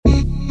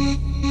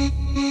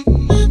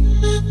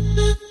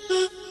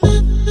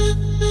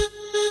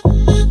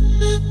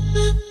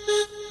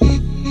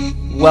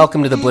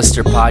Welcome to the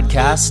Blister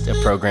Podcast, a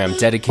program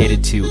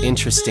dedicated to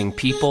interesting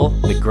people,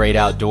 the great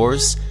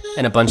outdoors,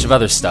 and a bunch of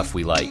other stuff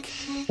we like.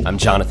 I'm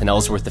Jonathan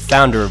Ellsworth, the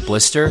founder of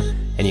Blister,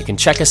 and you can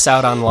check us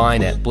out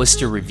online at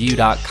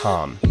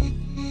blisterreview.com.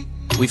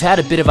 We've had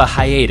a bit of a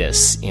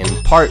hiatus, in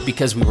part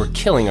because we were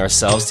killing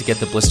ourselves to get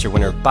the Blister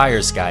Winter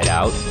Buyer's Guide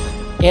out,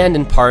 and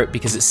in part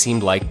because it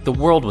seemed like the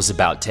world was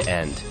about to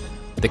end.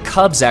 The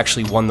Cubs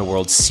actually won the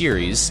World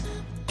Series.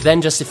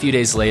 Then just a few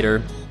days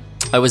later,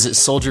 I was at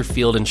Soldier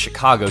Field in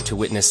Chicago to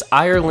witness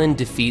Ireland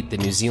defeat the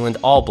New Zealand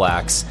All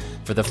Blacks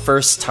for the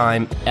first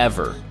time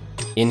ever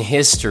in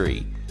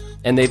history,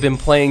 and they've been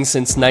playing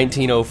since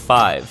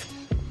 1905.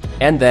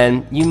 And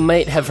then you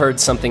might have heard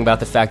something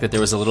about the fact that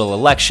there was a little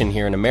election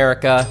here in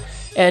America,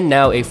 and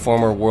now a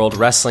former World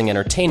Wrestling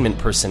Entertainment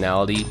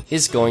personality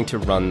is going to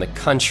run the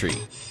country.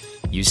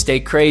 You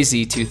stay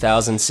crazy,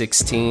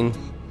 2016.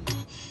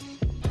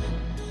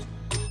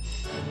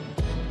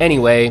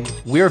 Anyway,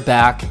 we're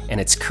back, and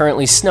it's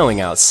currently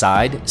snowing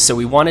outside, so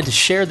we wanted to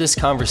share this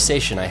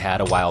conversation I had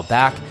a while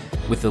back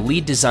with the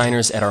lead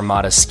designers at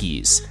Armada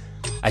Skis.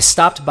 I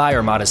stopped by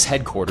Armada's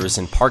headquarters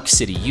in Park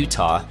City,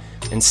 Utah,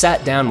 and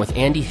sat down with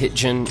Andy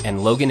Hitjen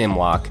and Logan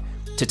Imlach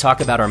to talk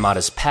about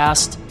Armada's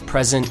past,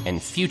 present,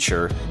 and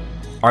future,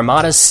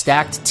 Armada's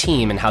stacked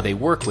team and how they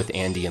work with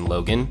Andy and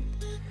Logan,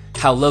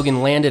 how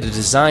Logan landed a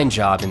design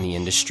job in the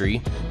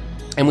industry,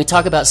 and we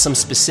talk about some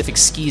specific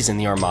skis in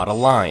the Armada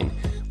line,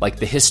 like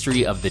the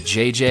history of the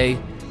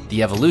JJ,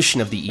 the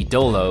evolution of the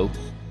Idolo,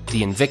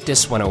 the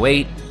Invictus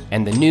 108,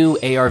 and the new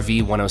ARV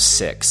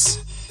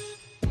 106.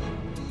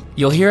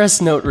 You'll hear us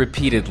note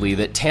repeatedly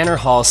that Tanner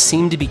Hall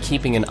seemed to be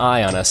keeping an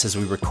eye on us as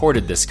we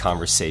recorded this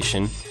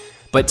conversation,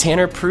 but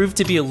Tanner proved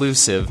to be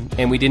elusive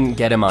and we didn't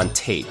get him on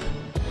tape.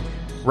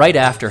 Right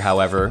after,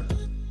 however,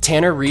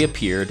 Tanner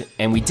reappeared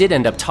and we did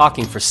end up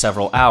talking for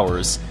several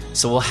hours,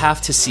 so we'll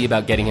have to see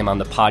about getting him on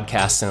the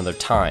podcast another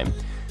time.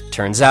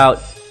 Turns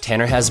out,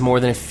 Tanner has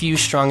more than a few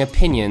strong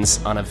opinions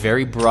on a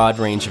very broad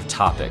range of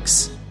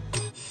topics.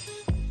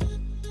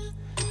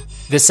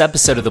 This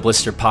episode of the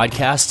Blister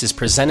Podcast is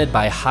presented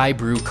by High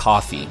Brew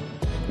Coffee.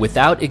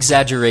 Without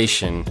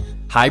exaggeration,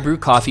 High Brew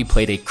Coffee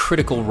played a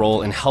critical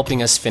role in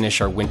helping us finish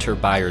our winter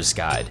buyer's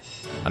guide.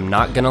 I'm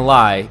not gonna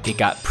lie, it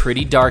got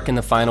pretty dark in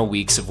the final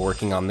weeks of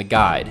working on the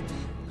guide.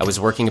 I was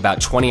working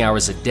about 20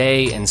 hours a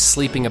day and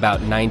sleeping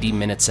about 90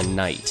 minutes a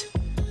night.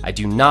 I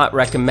do not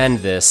recommend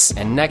this,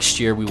 and next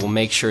year we will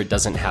make sure it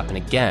doesn't happen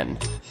again.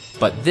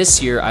 But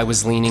this year I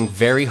was leaning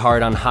very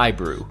hard on High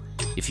Brew.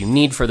 If you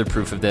need further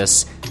proof of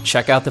this,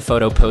 check out the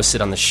photo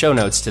posted on the show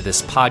notes to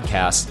this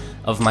podcast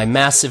of my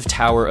massive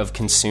tower of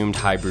consumed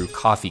High Brew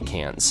coffee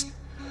cans.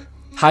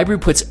 High Brew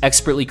puts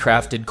expertly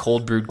crafted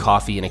cold brewed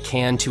coffee in a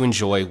can to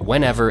enjoy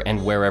whenever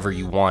and wherever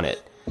you want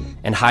it.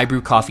 And High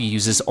Brew Coffee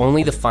uses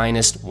only the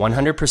finest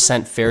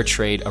 100% fair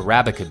trade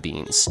Arabica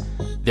beans.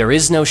 There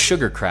is no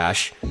sugar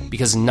crash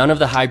because none of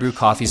the High Brew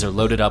coffees are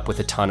loaded up with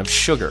a ton of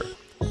sugar.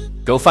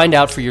 Go find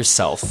out for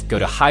yourself. Go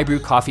to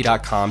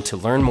highbrewcoffee.com to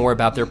learn more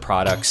about their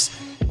products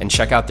and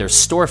check out their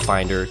store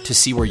finder to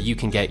see where you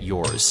can get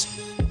yours.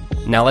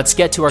 Now let's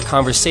get to our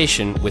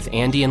conversation with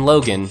Andy and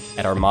Logan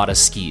at Armada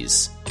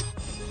Skis.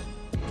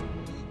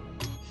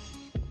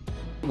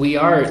 We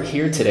are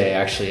here today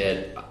actually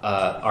at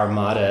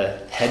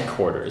Armada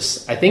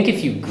headquarters. I think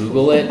if you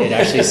Google it, it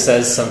actually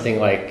says something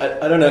like...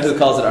 I don't know who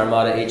calls it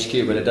Armada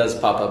HQ, but it does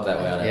pop up that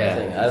way on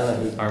everything. I don't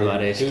know who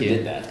Armada HQ. Who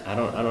did that. I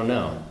don't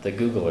know. The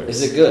Googlers.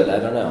 Is it good? I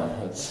don't know.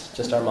 It's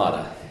just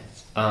Armada.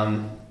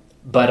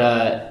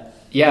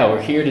 Yeah,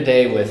 we're here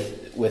today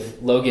with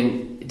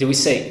Logan. Do we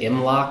say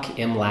Imlach?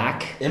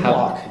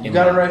 Imlach. You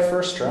got it right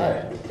first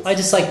try. I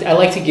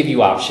like to give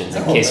you options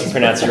in case you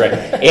pronounce it right.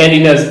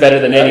 Andy knows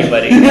better than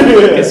anybody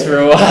because for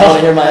a while.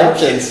 I'll hear my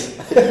options.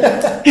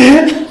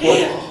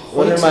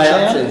 What are my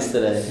options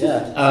today?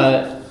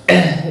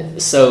 Yeah.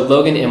 So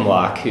Logan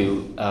Imlach,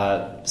 who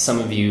some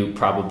of you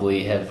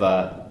probably have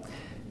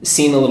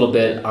seen a little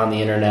bit on the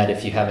internet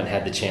if you haven't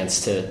had the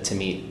chance to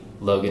meet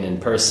Logan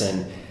in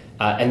person.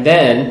 And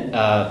then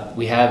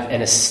we have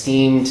an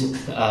esteemed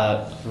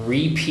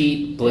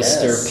repeat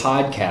Blister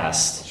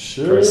podcast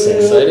person.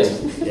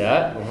 Exciting.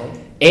 Yeah.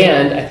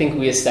 And I think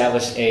we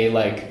established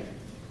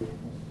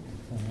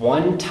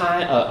one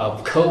time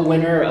a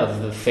co-winner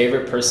of the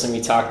favorite person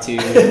we talked to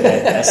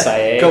at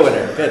SIA.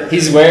 Co-winner. Good.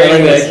 He's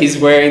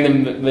wearing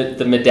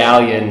the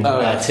medallion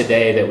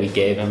today that we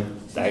gave him.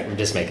 I'm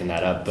just making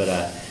that up,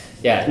 but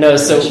yeah. No,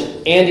 so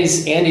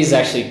Andy's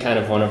actually kind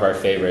of one of our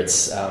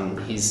favorites.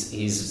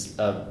 He's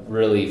a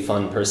really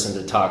fun person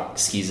to talk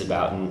skis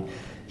about, and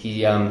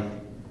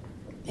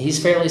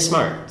he's fairly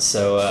smart.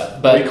 So,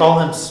 but we call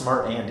him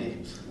Smart Andy.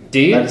 Do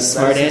you? That's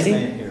Smart his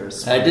Andy? name here,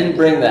 Smart I didn't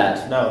bring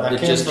that. No, that it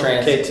came just from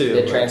K2.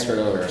 It transferred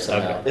over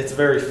somehow. Okay. It's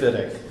very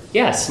fitting.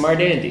 Yeah,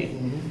 Smart Andy.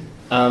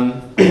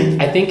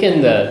 Mm-hmm. I think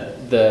in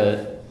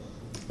the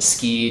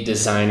ski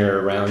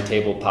designer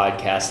roundtable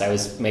podcast, I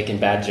was making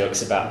bad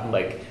jokes about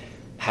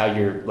how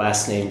your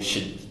last name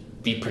should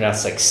be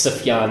pronounced like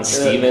Sufjan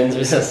Stevens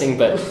or something.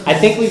 But I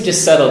think we've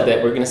just settled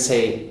that we're going to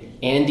say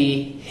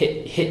Andy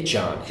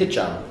Hitjen.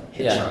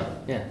 Hitron.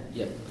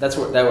 Yeah.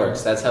 That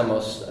works. That's how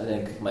most, I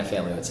think, my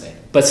family would say.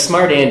 But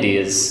Smart Andy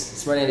is...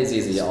 Smart Andy's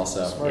easy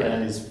also. Smart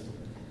Andy's...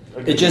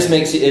 It just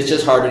makes you, it's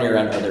just hard when you're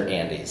around other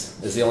Andys.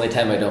 It's the only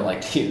time I don't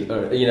like to use,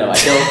 or, I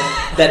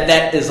don't,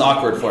 that is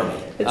awkward for me.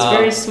 It's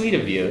very sweet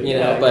of you.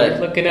 But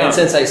looking out. And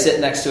since I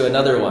sit next to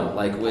another one,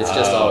 like, it's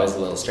just always a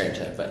little strange.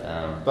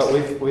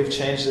 But we've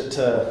changed it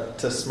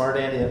to Smart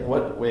Andy.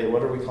 What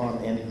are we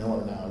calling Andy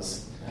Miller now?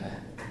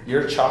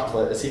 You're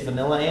chocolate. Is he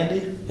Vanilla Andy?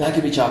 That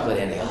could be Chocolate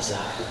Andy also.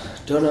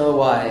 Don't know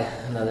why.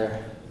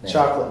 Another name.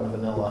 Chocolate and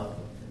vanilla.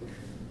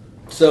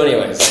 So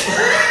anyways,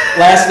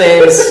 last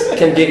names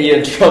can get you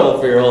in trouble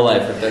for your whole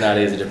life if they're not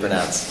easy to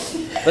pronounce.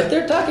 But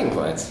they're talking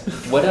points.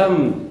 What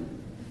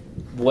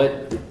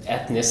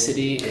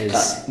ethnicity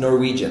is...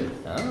 Norwegian.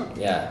 Oh.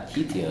 Yeah,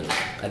 Hitun.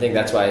 I think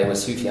that's why it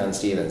was Sufjan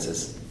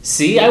Stevens.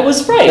 See, I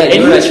was right. Yeah, and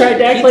you tried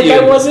to act like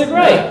I wasn't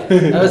right.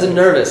 No, I wasn't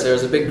nervous. There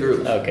was a big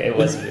group. Okay, it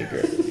was a big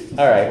group.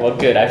 All right, well,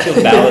 good. I feel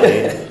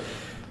validated.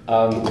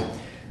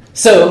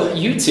 So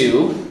you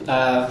two,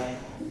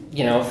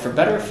 for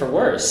better or for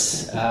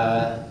worse,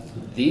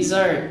 these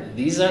are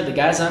the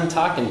guys I'm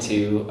talking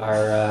to.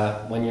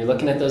 Are when you're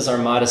looking at those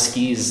Armada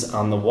skis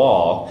on the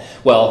wall.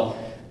 Well,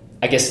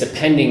 I guess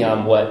depending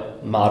on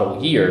what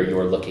model year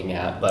you're looking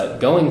at, but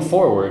going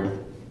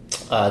forward,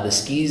 the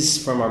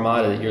skis from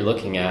Armada that you're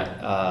looking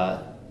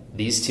at,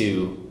 these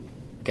two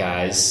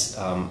guys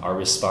are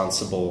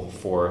responsible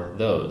for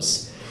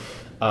those.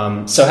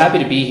 So happy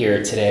to be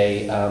here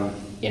today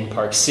in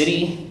Park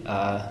City,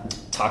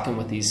 talking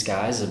with these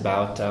guys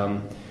about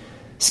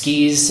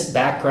skis,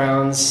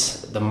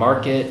 backgrounds, the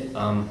market,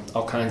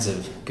 all kinds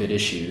of good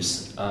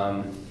issues.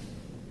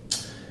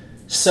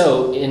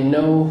 So in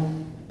no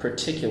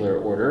particular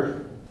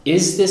order,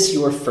 is this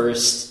your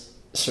first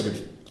sort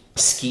of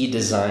ski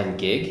design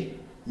gig?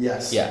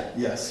 Yes. Yeah.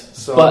 Yes.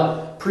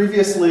 So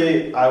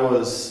previously I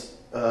was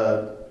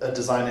a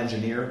design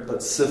engineer,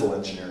 but civil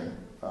engineering.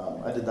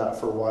 I did that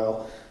for a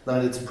while. Then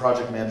I did some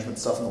project management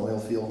stuff in the oil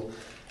field.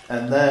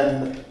 And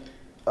then...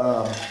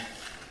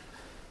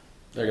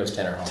 there goes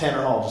Tanner Hall.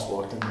 Tanner Hall just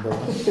walked in the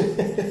building.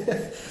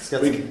 He's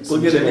got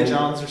some get Jimmy him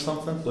Johns or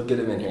something. We'll get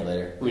him in here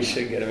later. We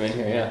should get him in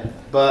here, yeah.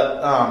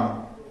 But,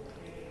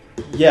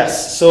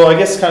 yes. So I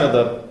guess kind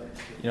of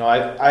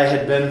I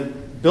had been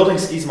building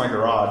skis in my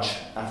garage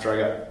after I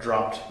got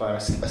dropped by a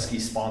ski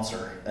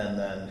sponsor. And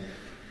then...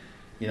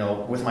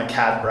 with my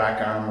CAD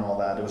background and all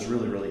that, it was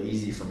really, really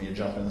easy for me to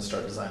jump in and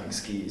start designing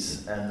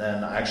skis. And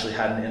then I actually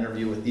had an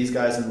interview with these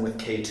guys and with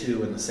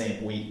K2 in the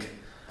same week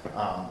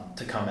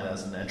to come in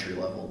as an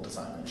entry-level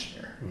design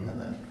engineer. Mm-hmm.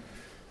 And then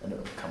ended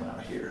up coming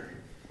out here.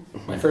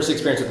 My first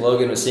experience with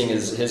Logan was seeing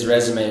his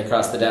resume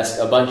across the desk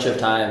a bunch of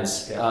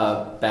times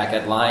back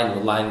at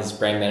Line. Line's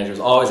brand manager was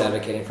always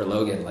advocating for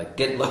Logan. Like,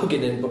 get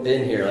Logan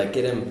in here. Like,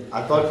 get him.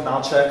 I bugged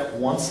Malchek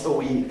once a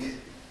week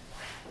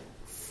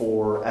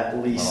for at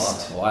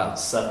least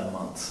 7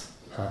 months.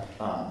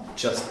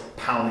 Just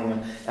pounding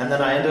him. And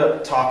then I ended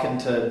up talking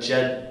to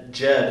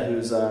Jed,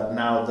 who's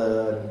now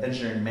the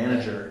engineering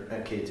manager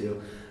at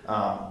K2,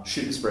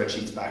 shooting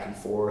spreadsheets back and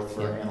forth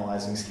for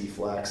analyzing Ski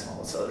Flex and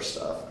all this other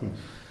stuff.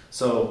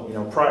 So,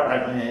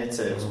 I'd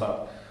say it was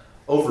about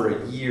over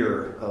a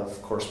year of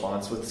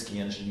correspondence with ski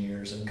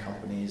engineers and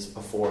companies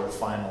before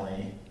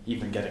finally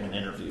even getting an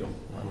interview.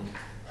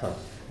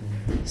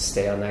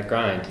 Stay on that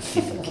grind.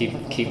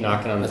 Keep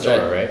knocking on the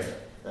door, right?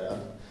 Yeah.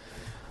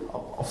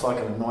 I'll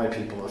fucking annoy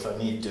people if I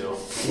need to.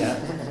 Yeah.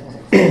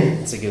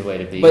 It's a good way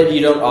to be. But you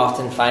don't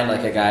often find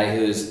like a guy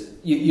who's...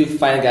 You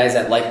find guys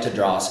that like to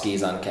draw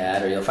skis on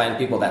CAD, or you'll find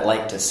people that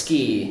like to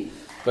ski,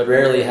 but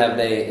rarely have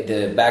they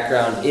the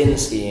background in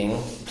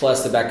skiing,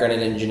 plus the background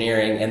in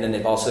engineering, and then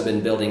they've also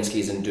been building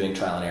skis and doing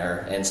trial and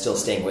error, and still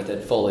staying with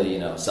it fully,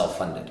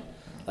 self-funded.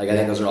 Like, I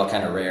think those are all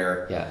kind of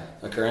rare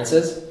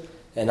occurrences.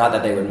 And not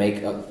that they would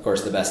make, of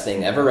course, the best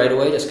thing ever right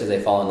away just because they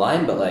fall in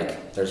line, but,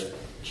 like, there's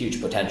huge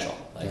potential.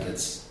 Like,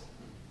 it's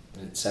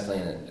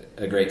definitely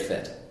a great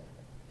fit.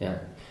 Yeah.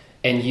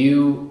 And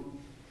you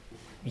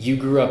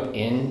grew up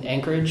in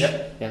Anchorage?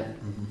 Yep. Yeah.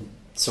 Mm-hmm.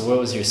 So what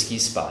was your ski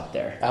spot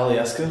there?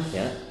 Alyeska.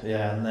 Yeah.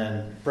 Yeah, and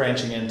then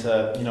branching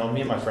into,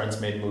 me and my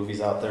friends made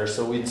movies out there,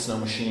 so we'd snow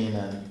machine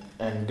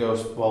and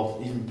go, well,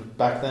 even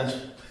back then,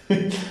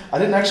 I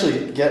didn't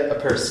actually get a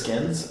pair of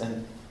skins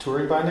and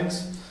touring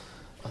bindings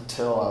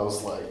until I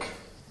was like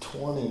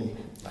 20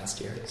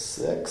 last year,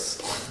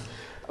 6.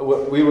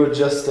 We would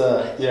just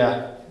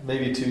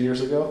maybe 2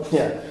 years ago,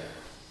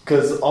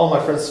 because all my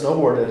friends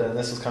snowboarded, and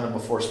this was kind of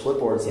before split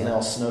boards, and they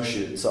all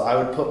snowshoed. So I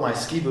would put my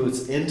ski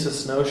boots into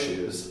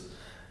snowshoes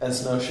and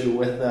snowshoe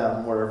with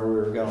them wherever we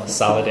were going.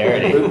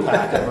 Solidarity. Boot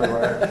pack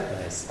everywhere.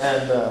 Nice.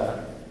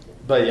 And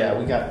but yeah,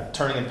 we got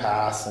Turning and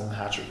Pass and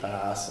Hatcher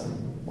Pass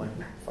and like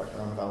fucking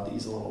around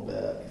Valdez a little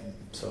bit. And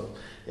so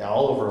yeah,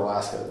 all over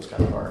Alaska it was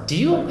kind of hard. Do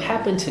you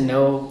happen to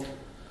know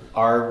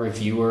our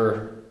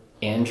reviewer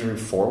Andrew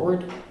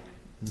Forward?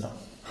 No.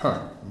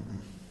 Huh.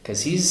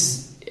 Because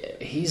he's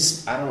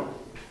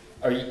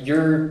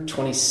you're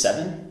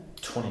 27?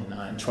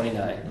 29. 29.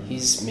 Mm-hmm.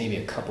 He's maybe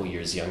a couple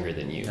years younger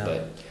than you,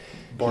 but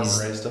Born and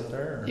raised up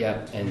there? Or?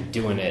 Yeah, and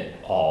doing it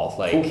all.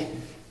 Like,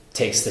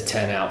 takes the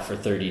 10 out for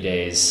 30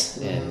 days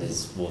and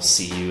we'll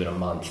see you in a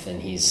month.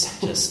 And he's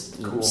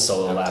just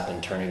solo lapping,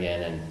 turning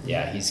in. And,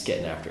 yeah, he's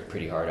getting after it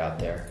pretty hard out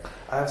there.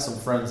 I have some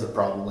friends that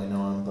probably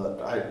know him,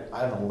 but I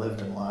haven't lived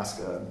in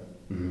Alaska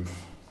in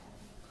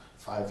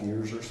 5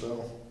 years or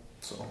so.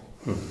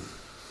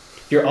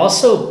 You're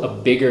also a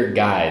bigger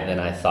guy than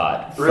I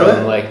thought. Really?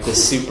 From like the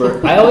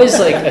super. I always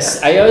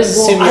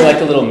assume you're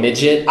like a little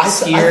midget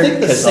skier. I think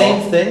the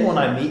same thing when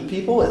I meet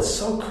people. It's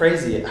so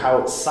crazy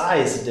how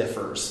size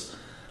differs.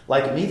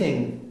 Like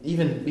meeting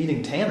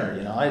Tanner,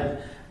 you know,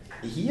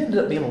 he ended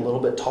up being a little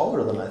bit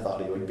taller than I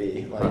thought he would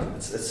be. Like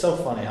it's so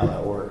funny how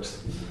that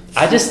works.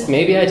 I just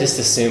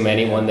assume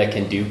anyone that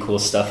can do cool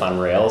stuff on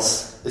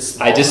rails.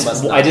 I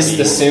just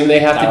assume they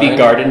have to be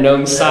garden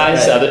gnome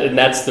size, and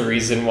that's the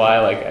reason why,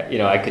 like, you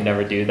know, I could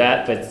never do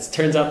that. But it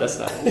turns out that's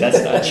not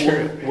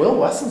true. Will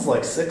Wesson's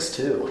like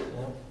 6'2".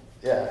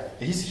 Yeah,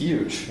 he's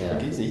huge. Yeah.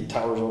 Like he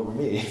towers over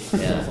me.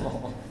 Yeah.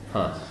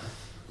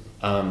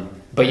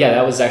 But yeah,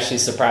 that was actually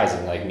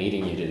surprising. Like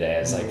meeting you today,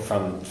 it's like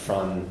from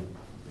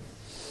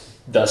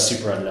the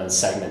Super Unknown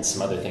segment,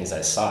 some other things I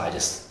saw, I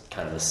just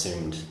kind of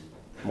assumed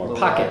more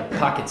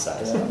pocket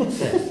size. Yeah.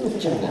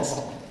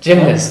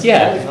 Gymnast,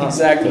 yeah,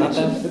 exactly. Not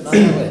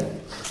that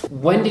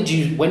When did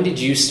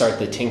you start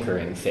the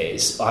tinkering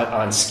phase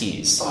on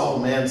skis? Oh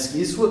man,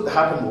 skis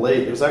happened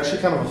late. It was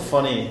actually kind of a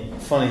funny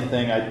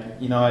thing.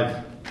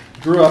 I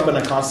grew up in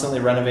a constantly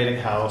renovating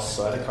house,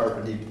 so I had a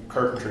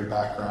carpentry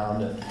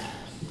background, and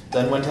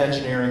then went to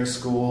engineering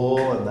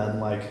school, and then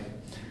like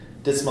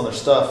did some other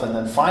stuff, and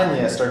then finally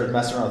I started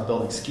messing around with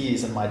building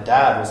skis, and my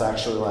dad was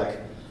actually like,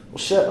 "Well,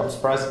 shit, I'm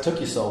surprised it took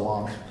you so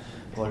long." I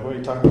was like, "What are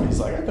you talking about?" He's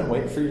like, "I've been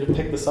waiting for you to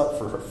pick this up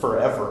for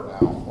forever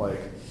now." Like,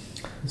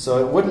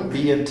 so it wouldn't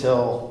be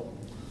until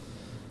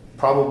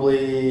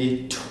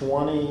probably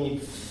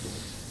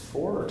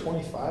 24 or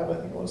 25, I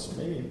think it was,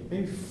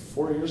 maybe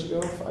 5 years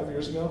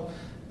ago,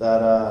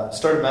 that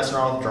started messing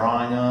around with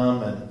drawing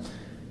them and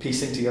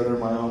piecing together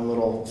my own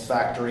little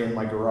factory in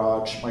my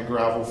garage, my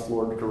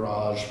gravel-floored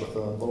garage with a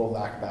little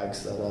vac bag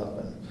set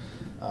up, and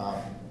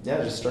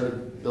just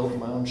started building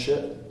my own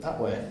shit that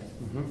way.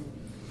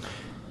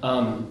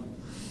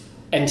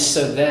 And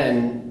so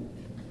then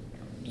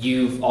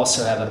you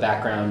also have a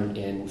background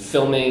in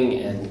filming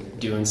and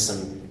doing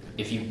some.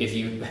 If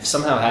you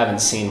somehow haven't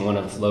seen one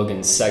of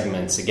Logan's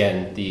segments,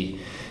 again, the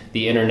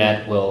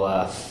internet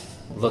will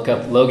look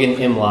up Logan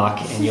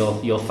Imlock and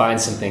you'll find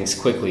some things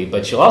quickly,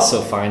 but you'll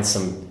also find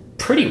some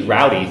pretty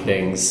rowdy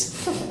things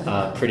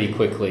pretty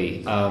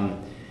quickly.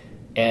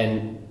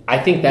 And I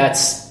think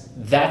that's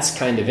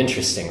kind of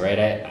interesting, right?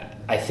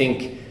 I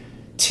think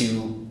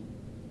to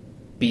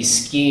be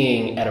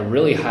skiing at a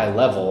really high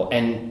level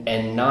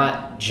and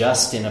not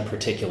just in a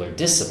particular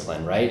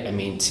discipline, right? I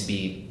mean, to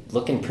be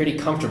looking pretty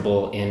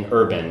comfortable in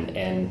urban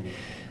and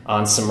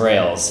on some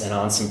rails and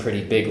on some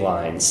pretty big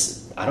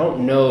lines. I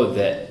don't know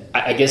that,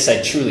 I guess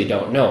I truly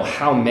don't know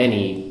how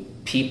many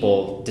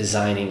people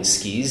designing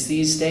skis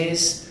these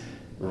days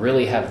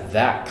really have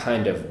that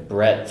kind of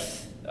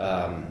breadth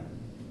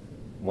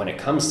when it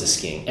comes to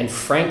skiing. And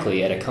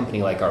frankly, at a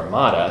company like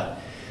Armada,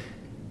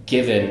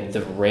 given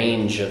the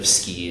range of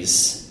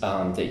skis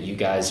that you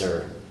guys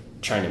are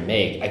trying to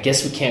make, I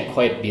guess we can't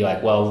quite be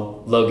like,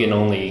 well, Logan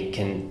only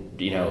can,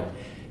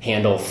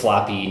 handle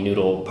floppy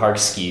noodle park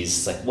skis.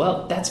 It's like,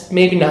 well, that's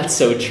maybe not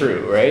so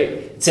true, right?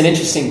 It's an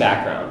interesting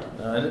background.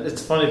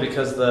 It's funny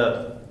because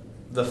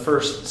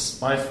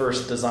my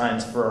first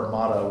designs for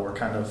Armada were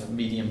kind of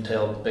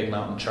medium-tailed big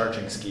mountain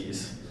charging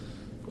skis,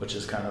 which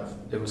is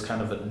it was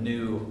kind of a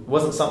new, it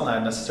wasn't something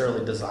I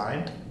necessarily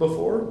designed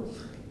before,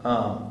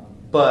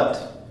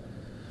 but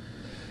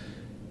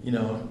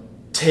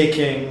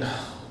taking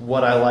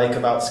what I like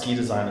about ski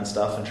design and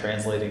stuff and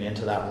translating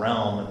into that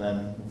realm, and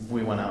then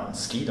we went out and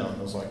skied them.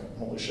 It was like,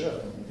 holy shit,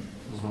 it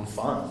was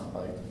fun.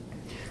 Like,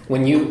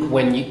 when you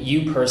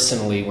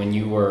personally, when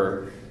you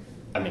were,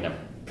 I mean, I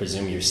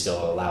presume you're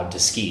still allowed to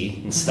ski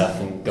and stuff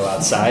and go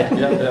outside.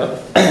 Yeah.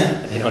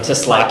 They don't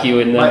just lock you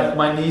in the.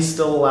 My knees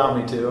still allow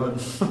me to.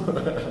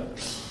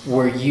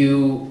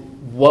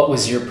 What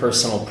was your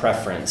personal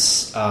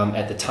preference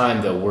at the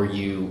time, though? Were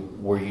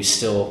you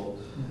still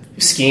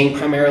skiing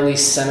primarily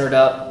centered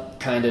up,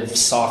 kind of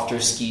softer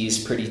skis,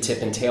 pretty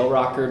tip and tail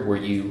rockered?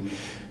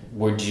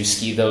 Would you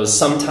ski those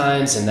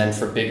sometimes, and then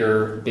for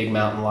big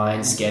mountain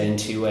lines, get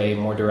into a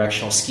more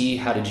directional ski?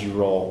 How did you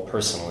roll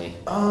personally?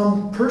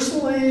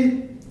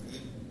 Personally,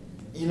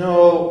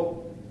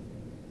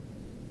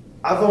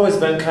 I've always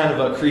been kind of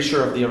a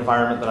creature of the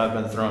environment that I've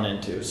been thrown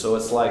into. So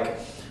it's like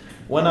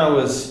when I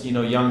was,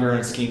 younger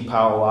and skiing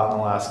POW a lot in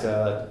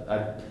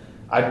Alaska,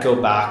 I'd go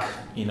back,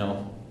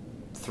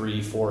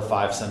 3, 4,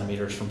 5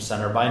 centimeters from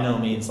center. By no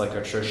means like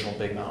a traditional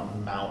big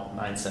mountain mount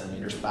 9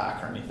 centimeters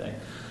back or anything.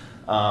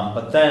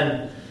 But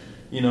then,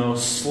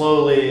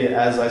 slowly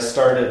as I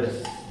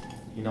started,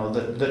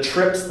 the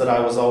trips that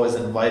I was always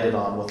invited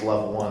on with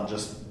Level 1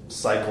 just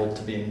cycled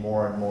to being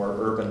more and more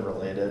urban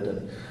related.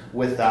 And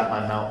with that,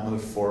 my mount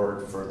moved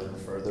forward further and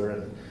further.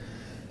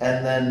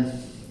 And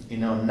then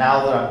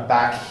now that I'm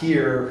back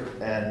here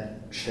and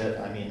shit,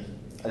 I mean,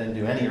 I didn't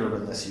do any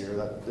urban this year.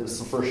 That this is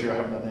the first year I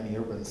haven't done any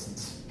urban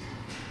since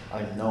I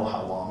don't even know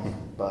how long.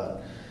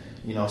 But,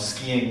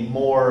 skiing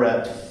more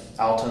at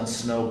Alta and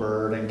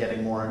Snowbird and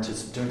getting more into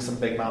doing some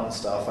big mountain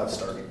stuff, I've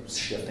started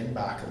shifting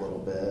back a little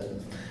bit.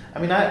 I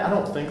mean, I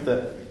don't think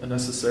that I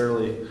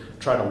necessarily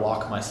try to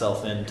lock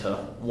myself into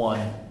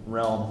one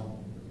realm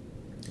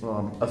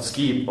of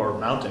ski or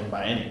mounting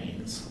by any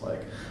means.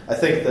 Like, I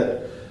think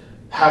that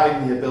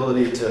having the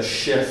ability to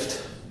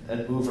shift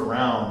and move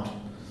around,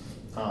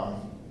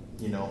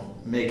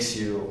 makes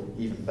you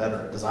even better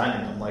at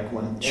designing them. Like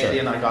when Andy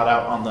and I got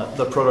out on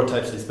the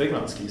prototypes of these big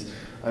mountain skis,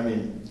 I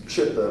mean,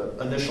 the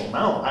initial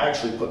mount I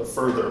actually put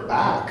further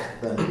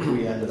back than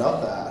we ended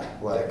up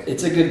at. Like,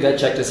 it's a good gut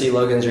check to see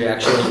Logan's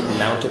reaction when you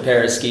mount a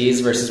pair of skis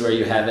versus where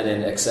you have it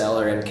in Excel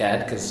or in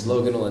CAD, because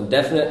Logan will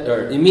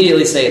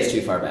immediately say it's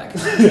too far back,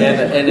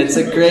 and it's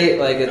a great,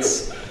 like,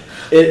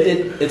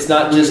 it's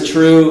not just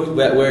true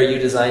that where you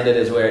designed it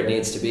is where it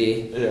needs to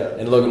be. Yeah.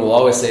 And Logan will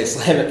always say,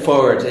 slam it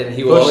forward, and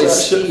he will always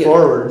ski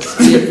forward.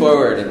 Ski it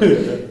forward.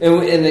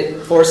 And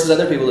it forces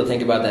other people to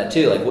think about that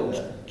too.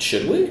 Like,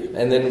 should we?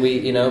 And then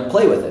we,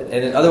 play with it.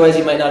 And otherwise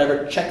you might not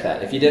ever check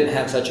that. If you didn't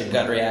have such a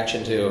gut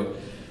reaction to,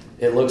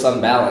 it looks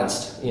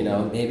unbalanced,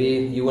 maybe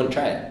you wouldn't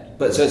try it.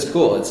 But so it's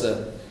cool.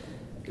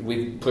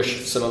 We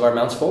pushed some of our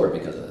mounts forward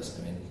because of this.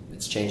 I mean,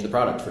 it's changed the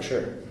product for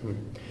sure.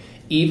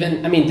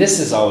 This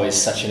is always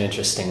such an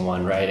interesting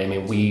one, right? I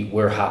mean,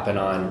 we're hopping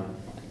on,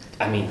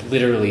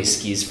 literally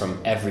skis from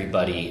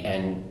everybody.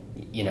 And,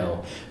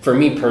 for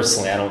me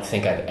personally, I don't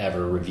think I've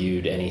ever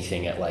reviewed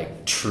anything at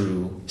like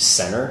true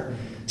center.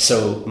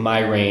 So my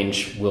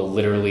range will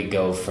literally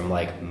go from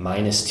like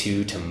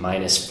 -2 to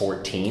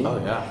 -14.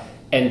 Oh, yeah.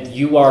 And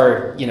you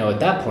are, at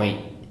that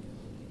point,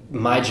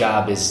 my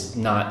job is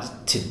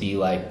not to be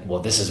like, well,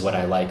 this is what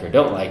I like or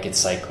don't like.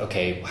 It's like,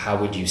 okay, how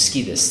would you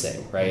ski this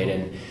thing, right?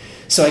 Mm-hmm. And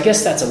so I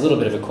guess that's a little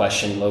bit of a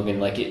question, Logan.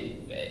 Like,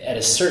 at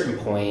a certain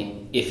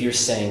point, if you're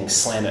saying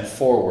slam it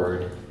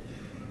forward,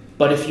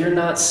 but if you're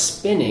not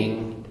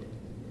spinning,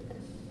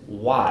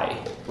 why,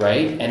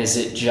 right? And is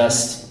it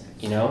just,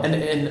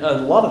 And a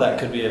lot of that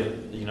could be a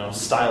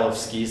style of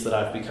skis that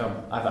I've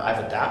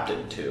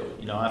adapted to.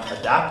 I've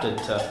adapted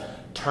to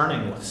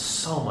turning with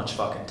so much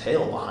fucking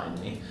tail behind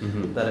me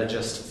that it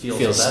just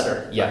feels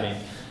better. Yeah. I mean,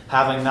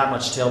 having that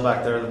much tail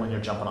back there when you're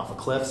jumping off of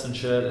cliffs and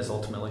shit is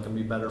ultimately going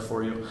to be better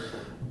for you.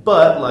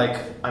 But,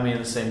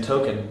 the same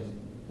token,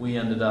 we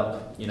ended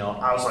up,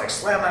 I was like,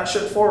 slam that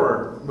shit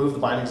forward, move the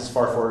bindings as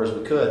far forward as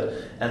we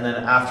could. And then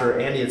after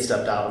Andy had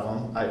stepped out of them,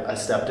 I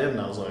stepped in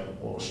and I was like,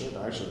 well, shit,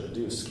 actually, I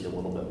do ski a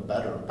little bit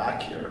better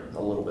back here,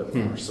 a little bit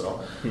more.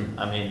 So,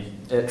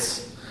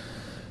 it's,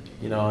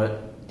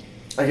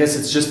 I guess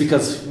it's just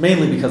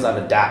mainly because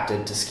I've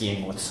adapted to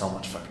skiing with so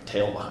much fucking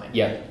tail behind.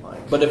 Yeah.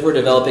 But if we're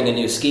developing a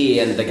new ski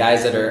and the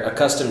guys that are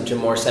accustomed to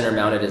more center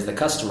mounted is the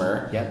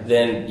customer,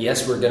 then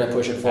yes, we're going to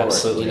push it forward.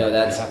 Absolutely.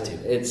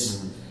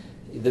 It's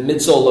the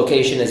midsole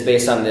location is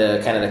based on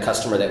the kind of the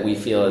customer that we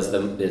feel is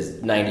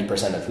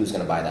 90% of who's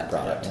going to buy that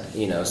product.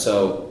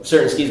 So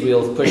certain skis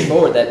we'll push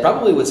forward that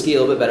probably would ski a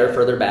little bit better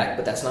further back,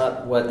 but that's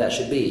not what that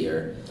should be.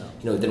 Or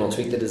then we'll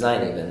tweak the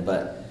design even,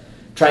 but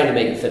trying to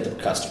make it fit the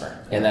customer.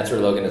 And that's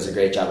where Logan does a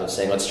great job of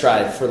saying, let's try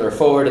it further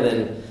forward, and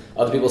then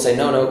other people say,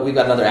 no, we've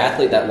got another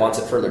athlete that wants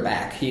it further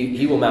back.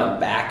 He will mount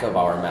back of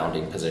our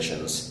mounting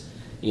positions,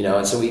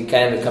 and so we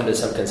kind of come to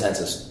some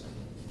consensus,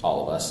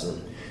 all of us.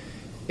 And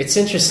it's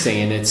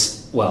interesting, and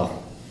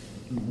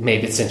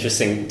maybe it's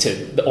interesting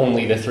to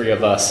only the three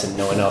of us and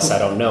no one else, I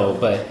don't know,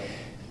 but,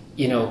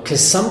 because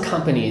some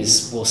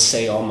companies will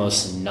say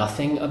almost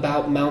nothing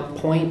about mount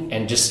point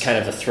and just kind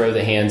of throw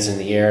the hands in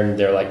the air, and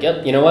they're like,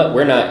 yep, you know what,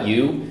 we're not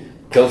you.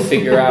 Go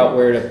figure out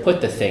where to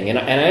put the thing. And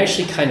I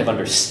actually kind of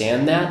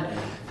understand that.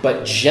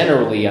 But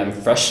generally, I'm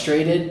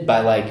frustrated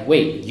by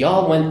wait,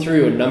 y'all went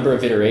through a number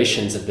of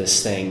iterations of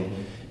this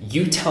thing.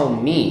 You tell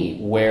me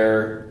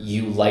where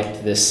you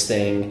liked this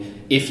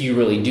thing. If you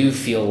really do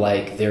feel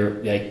like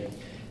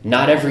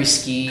not every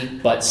ski,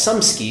 but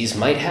some skis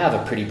might have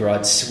a pretty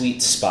broad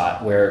sweet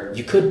spot where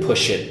you could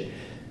push it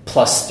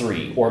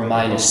 +3 or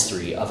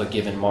 -3 of a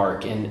given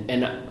mark.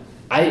 And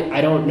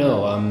I don't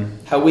know.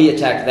 How we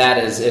attack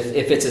that is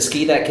if it's a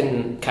ski that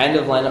can kind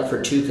of line up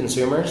for two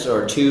consumers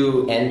or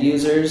two end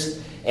users,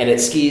 and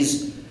it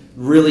skis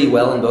really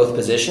well in both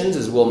positions,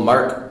 is we'll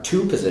mark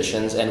two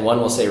positions and one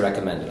will say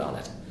recommended on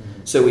it.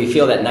 So we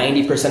feel that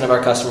 90% of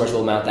our customers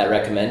will mount that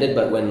recommended,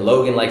 but when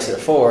Logan likes it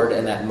forward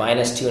and that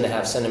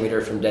 -2.5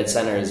 centimeter from dead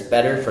center is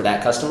better for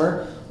that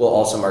customer, we'll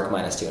also mark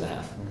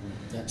 -2.5.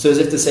 So as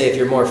if to say, if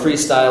you're more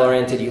freestyle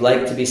oriented, you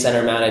like to be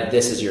center mounted,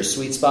 this is your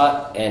sweet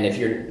spot. And if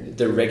you're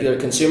the regular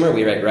consumer,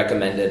 we write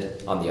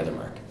recommended on the other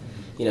mark.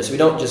 So we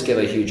don't just give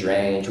a huge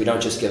range. We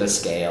don't just give a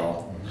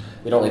scale.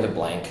 We don't leave it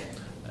blank.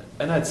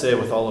 And I'd say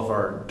with all of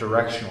our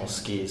directional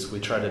skis, we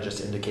try to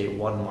just indicate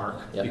one mark.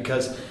 Yep.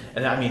 Because,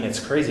 it's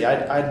crazy.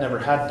 I'd never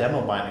had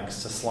demo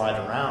bindings to slide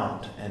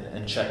around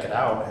and check it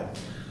out. And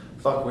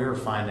we were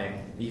finding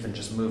even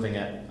just moving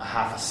it a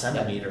half a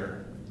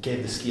centimeter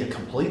gave the ski a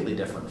completely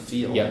different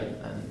feel. Yeah.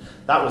 And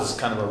that was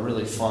kind of a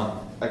really fun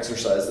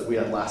exercise that we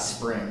had last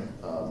spring,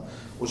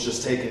 was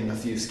just taking a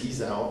few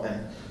skis out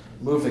and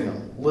moving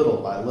them little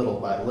by little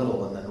by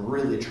little, and then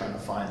really trying to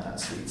find that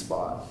sweet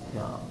spot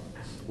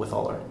with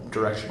all our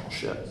directional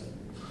shit.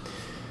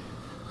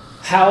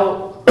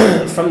 How,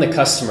 from the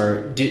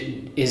customer,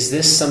 is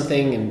this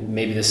something, and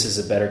maybe this is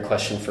a better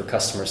question for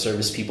customer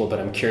service people, but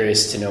I'm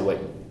curious to know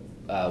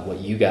what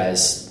you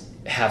guys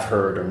have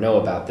heard or know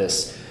about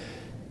this.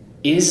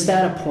 Is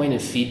that a point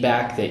of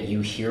feedback that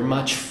you hear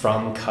much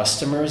from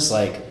customers?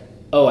 Like,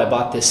 oh, I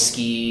bought this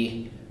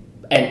ski.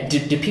 And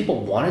do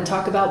people want to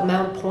talk about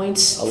mount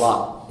points? A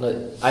lot.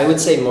 I would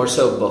say more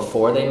so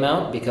before they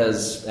mount,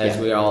 because as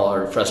we all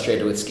are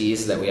frustrated with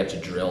skis, that we have to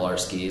drill our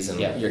skis, and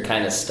you're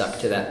kind of stuck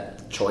to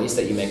that choice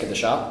that you make at the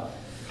shop.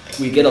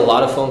 We get a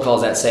lot of phone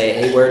calls that say,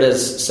 hey, where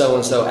does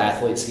so-and-so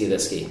athlete ski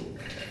this ski?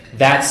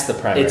 That's the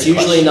primary It's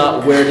usually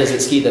not where does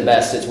it ski the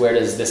best, it's where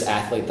does this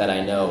athlete that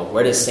I know,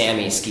 where does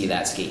Sammy ski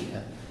that ski?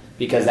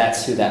 Because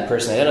that's who that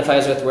person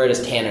identifies with. Where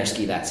does Tanner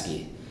ski that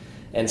ski?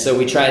 And so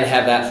we try and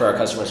have that for our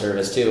customer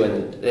service too.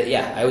 And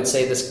I would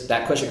say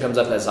that question comes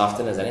up as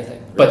often as anything.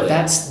 Really.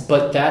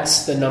 But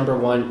that's the number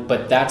one.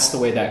 But that's the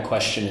way that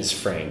question is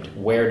framed.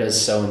 Where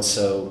does so and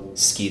so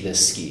ski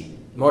this ski?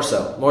 More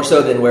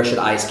so than where should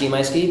I ski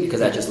my ski, because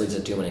that just leads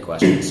to too many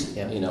questions.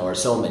 Or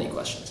so many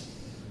questions.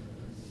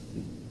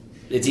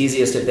 It's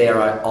easiest if they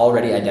are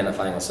already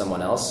identifying with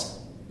someone else.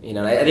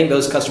 I think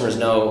those customers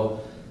know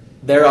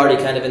they're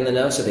already kind of in the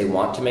know, so they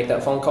want to make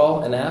that phone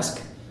call and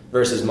ask.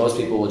 Versus most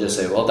people will just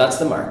say, well, that's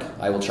the mark.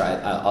 I will try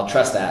it. I'll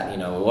trust that.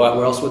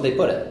 Where else would they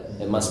put it?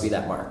 It must be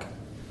that mark.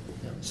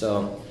 Yeah.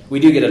 So we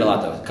do get it a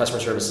lot, though. Customer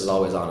service is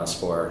always on us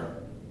for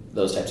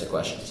those types of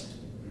questions,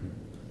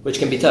 which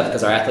can be tough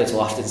because our athletes will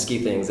often ski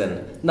things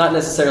and not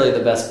necessarily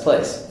the best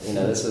place.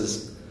 This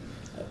is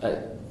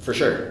for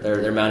sure.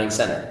 They're mounting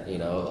center.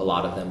 A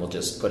lot of them will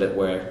just put it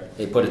where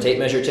they put a tape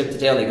measure tip to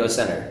tail and they go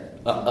center.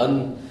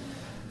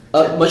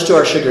 Much to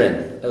our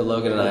chagrin,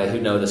 Logan and I, who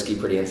know the ski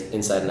pretty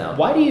inside and out.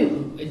 Why do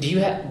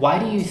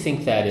you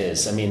think that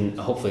is? I mean,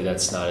 hopefully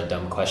that's not a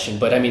dumb question,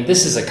 but I mean,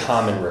 this is a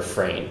common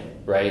refrain,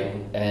 right?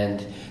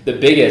 And the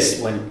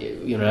biggest, when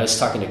I was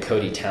talking to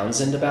Cody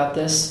Townsend about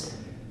this,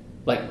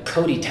 like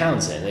Cody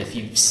Townsend,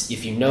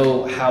 if you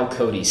know how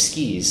Cody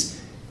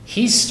skis,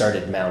 he's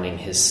started mounting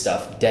his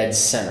stuff dead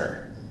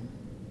center.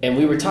 And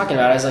we were talking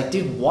about it, I was like,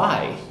 dude,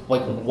 why?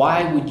 Like,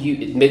 why would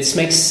you? This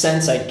makes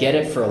sense. I get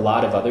it for a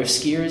lot of other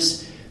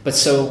skiers. But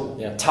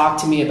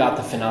talk to me about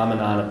the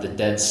phenomenon of the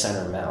dead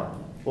center mount.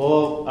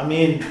 Well, I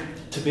mean,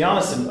 to be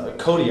honest,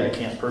 Cody I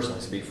can't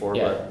personally speak for,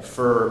 but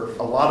for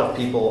a lot of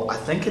people, I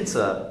think it's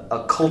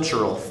a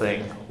cultural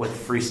thing with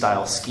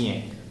freestyle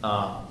skiing.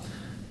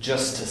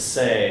 Just to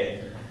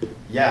say,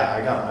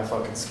 I got my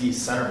fucking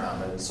skis center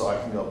mounted so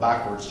I can go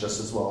backwards just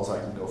as well as I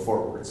can go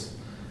forwards.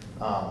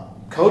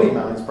 Cody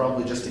mounting is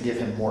probably just to give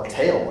him more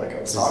tail, like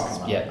I was talking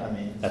about. Yeah, I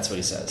mean, that's what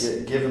he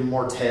says. Give him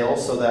more tail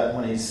so that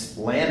when he's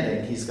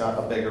landing, he's got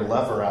a bigger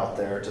lever out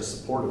there to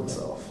support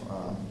himself.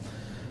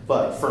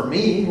 But for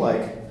me,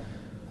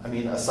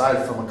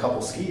 aside from a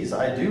couple skis,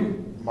 I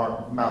do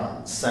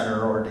mount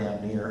center or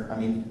damn near. I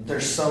mean,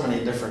 there's so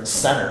many different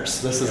centers.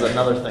 This is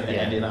another thing that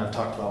Andy and I have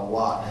talked about a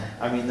lot.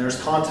 I mean,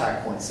 there's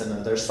contact point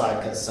center, there's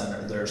side cut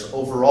center, there's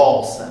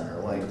overall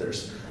center.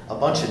 There's a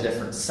bunch of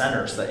different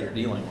centers that you're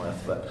dealing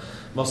with, but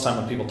most time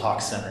when people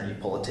talk center, you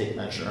pull a tape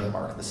measure and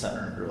mark the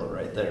center and drill it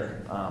right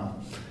there.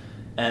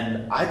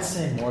 And I'd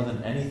say more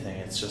than anything,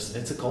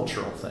 it's a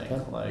cultural thing.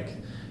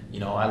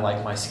 Yeah. I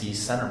like my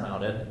skis center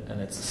mounted, and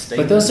it's a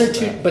statement.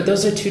 But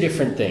those are two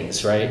different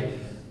things, right?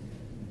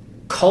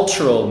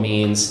 Cultural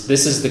means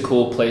this is the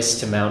cool place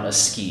to mount a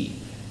ski,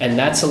 and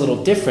that's a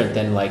little different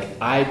than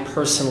I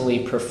personally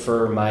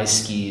prefer my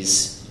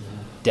skis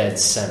dead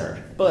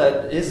center.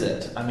 But is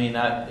it? I mean,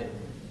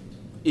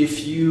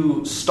 if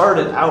you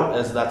started out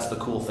as that's the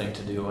cool thing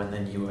to do, and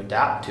then you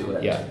adapt to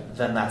it,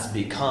 then that's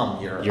become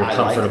you're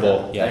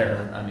comfortable. Like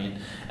there. I mean,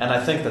 and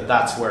I think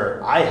that's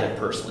where I had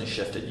personally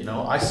shifted.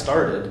 I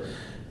started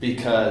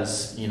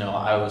because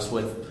I was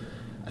with,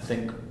 I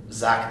think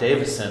Zach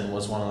Davison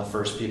was one of the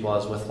first people I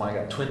was with when I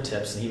got twin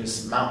tips, and he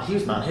was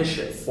mounting his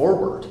shit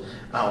forward.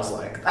 And I was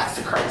like, that's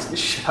the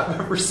craziest shit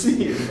I've ever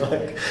seen.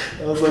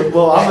 I was like,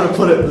 well, I'm going to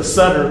put it in the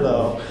center,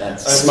 though.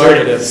 That's smart.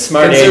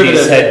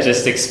 Andy's head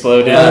just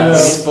exploded.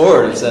 He's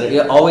forward center.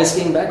 Yeah, always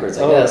skiing backwards,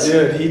 I guess.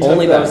 Dude, he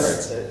only took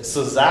backwards.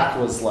 So Zach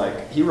was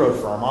he rode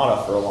for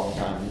Armada for a long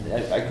time.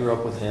 I grew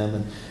up with him,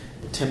 and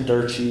Tim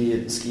Durchie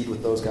and skied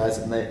with those guys.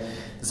 And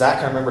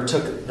Zach, I remember,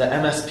 took the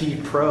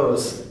MSP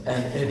Pros,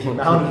 and he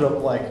mounted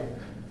up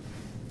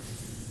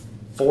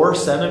 4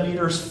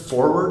 centimeters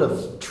forward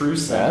of true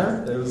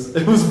center.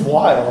 Yeah. It was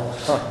wild.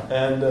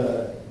 And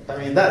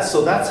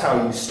that's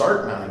how you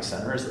start mounting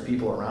center, is the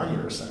people around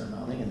you are center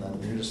mounting, and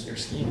then your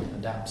skiing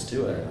adapts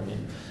to it. I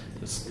mean,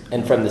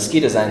 and from the ski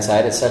design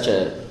side, it's such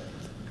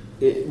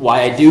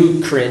why I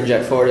do cringe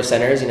at forward of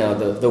centers.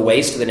 The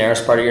waist, the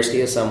narrowest part of your ski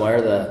is somewhere,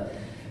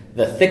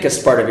 the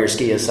thickest part of your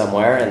ski is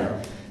somewhere,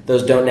 and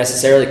those don't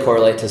necessarily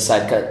correlate to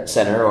side cut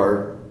center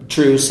or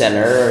true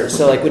center.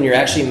 So like when you're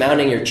actually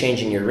mounting, you're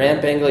changing your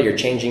ramp angle, you're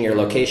changing your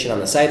location on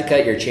the side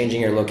cut, you're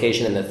changing your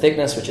location in the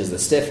thickness, which is the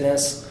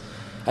stiffness.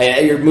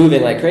 You're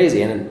moving like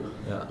crazy, and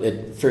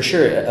it for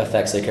sure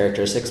affects the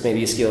characteristics. Maybe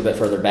you ski a little bit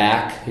further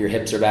back, your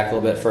hips are back a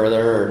little bit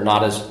further, or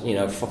not as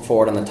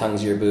forward on the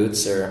tongues of your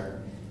boots,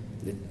 or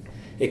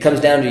it comes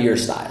down to your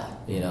style,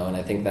 and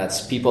I think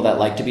that's people that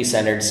like to be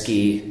centered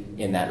ski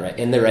in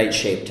the right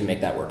shape to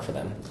make that work for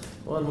them.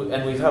 Well,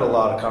 and we've had a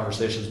lot of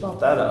conversations about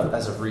that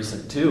as of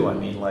recent too. I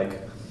mean,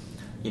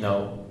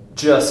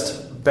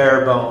 just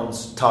bare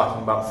bones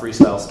talking about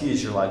freestyle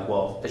skis, you're like,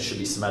 well, it should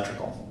be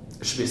symmetrical.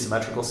 It should be a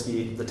symmetrical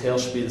ski. The tail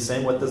should be the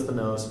same width as the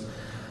nose.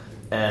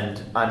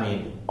 And I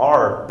mean,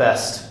 our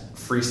best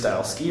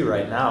freestyle ski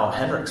right now,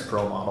 Henrik's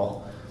Pro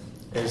model,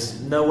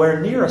 is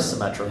nowhere near a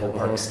symmetrical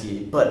park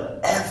ski, but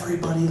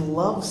everybody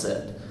loves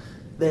it.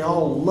 They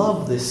all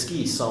love this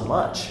ski so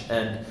much,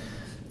 and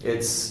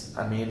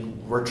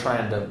we're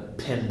trying to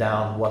pin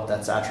down what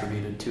that's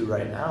attributed to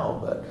right now,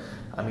 but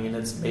I mean,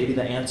 it's maybe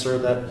the answer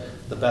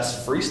that the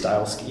best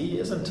freestyle ski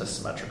isn't a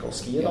symmetrical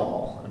ski at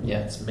all. I mean,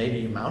 it's maybe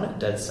you mount it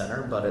dead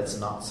center, but it's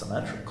not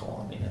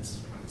symmetrical. I mean,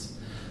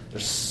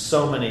 there's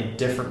so many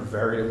different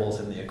variables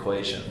in the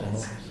equation.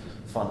 It's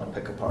fun to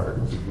pick apart.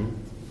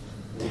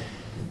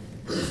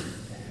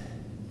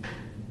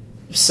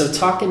 So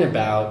talking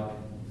about,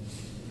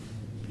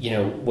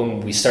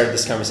 when we started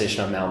this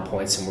conversation on mountain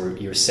points,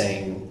 and you were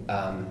saying,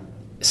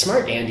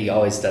 Smart Andy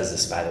always does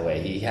this, by the way.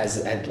 He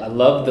has, I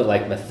love the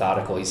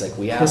methodical. He's like,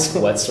 we ask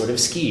what sort of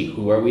ski,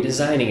 who are we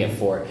designing it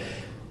for?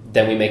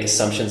 Then we make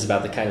assumptions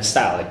about the kind of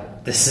style.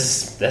 Like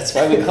that's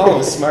why we call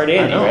him Smart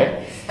Andy,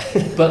 right?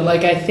 But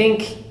I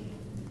think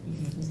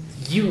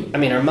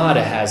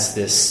Armada has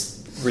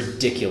this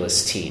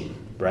ridiculous team,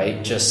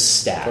 right?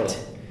 Just stacked.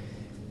 Totally.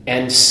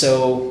 And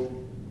so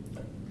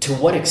to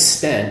what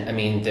extent,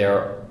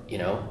 they're,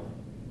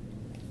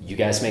 you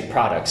guys make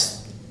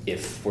products.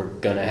 If we're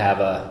going to have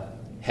a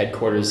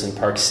headquarters in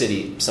Park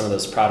City, some of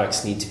those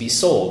products need to be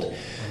sold.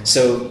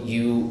 So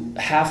you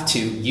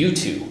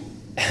two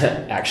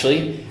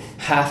actually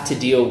have to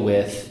deal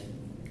with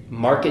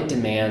market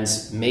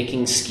demands,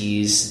 making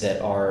skis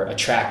that are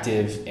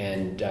attractive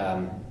and,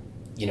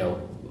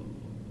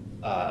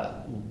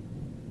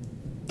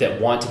 that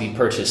want to be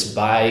purchased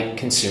by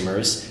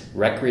consumers,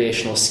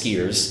 recreational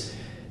skiers.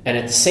 And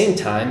at the same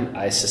time,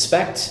 I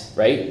suspect,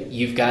 right,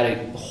 you've got a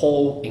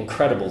whole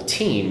incredible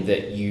team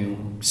that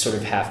you sort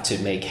of have to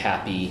make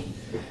happy.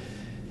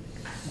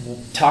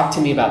 Talk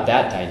to me about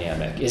that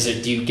dynamic.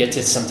 Do you get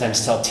to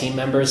sometimes tell team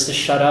members to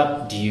shut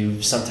up? Do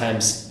you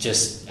sometimes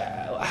just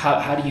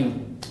how do you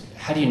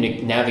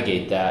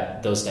navigate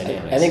those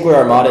dynamics? I think where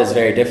Armada is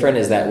very different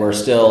is that we're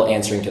still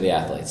answering to the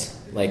athletes.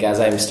 As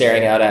I'm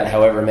staring out at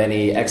however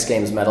many X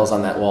Games medals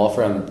on that wall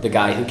from the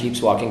guy who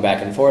keeps walking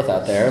back and forth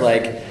out there,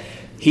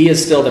 he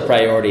is still the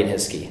priority in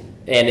his ski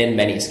and in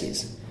many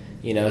skis.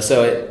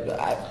 So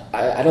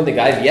I don't think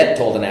I've yet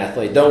told an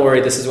athlete, don't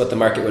worry, this is what the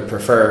market would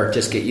prefer,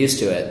 just get used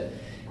to it.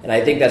 And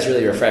I think that's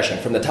really refreshing.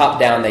 From the top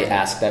down, they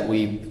ask that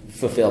we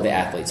fulfill the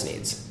athlete's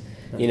needs.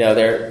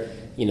 The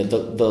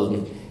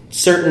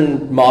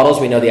certain models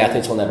we know the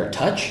athletes will never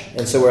touch,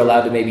 and so we're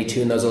allowed to maybe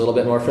tune those a little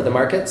bit more for the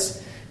markets,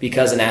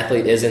 because an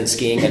athlete isn't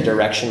skiing a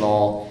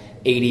directional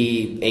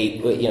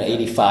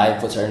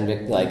 85, what's our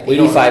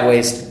 85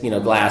 waist,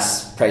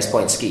 glass price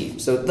point ski.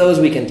 So those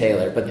we can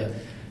tailor, but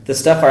the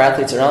stuff our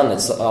athletes are on,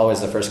 that's always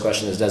the first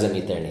question is, does it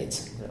meet their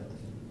needs?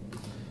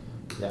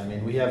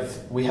 We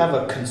have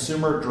a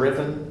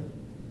consumer-driven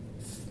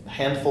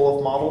handful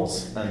of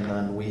models, and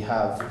then we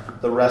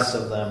have the rest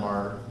of them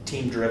are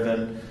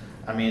team-driven.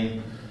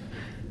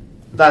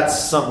 That's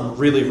something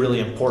really, really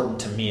important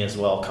to me as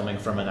well, coming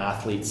from an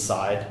athlete's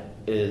side,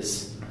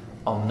 is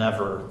I'll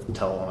never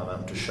tell one of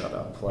them to shut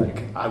up.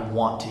 I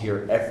want to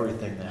hear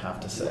everything they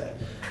have to say.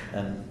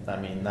 And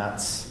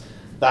that's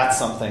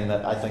something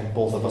that I think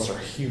both of us are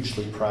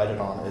hugely prided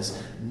on,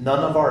 is none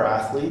of our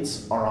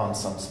athletes are on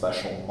some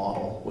special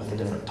model with a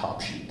different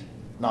top sheet.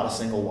 Not a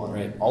single one.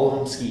 Right. All of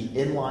them ski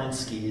inline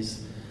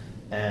skis,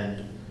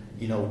 and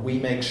we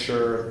make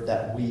sure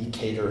that we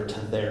cater to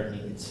their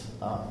needs.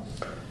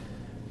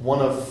 One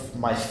of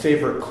my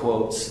favorite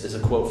quotes is a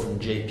quote from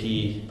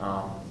JP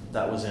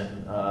that was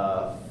in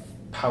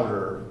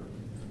powder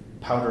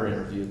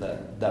interview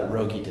that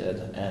Rogi did,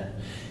 and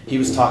he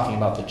was talking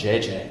about the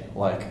JJ.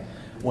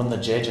 When the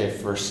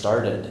JJ first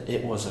started,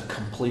 it was a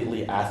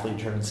completely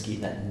athlete-driven ski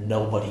that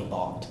nobody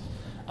bought.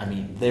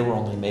 They were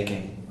only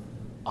making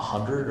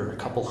 100 or a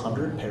couple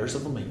hundred pairs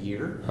of them a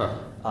year,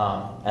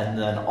 and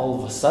then all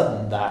of a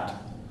sudden that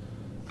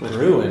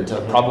grew into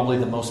probably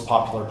the most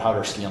popular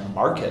powder ski on the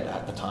market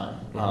at the time.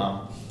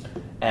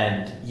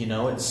 And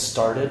it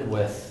started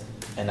with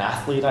an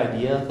athlete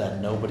idea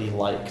that nobody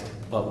liked,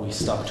 but we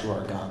stuck to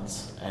our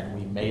guns and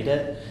we made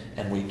it,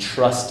 and we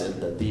trusted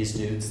that these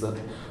dudes that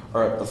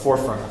are at the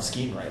forefront of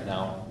skiing right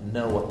now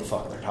know what the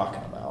fuck they're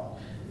talking about.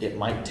 It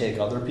might take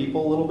other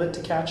people a little bit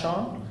to catch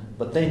on,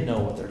 but they know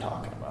what they're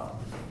talking about.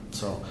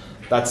 So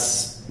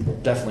that's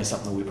definitely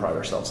something that we pride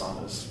ourselves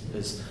on,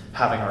 is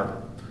having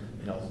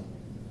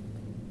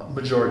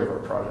majority of our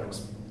products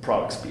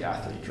be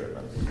athlete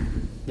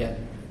driven. Yeah.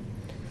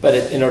 But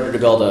in order to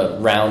build a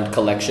round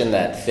collection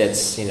that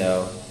fits,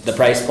 the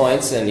price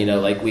points, and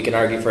like we can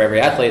argue for every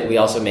athlete, we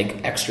also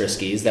make extra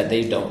skis that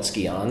they don't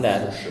ski on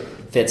that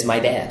fits my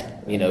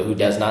dad, who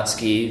does not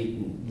ski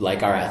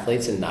like our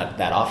athletes and not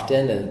that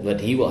often, but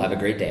he will have a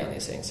great day on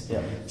these things.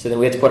 Yeah. So then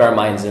we have to put our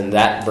minds in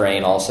that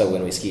brain also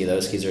when we ski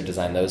those skis or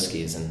design those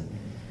skis, and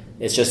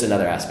it's just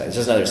another aspect. It's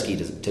just another ski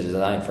to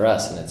design for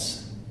us, and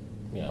it's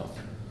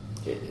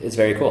it's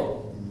very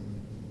cool.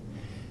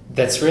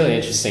 That's really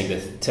interesting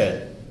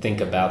to think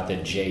about the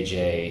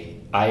JJ.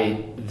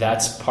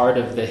 That's part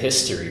of the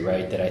history,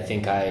 right? That I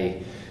think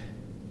I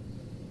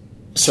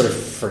sort of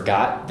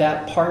forgot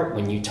that part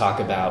when you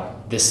talk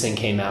about this thing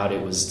came out.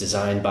 It was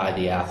designed by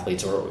the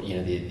athletes, or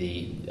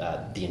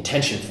the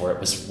intention for it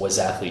was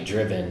athlete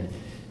driven,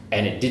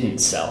 and it didn't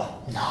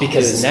sell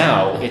because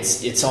now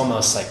it's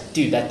almost like,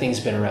 dude, that thing's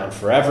been around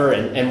forever.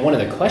 And one of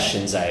the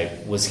questions I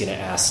was going to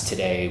ask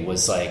today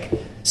was like,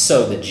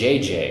 so the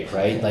JJ,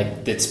 right?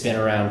 Like that's been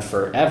around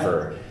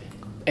forever,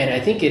 and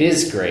I think it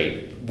is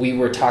great. We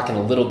were talking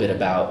a little bit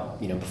about,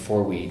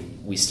 before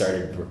we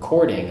started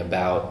recording,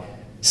 about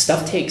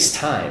stuff takes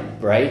time,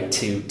 right?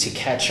 To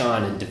catch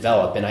on and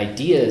develop. And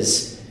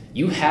ideas,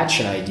 you hatch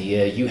an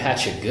idea, you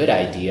hatch a good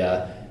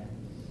idea,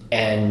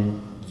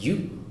 and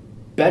you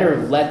better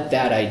let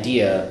that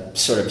idea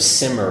sort of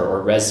simmer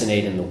or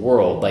resonate in the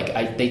world.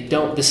 Like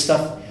this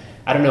stuff,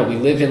 I don't know, we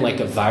live in like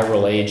a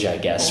viral age, I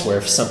guess, where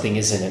if something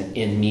isn't an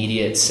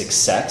immediate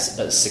success,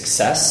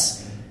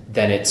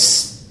 then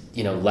it's,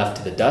 left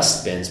to the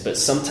dustbins. But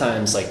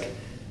sometimes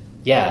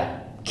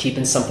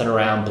keeping something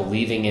around,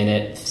 believing in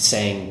it,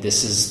 saying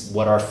this is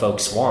what our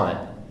folks want,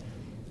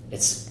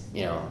 it's,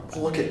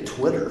 Look at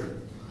Twitter.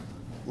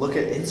 Look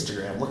at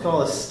Instagram. Look at all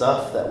this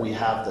stuff that we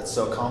have that's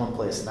so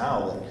commonplace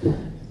now that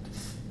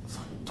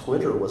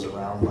Twitter was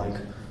around like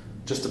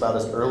just about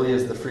as early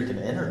as the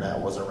freaking internet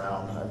was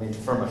around. I mean,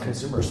 from a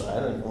consumer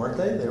side, weren't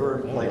they? They were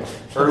like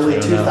early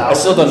 2000s. I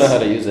still don't know how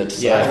to use it.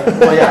 So.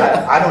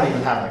 Yeah. I don't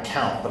even have an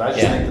account, but I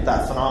just think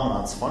that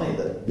phenomenon's funny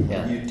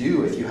that you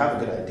do, if you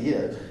have a good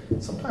idea,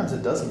 sometimes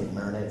it doesn't even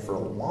marinate for a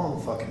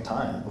long fucking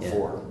time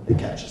before it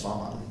catches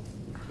on.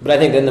 But I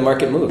think then the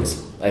market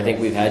moves. I think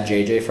we've had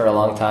JJ for a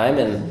long time,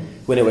 and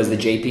when it was the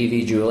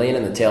JPV Julian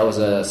and the tail was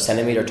a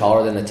centimeter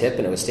taller than the tip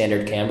and it was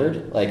standard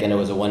cambered, and it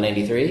was a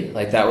 193,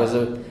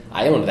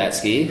 I owned that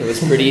ski. It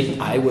was pretty,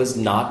 I was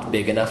not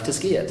big enough to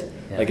ski it.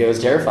 Yeah. It was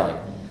terrifying.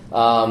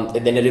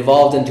 And then it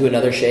evolved into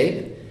another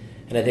shape,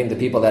 and I think the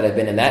people that have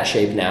been in that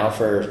shape now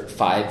for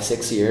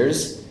 5-6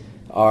 years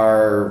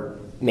are,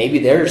 maybe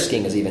their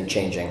skiing is even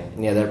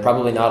changing. They're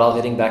probably not all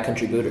hitting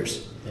backcountry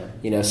booters.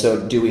 Yeah.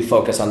 So do we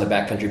focus on the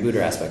backcountry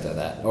booter aspect of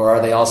that? Or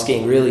are they all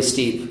skiing really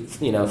steep,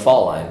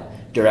 fall line?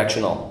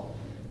 Directional.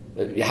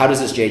 How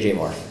does this JJ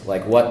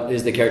morph? What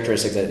is the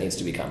characteristics that it needs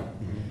to become?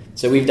 Mm-hmm.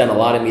 So we've done a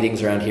lot of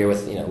meetings around here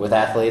with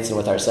athletes and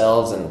with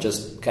ourselves, and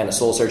just kind of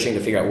soul searching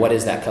to figure out what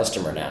is that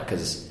customer now,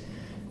 because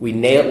we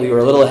were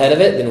a little ahead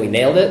of it, then we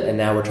nailed it, and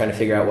now we're trying to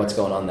figure out what's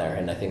going on there.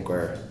 And I think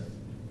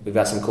we've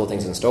got some cool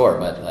things in store,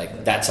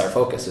 but that's our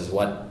focus: is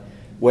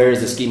where is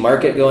the ski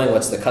market going?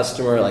 What's the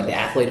customer, the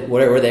athlete?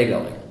 Where are they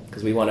going?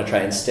 Because we want to try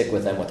and stick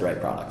with them with the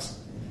right products.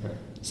 Mm-hmm.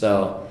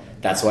 So.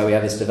 That's why we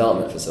have this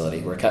development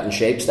facility. We're cutting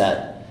shapes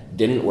that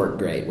didn't work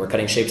great. We're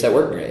cutting shapes that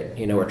work great.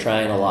 We're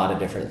trying a lot of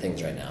different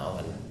things right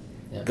now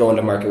and going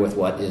to market with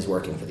what is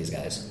working for these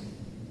guys.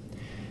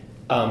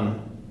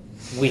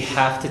 We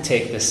have to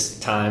take this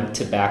time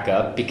to back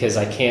up because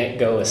I can't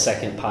go a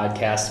second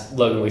podcast.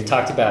 Logan, we've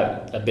talked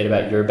a bit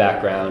about your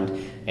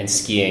background and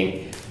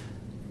skiing.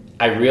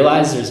 I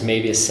realize there's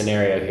maybe a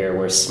scenario here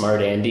where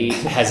Smart Andy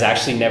has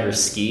actually never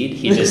skied.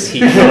 He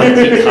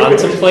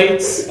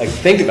contemplates.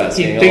 Think about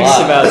skiing. He thinks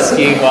about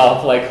skiing while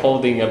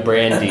holding a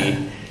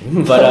brandy.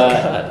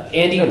 But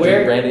Andy,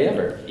 where brandy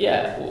ever?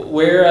 Yeah,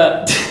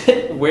 where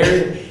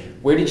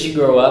did you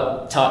grow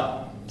up?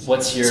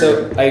 What's your?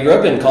 So I grew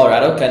up in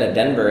Colorado, kind of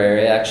Denver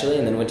area actually,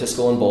 and then went to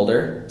school in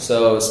Boulder.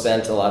 So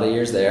spent a lot of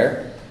years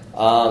there.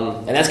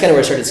 And that's kind of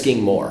where I started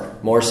skiing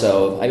more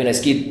so. I mean, I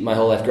skied my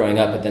whole life growing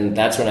up, but then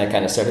that's when I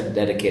kind of started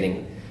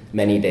dedicating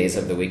many days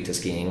of the week to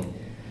skiing.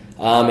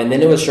 And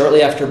then it was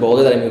shortly after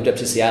Boulder that I moved up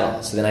to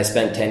Seattle. So then I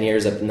spent 8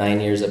 years up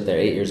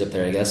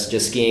there, I guess,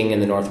 just skiing in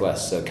the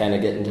Northwest. So kind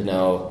of getting to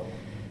know,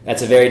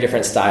 that's a very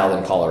different style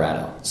than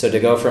Colorado. So to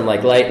go from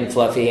light and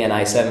fluffy and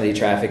I-70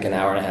 traffic, an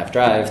hour and a half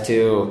drive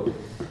to,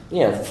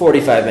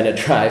 45-minute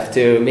drive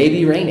to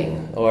maybe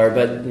raining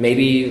but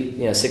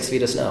maybe, 6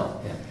 feet of snow.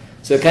 Yeah.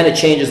 So it kind of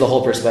changes the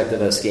whole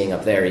perspective of skiing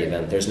up there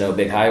even. There's no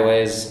big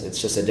highways.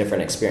 It's just a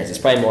different experience. It's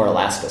probably more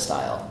Alaska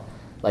style.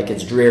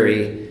 It's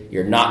dreary.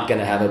 You're not going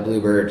to have a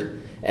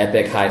Bluebird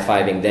epic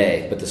high-fiving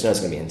day, but the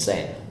snow's going to be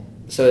insane.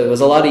 So it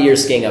was a lot of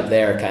years skiing up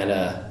there, kind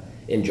of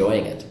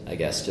enjoying it, I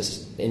guess.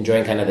 Just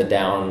enjoying kind of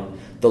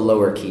the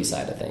lower key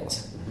side of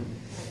things.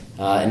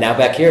 And now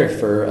back here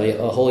for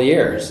a whole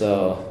year.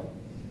 So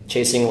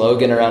chasing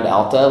Logan around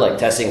Alta,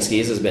 testing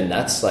skis has been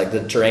nuts.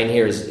 The terrain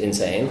here is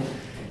insane.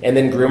 And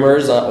then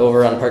groomers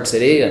over on Park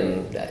City,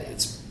 and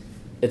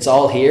it's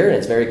all here and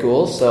it's very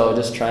cool. So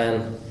just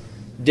trying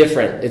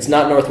different. It's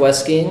not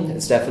Northwest skiing.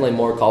 It's definitely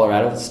more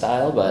Colorado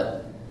style,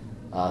 but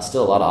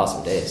still a lot of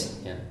awesome days.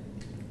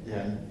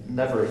 Yeah,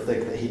 never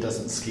think that he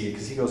doesn't ski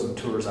because he goes and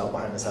tours out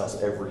behind his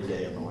house every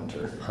day in the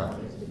winter.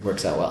 It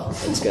works out well.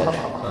 It's good.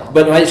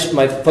 But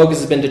my focus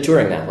has been to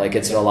touring now. Like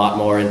it's a lot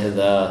more into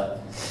the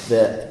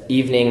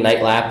evening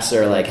night laps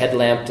or like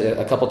headlamped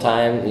a couple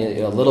times,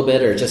 a little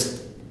bit, or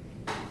just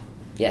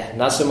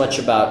not so much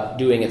about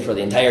doing it for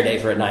the entire day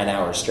for 9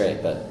 hours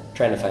straight, but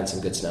trying to find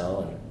some good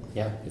snow,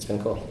 and it's been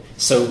cool.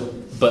 So,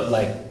 but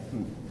like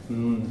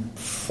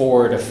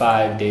 4 to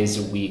 5 days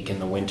a week in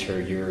the winter,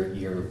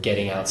 you're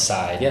getting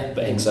outside. Yeah, I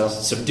think so.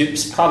 So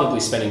probably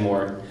spending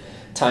more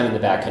time in the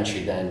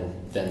backcountry than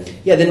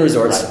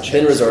resorts.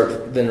 Then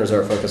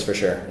resort focus for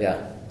sure.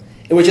 Yeah,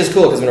 which is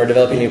cool because when we're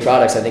developing new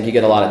products, I think you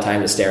get a lot of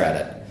time to stare at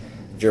it.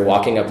 If you're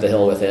walking up the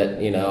hill with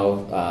it, you've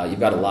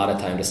got a lot of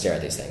time to stare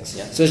at these things.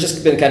 Yeah. So it's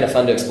just been kind of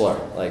fun to explore,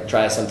 like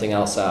try something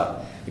else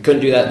out. You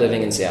couldn't do that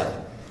living in Seattle.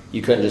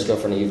 You couldn't just go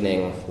for an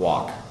evening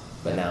walk,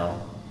 but now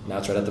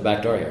it's right at the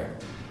back door here.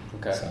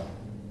 Okay. So,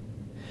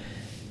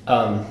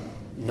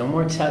 no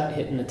more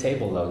hitting the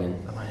table,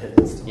 Logan. Am I hitting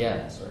this?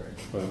 Yeah. Sorry.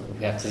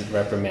 We have to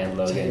reprimand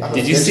Logan.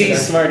 Did you see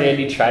Smart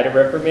Andy try to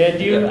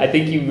reprimand you? I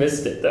think you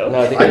missed it, though.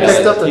 No, I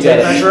picked up the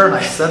tape measure and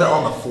I set it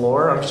on the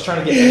floor. I'm just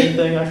trying to get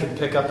anything I can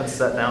pick up and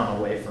set down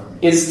away from him.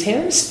 Is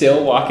Tam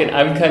still walking?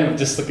 I'm kind of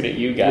just looking at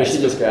you guys. We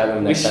should just grab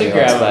him next time. We should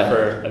grab him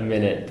for a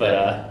minute,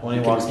 but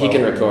he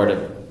can record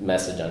a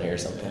message on here or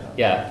something.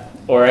 Yeah.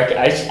 Or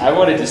I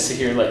wanted just to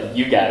hear like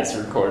you guys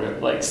record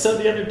it. Like, so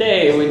the other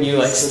day when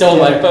you stole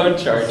my phone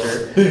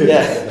charger.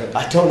 Yeah,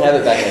 I don't have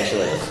it back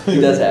actually.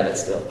 He does have it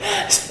still.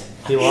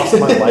 He lost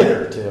my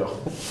lighter too.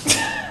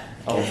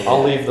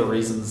 I'll leave the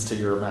reasons to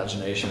your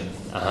imagination.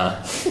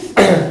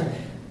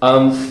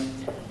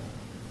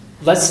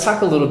 Let's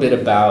talk a little bit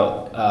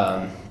about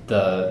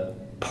the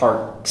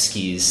park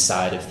skis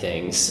side of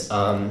things.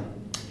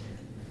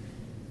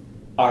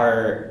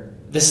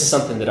 This is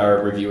something that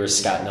our reviewer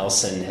Scott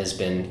Nelson has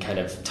been kind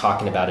of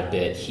talking about a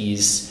bit.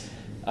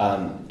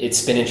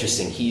 It's been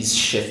interesting. He's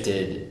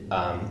shifted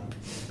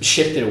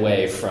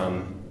away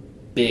from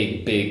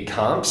big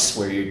comps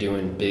where you're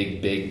doing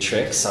big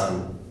tricks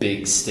on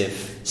big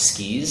stiff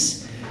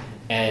skis,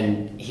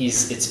 and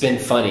it's been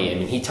funny. I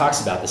mean, he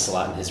talks about this a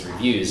lot in his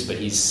reviews, but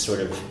he's sort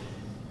of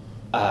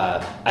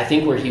I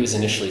think where he was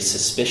initially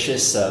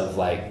suspicious of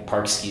like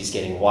park skis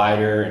getting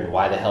wider and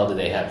why the hell do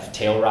they have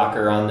tail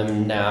rocker on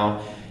them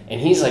now. And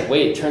he's like,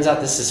 wait, it turns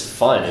out this is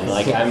fun. And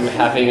like, I'm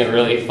having a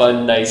really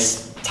fun,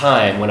 nice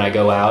time when I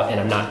go out and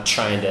I'm not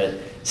trying to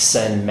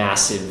send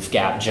massive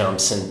gap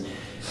jumps.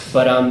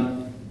 But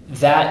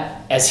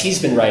that, as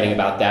he's been writing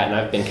about that and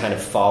I've been kind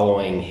of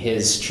following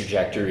his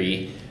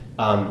trajectory,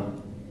 I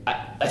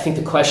think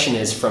the question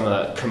is from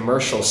a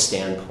commercial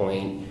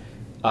standpoint,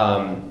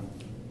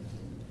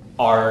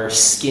 are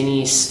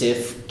skinny,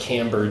 stiff,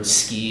 cambered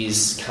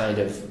skis kind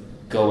of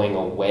going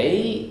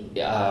away?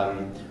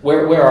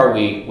 Where are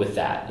we with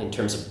that in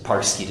terms of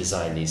park ski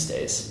design these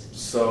days?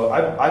 So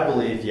I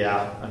believe,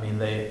 I mean,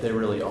 they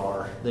really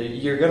are.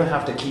 You're going to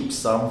have to keep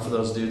some for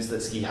those dudes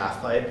that ski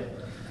half pipe.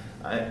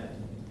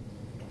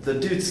 The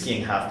dudes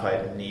skiing half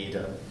pipe need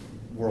a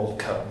World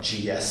Cup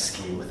GS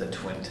ski with a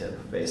twin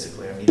tip,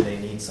 basically. I mean, they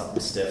need something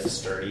stiff,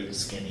 sturdy,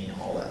 skinny,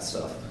 all that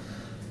stuff.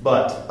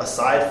 But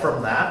aside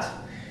from that,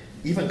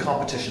 even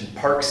competition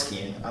park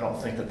skiing, I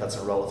don't think that that's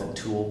a relevant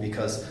tool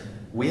because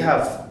we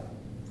have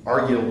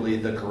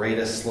arguably the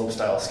greatest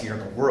slopestyle skier in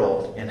the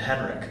world in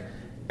Henrik,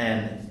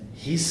 and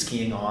he's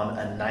skiing on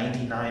a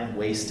 99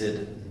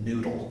 waisted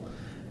noodle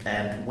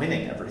and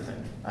winning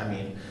everything. I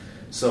mean,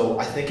 so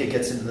I think it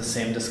gets into the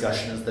same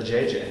discussion as the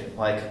JJ.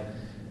 Like,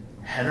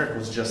 Henrik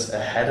was just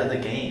ahead of the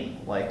game,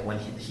 like when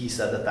he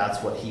said that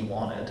that's what he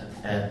wanted,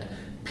 and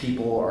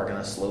people are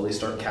going to slowly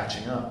start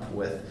catching up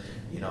with,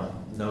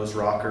 nose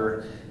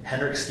rocker.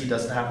 Henrik ski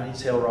doesn't have any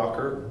tail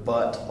rocker,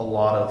 but a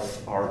lot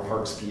of our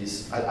park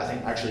skis, I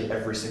think actually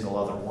every single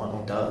other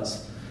one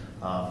does,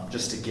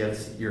 just to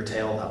give your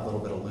tail that little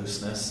bit of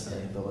looseness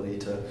and the ability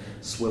to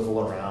swivel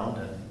around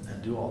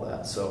and do all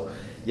that. So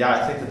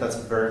I think that that's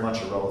very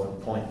much a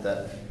relevant point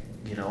that,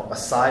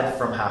 aside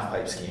from half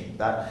pipe skiing,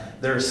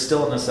 that there's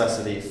still a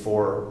necessity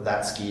for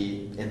that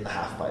ski in the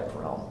half pipe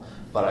realm.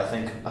 But I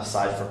think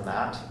aside from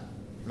that,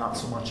 not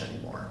so much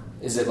anymore.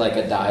 Is it like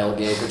a dial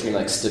gauge between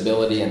like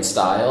stability and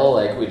style?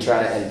 Like we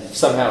try, and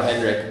somehow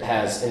Henrik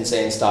has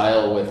insane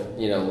style with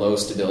low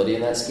stability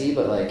in that ski,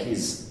 but like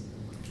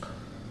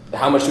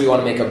how much do we want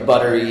to make a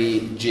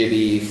buttery,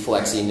 jibby,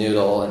 flexy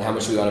noodle, and how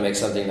much do we want to make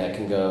something that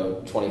can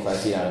go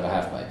 25 feet out of a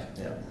half pipe?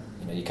 Yeah,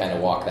 you kind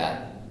of walk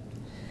that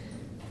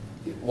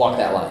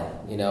line,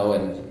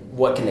 and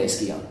what can they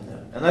ski on?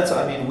 And that's,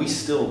 we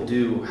still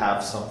do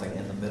have something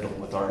in the middle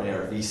with our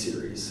ARV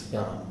series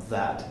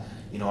that,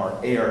 our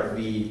ARV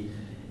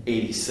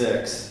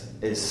 86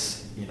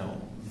 is,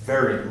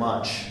 very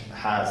much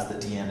has the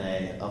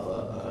DNA of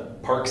a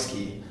park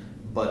ski,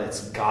 but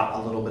it's got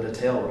a little bit of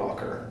tail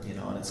rocker,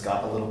 and it's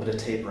got a little bit of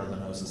taper in the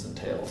noses and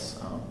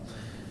tails.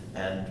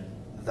 And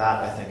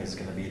that I think is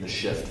going to be the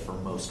shift for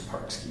most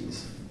park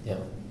skis. Yeah.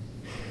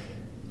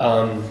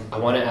 I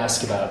want to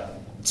ask about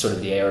sort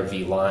of the ARV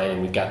line,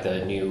 and we've got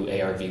the new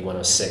ARV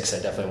 106. I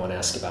definitely want to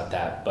ask about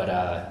that.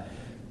 But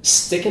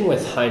sticking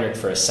with Heinrich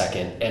for a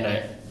second, and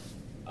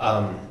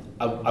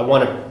I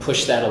want to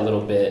push that a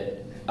little bit.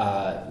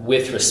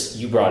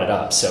 You brought it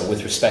up, so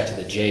with respect to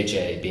the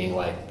JJ being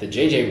like the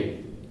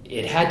JJ,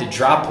 it had to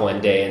drop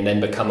one day and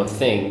then become a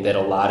thing that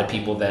a lot of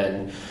people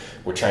then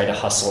were trying to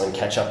hustle and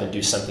catch up and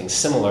do something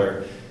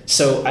similar.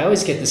 So I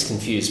always get this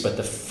confused, but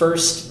the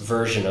first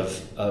version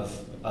of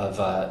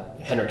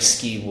Henrik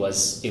ski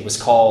was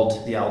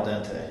called the Al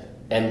Dente,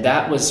 and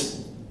that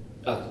was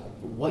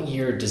what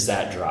year does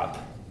that drop?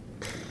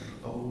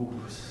 Oh,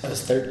 that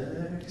was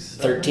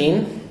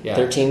 13. Yeah.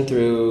 13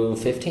 through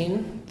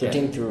 15.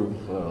 13 through.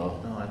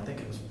 No, I think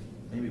it was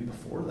maybe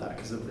before that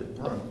because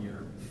we're on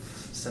year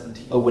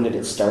 17. Oh, when did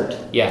it start?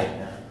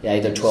 Yeah,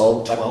 either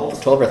 12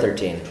 or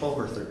 13. 12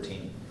 or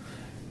 13.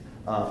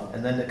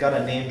 And then it got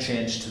a name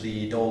change to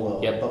the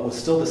Dolo, yep. but was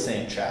still the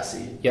same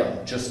chassis,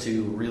 yep. Just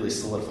to really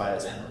solidify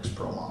as Henrik's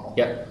Pro model.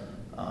 Yep.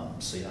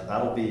 So yeah,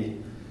 it'll be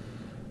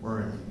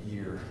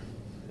year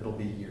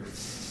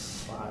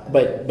 5.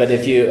 But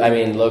if you, I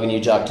mean, Logan,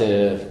 you talked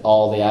to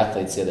all the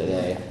athletes the other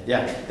day.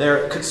 Yeah,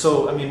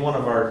 one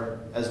of our,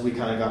 as we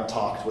kind of got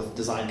talked with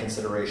design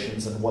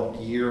considerations and what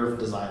year of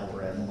design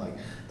we're in, like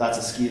that's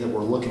a ski that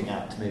we're looking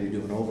at to maybe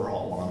do an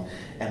overhaul on.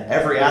 And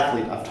every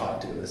athlete I've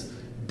talked to is,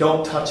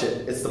 don't touch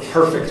it. It's the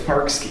perfect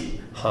park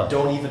ski.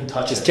 Don't even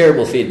touch it. Just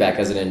terrible feedback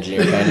as an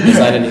engineer trying to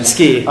design a new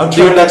ski. I'm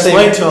trying to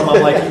explain to him,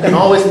 I'm like, you can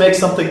always make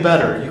something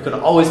better. You can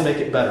always make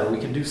it better. We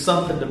can do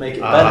something to make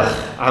it better.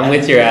 I'm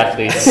with your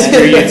athletes.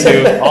 Screw you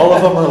too. All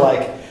of them are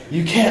like,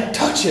 you can't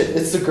touch it.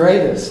 It's the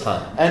greatest.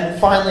 And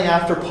finally,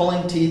 after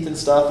pulling teeth and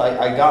stuff,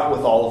 I got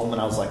with all of them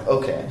and I was like,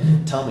 okay,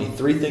 tell me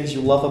 3 things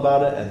you love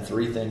about it and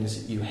 3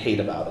 things you hate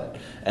about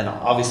it. And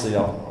obviously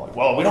all of them were like,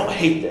 well, we don't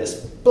hate this,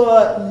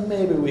 but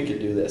maybe we could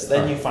do this.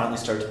 Then you finally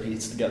start to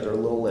piece together a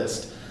little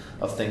list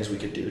of things we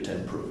could do to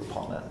improve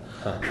upon it,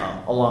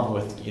 along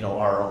with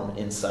our own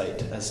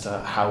insight as to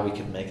how we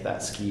can make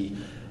that ski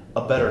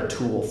a better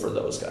tool for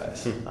those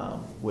guys,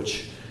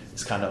 which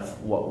is kind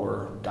of what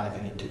we're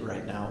diving into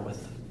right now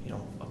with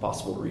a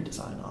possible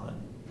redesign on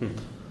it.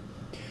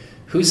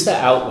 Who's the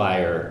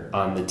outlier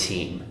on the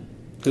team?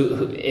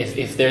 Who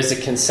if there's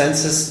a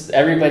consensus,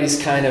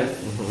 everybody's kind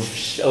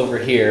of over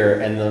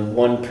here, and the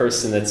one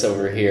person that's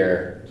over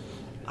here.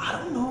 I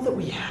don't know that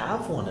we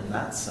have one in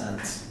that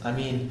sense. I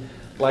mean,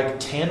 like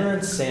Tanner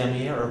and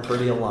Sammy are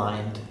pretty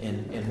aligned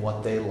in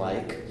what they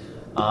like.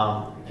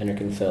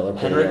 Henrik and Phil are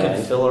pretty aligned.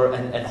 And Phil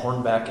and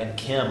Hornbeck and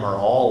Kim are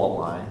all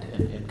aligned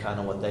in kind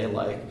of what they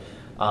like.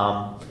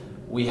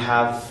 We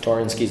have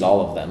Torin skis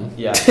all of them.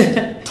 Yeah,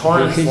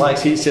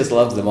 Torin's he just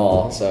loves them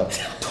all. So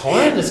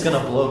Torin is going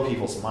to blow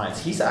people's minds.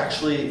 He's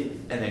actually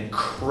an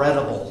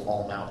incredible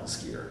all mountain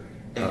skier.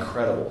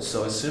 Incredible.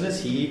 So as soon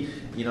as he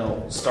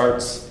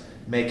starts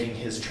making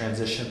his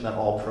transition that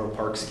all pro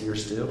park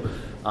skiers do,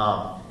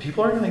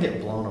 people are going to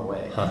get blown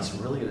away. He's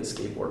really good at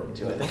skateboarding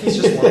too. I think he's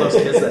just one of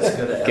those kids that's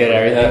good at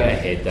everything. I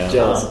hate that.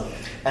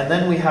 And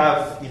then we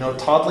have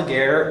Todd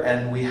Laguerre,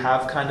 and we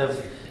have kind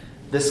of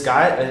this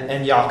guy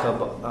and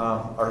Jakob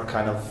are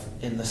kind of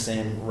in the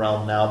same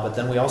realm now. But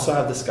then we also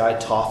have this guy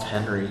Toff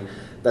Henry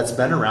that's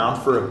been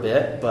around for a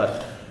bit,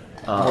 but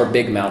more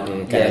big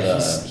mountain kind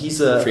of. He's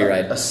a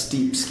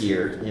steep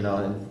skier,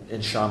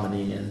 in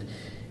Chamonix, and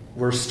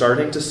we're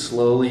starting to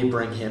slowly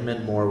bring him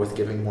in more with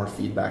giving more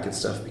feedback and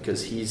stuff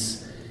because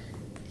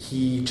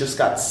he just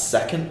got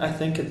second, I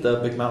think, at the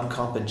Big Mountain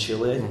Comp in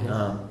Chile.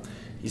 Mm-hmm.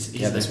 He's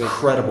an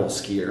incredible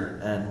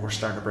skier, and we're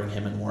starting to bring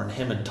him in more. And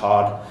him and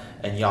Todd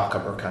and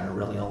Jakob are kind of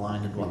really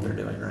aligned in what they're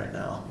doing right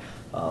now.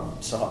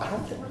 So I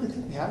don't really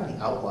think we have any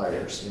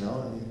outliers,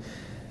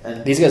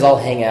 And these guys all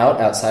hang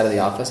out outside of the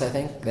office, I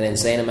think, an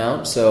insane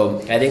amount. So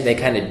I think they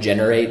kind of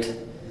generate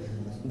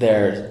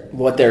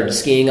what they're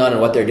skiing on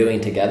and what they're doing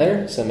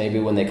together. So maybe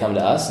when they come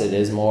to us, it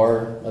is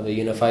more of a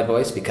unified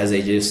voice because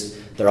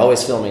they're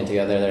always filming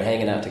together, they're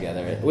hanging out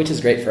together, which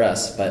is great for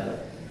us.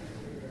 But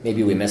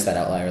maybe we missed that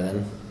outlier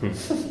then.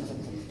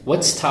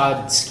 What's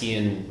Todd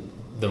skiing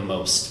the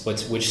most?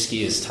 Which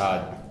ski is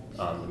Todd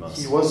on the most?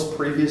 He was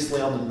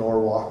previously on the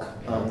Norwalk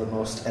the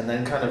most, and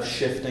then kind of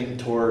shifting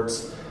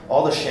towards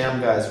all the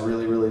Sham guys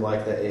really, really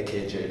like the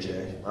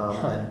AKJJ.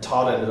 And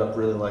Todd ended up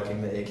really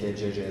liking the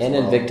AKJJ as and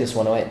well. Invictus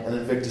 108. And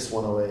Invictus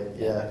 108,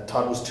 yeah.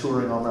 Todd was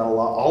touring on that a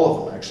lot. All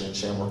of them, actually, in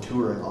Sham were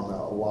touring on that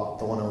a lot,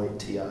 the 108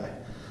 Ti.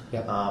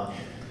 Yep.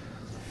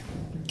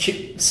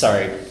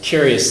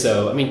 Curious,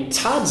 though. I mean,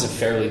 Todd's a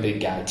fairly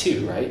big guy,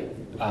 too, right?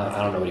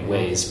 I don't know what he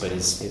weighs, but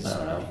he's I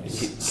don't know.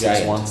 He's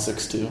 6'1",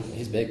 6'2".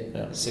 He's big.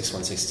 Yeah.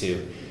 6'1",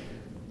 6'2".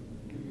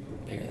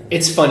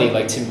 It's funny,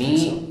 like, to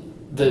me...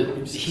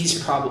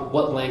 He's probably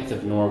what length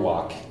of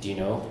Norwalk? Do you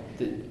know?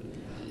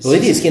 I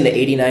believe he skied the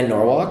 89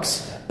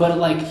 Norwalks. But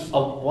like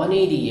a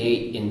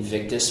 188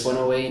 Invictus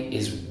 108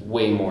 is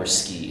way more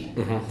ski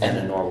than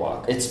a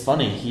Norwalk. It's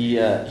funny. He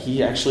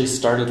actually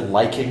started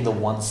liking the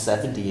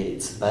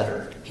 178s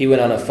better. He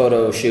went on a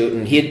photo shoot,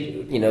 and he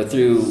had,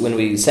 through when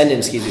we send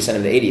him skis, we send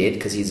him the 88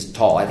 because he's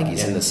tall. I think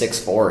he's in the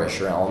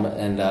 6'4" realm,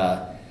 and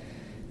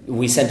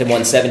we sent him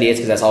 178s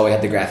because that's all we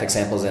had the graphic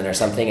samples in or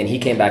something, and he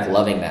came back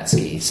loving that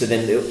ski. So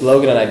then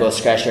Logan and I both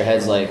scratched our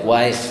heads like,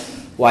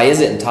 why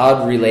is it? And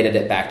Todd related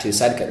it back to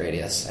side cut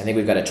radius. I think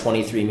we've got a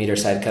 23 meter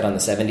side cut on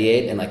the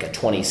 78 and like a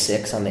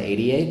 26 on the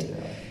 88.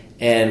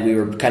 And we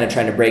were kind of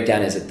trying to break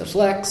down, is it the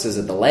flex? Is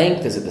it the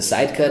length? Is it the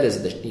side cut? Is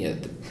it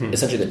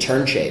essentially the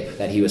turn shape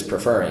that he was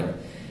preferring?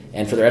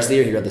 And for the rest of the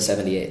year, he rode the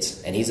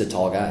 78s. And he's a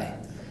tall guy.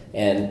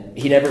 And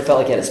he never felt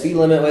like he had a speed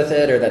limit with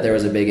it or that there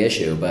was a big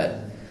issue. But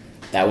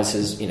that was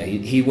his,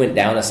 he went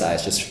down a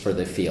size just for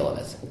the feel of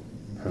it.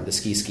 The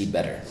skied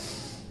better.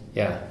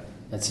 Yeah.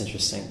 That's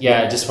interesting.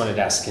 Yeah, I just wanted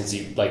to ask, because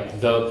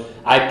though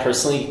I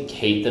personally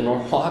hate the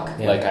Norwalk,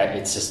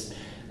 it's just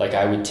like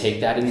I would take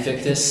that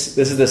Invictus.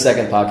 This is the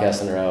second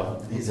podcast in a row.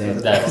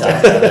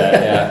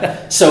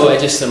 Yeah. So I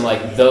just am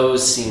like,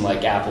 those seem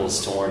like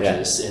apples to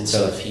oranges, and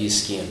so if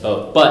he's skiing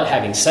both. But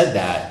having said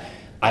that,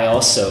 I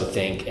also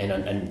think,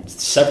 and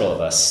several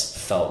of us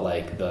felt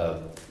like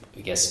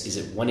I guess, is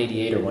it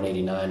 188 or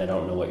 189? I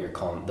don't know what you're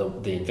calling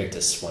the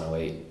Invictus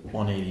 108.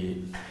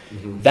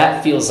 188.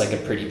 That feels like a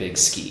pretty big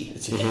ski.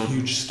 It's a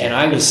huge ski. And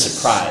I was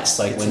surprised.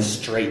 It's a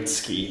straight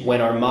ski.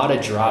 When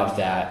Armada dropped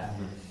that,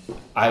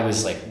 I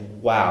was like,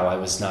 wow, I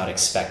was not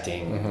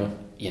expecting,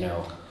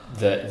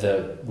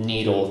 the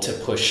needle to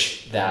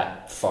push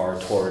that far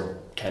toward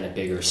kind of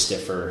bigger,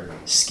 stiffer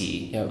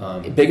ski.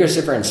 Bigger,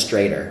 stiffer, and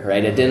straighter,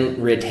 right? It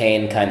didn't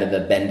retain kind of the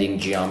bending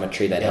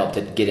geometry that helped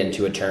it get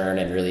into a turn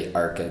and really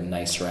arc a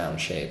nice round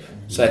shape.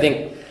 So I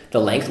think the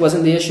length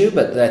wasn't the issue,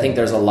 but I think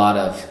there's a lot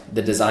of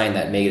the design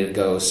that made it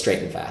go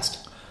straight and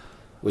fast,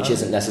 which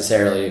isn't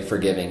necessarily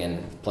forgiving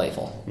and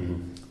playful.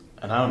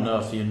 And I don't know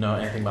if you know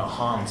anything about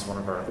Hans, one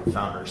of our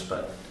founders,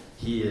 but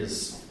he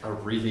is a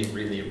really,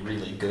 really,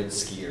 really good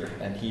skier,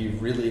 and he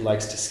really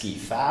likes to ski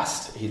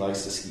fast. He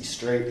likes to ski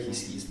straight. He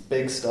skis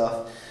big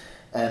stuff,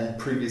 and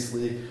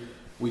previously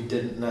we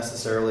didn't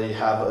necessarily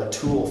have a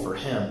tool for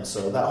him,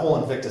 so that whole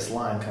Invictus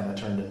line kind of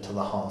turned into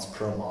the Hans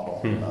Pro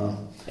model.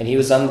 And he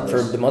was on,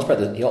 for the most part,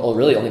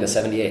 really only the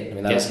 78. I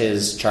mean, that was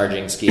his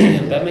charging ski.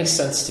 And that makes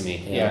sense to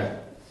me. Yeah.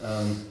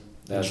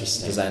 That was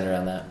just designed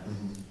around that.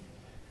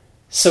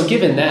 So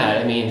given that,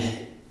 I mean,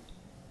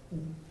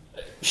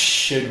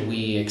 should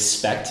we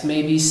expect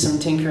maybe some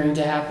tinkering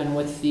to happen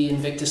with the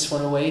Invictus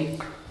 108?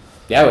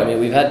 Yeah, I mean,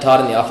 we've had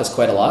Todd in the office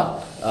quite a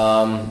lot,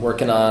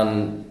 working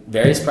on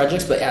various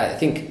projects. But yeah, I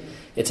think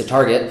it's a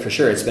target for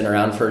sure. It's been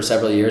around for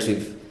several years.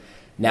 We've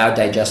now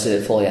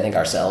digested it fully, I think,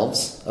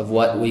 ourselves, of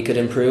what we could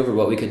improve or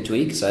what we could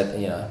tweak. So,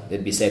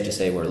 it'd be safe to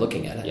say we're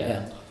looking at it.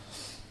 Yeah.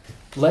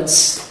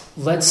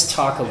 Let's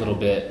talk a little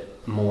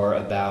bit more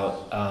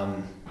about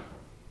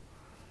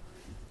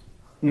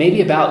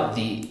maybe about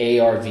the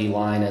ARV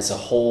line as a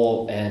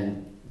whole,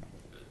 and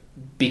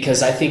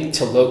because I think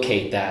to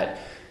locate that,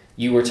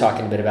 you were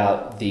talking a bit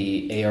about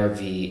the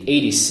ARV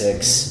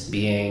 86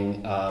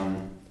 being.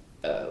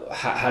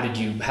 How did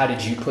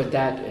you put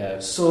that?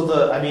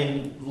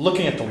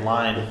 Looking at the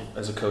line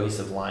as a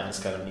cohesive line is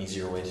kind of an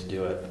easier way to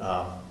do it.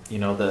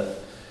 That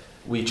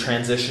we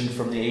transitioned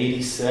from the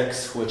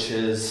 86, which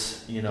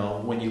is,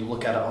 when you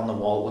look at it on the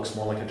wall, it looks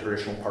more like a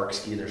traditional park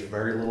ski. There's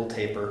very little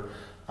taper.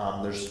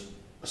 There's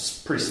a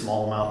pretty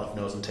small amount of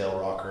nose and tail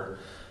rocker.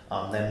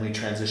 Then we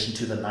transitioned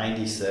to the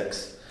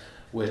 96,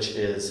 which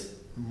is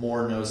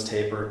more nose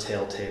taper,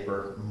 tail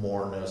taper,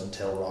 more nose and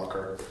tail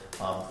rocker.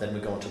 Then we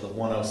go into the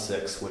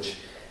 106, which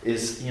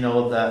is,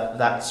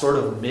 that sort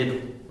of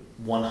mid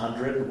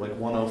 100, like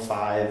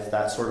 105,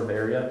 that sort of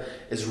area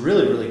is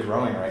really, really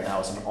growing right now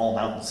as an all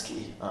mountain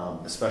ski,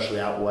 especially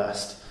out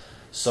west.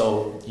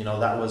 So,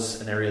 that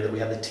was an area that we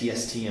had the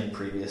TST in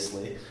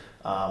previously,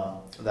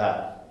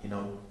 that,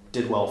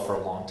 did well for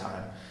a long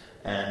time.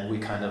 And we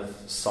kind of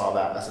saw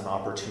that as an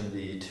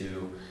opportunity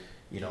to,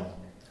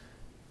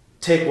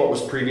 take what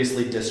was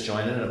previously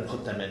disjointed and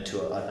put them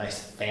into a nice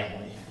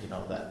family,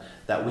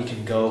 that we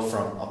can go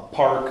from a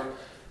park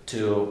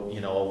to,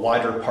 a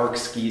wider park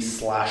ski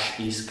 /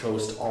 East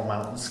Coast all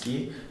mountain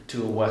ski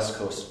to a West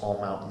Coast all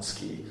mountain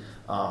ski,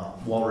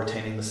 while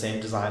retaining the same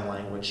design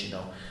language.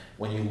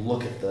 When you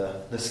look at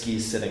the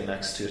skis sitting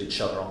next to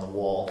each other on the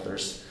wall,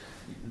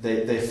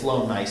 they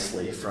flow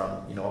nicely from,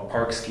 a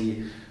park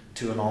ski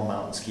to an all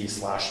mountain ski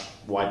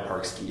 / wide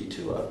park ski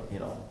to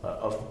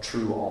a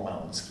true all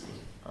mountain ski.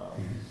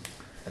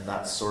 And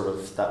that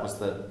was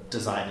the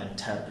design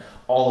intent,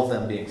 all of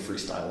them being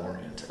freestyle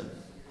oriented.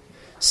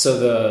 So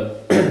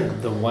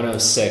the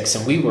 106,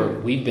 and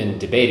we've been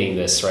debating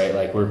this, right?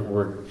 Like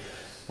we're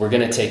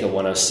going to take a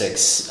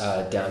 106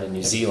 down to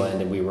New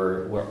Zealand, and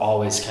we're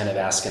always kind of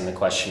asking the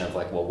question of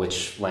like, well,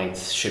 which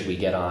length should we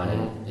get on?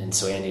 And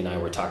so Andy and I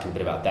were talking a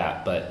bit about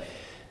that, but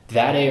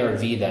that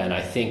ARV then,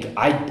 I think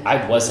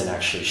I wasn't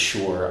actually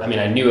sure. I mean,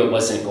 I knew it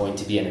wasn't going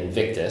to be an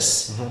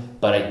Invictus,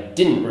 but I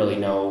didn't really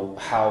know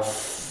how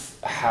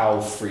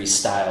freestyle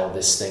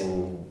this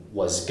thing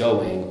was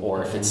going,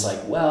 or if it's like,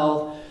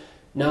 well,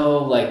 no,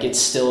 like it's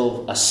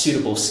still a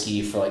suitable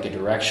ski for like a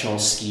directional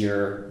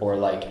skier, or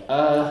like,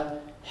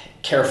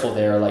 careful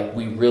there, like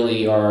we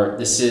really are,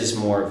 this is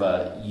more of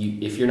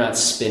if you're not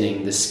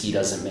spinning, the ski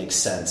doesn't make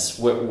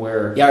sense.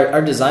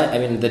 Our design, I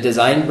mean, the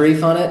design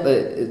brief on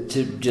it,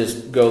 to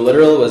just go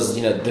literal, was,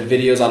 the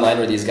videos online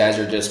where these guys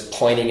are just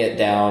pointing it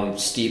down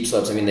steep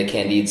slopes. I mean, the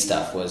Candide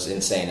stuff was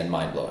insane and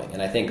mind-blowing,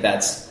 and I think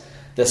that's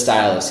the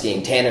style of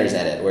skiing Tanner's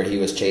edit, where he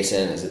was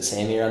chasing, is it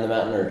Sammy around the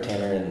mountain, or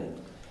Tanner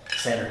and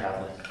Sander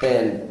Hadley?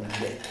 And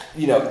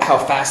how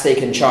fast they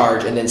can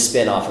charge and then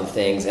spin off of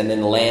things and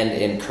then land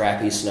in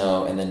crappy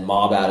snow and then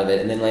mob out of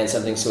it and then land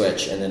something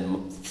switch and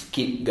then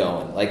keep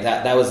going. Like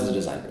that was the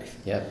design brief.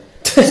 Yeah.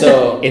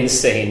 So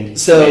insane.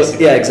 So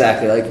basically. Yeah,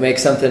 exactly. Like make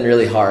something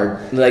really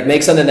hard. Like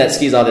make something that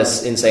skis all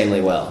this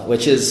insanely well,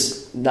 which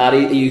is not.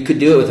 You could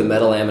do it with a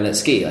metal laminate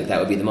ski. Like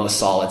that would be the most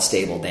solid,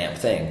 stable, damp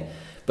thing.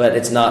 But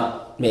it's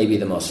not maybe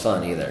the most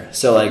fun either.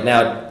 So like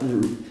now,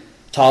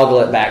 toggle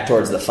it back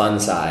towards the fun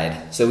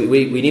side. So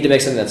we need to make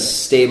something that's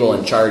stable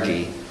and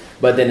chargy,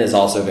 but then is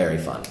also very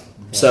fun.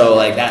 So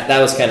like that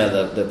was kind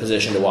of the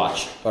position to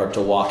watch or to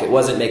walk. It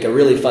wasn't make a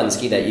really fun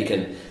ski that you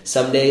can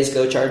some days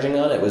go charging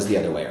on. It was the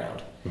other way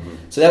around.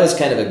 So that was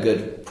kind of a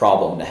good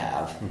problem to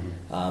have.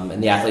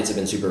 And the athletes have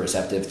been super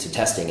receptive to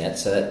testing it.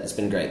 So it's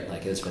been great.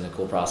 Like it's been a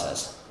cool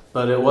process.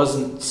 But it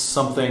wasn't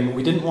something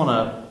we didn't want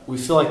to. We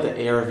feel like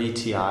the ARV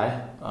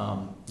TI,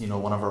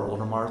 one of our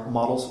older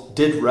models,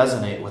 did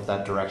resonate with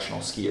that directional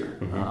skier,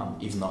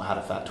 even though it had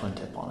a fat twin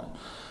tip on it.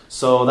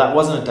 So that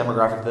wasn't a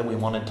demographic that we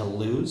wanted to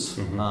lose.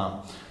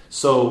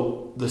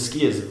 So the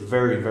ski is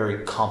very,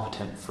 very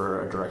competent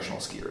for a directional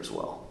skier as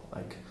well.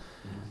 Like,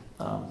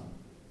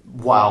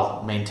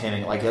 while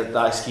maintaining, like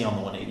I ski on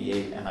the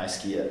 188 and I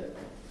ski it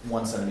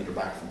 1 centimeter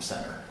back from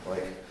center.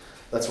 Like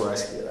that's where I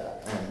ski it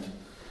at, and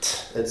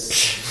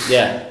it's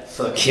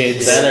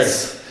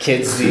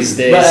kids these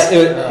days. But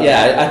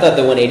I thought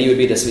the 180 would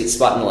be the sweet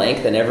spot in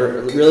length, and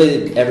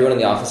everyone in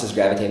the office is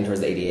gravitating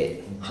towards the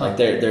 88. Like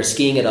they're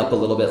skiing it up a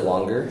little bit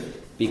longer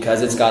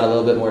because it's got a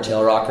little bit more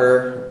tail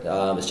rocker.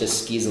 It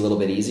just skis a little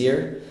bit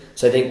easier.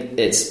 So I think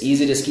it's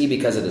easy to ski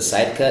because of the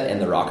side cut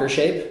and the rocker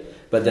shape,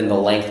 but then the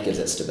length gives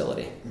it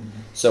stability.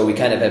 So we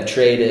kind of have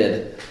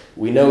traded.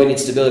 We know we need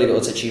stability, but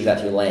let's achieve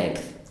that through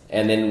length.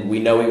 And then we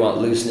know we want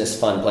looseness,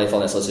 fun,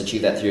 playfulness. Let's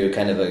achieve that through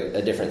kind of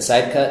a different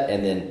side cut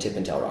and then tip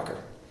and tail rocker.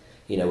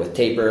 With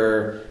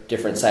taper,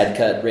 different side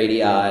cut,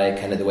 radii,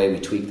 kind of the way we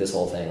tweak this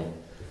whole thing.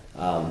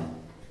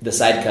 The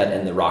side cut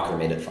and the rocker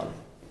made it fun.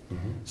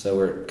 So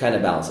we're kind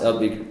of balanced. I'll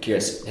be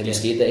curious. Have you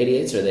skied the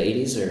 88s or the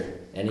 80s or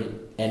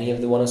any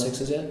of the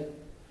 106s yet?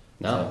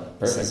 No. So,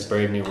 perfect. This is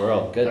Brave New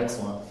World. Good.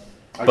 Excellent.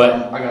 I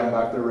got him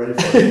back there ready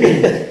for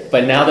it.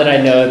 But now that I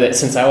know that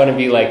since I want to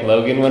be like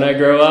Logan when I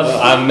grow up,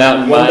 I'm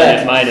mountain mine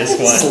at -1.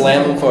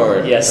 Slam them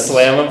forward. Yes,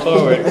 slam them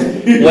forward.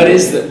 What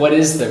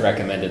is the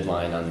recommended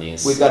line on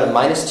these? We've got a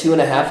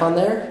 -2.5 on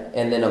there,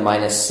 and then a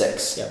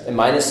 -6. Yep. And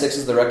 -6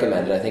 is the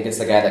recommended. I think it's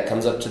the guy that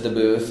comes up to the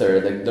booth or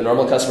the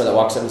normal customer that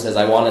walks up and says,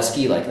 "I want to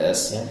ski like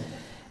this." Yeah.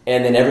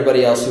 And then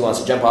everybody else who wants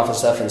to jump off of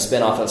stuff and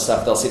spin off of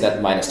stuff, they'll see that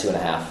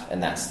 -2.5,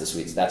 and that's the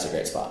sweet. That's a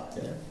great spot.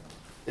 Yeah.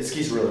 It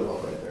skis really well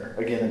right there.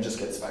 Again, it just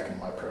gets back into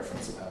my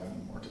preference of having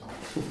more time.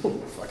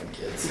 Fucking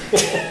kids.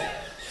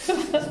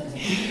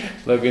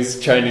 Logan's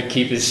trying to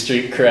keep his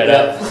street cred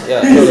up.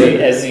 Yeah,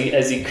 as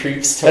he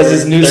creeps towards as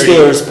his new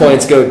scores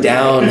points go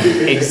down.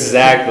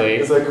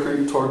 Exactly. As I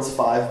creep towards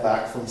 5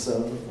 back from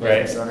center.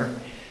 Right. From center.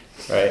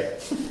 Right.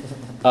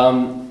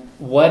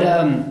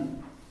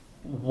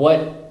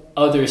 What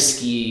other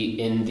ski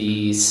in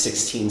the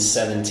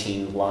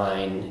 16-17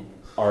 line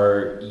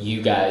are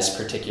you guys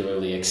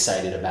particularly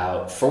excited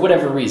about for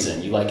whatever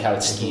reason? You like how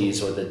it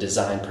skis or the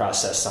design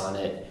process on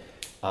it?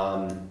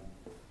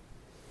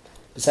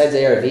 Besides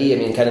ARV, I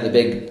mean, kind of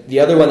the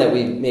other one that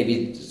we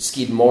maybe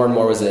skied more and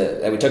more was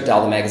that we took to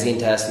all the magazine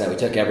tests and that we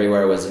took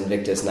everywhere was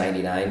Invictus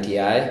 99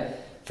 TI.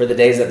 For the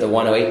days that the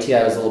 108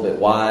 TI was a little bit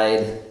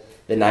wide,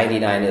 the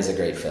 99 is a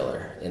great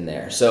filler in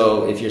there.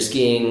 So if you're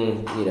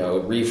skiing,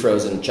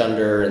 refrozen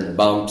chunder and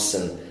bumps,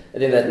 and I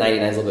think that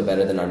 99 is a little bit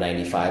better than our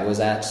 95 was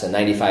at. So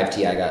 95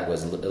 TI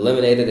was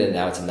eliminated, and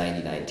now it's a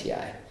 99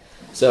 TI.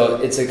 So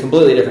it's a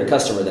completely different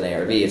customer than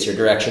ARV. It's your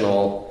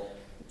directional,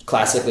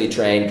 classically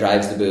trained,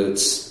 drives the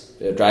boots,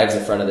 drives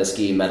the front of the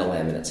ski, metal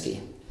laminate ski.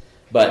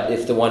 But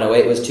if the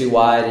 108 was too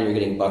wide and you're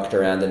getting bucked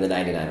around, then the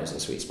 99 was the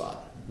sweet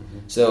spot.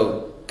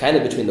 So kind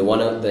of between the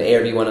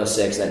ARV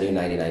 106 and that new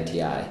 99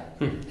 TI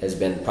has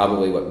been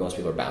probably what most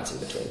people are bouncing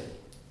between.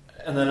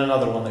 And then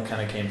another one that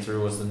kind of came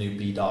through was the new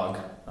B-Dog,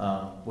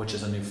 which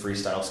is a new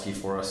freestyle ski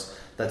for us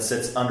that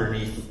sits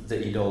underneath the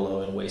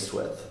Idolo in waist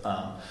width.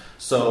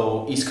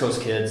 So East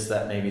Coast kids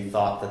that maybe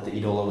thought that the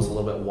Idolo was a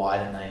little bit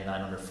wide at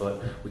 99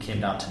 underfoot, we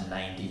came down to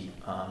 90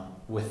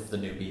 with the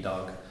new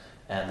B-Dog.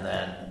 and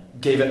then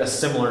gave it a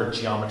similar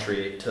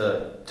geometry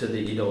to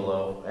the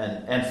Idolo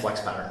and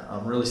flex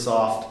pattern. Really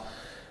soft,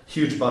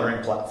 huge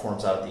buttering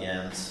platforms out at the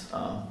ends,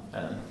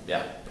 and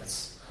yeah,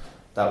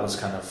 that was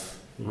kind of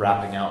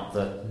wrapping out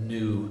the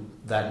new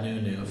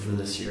for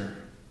this year.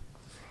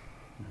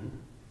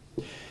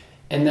 Mm-hmm.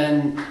 And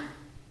then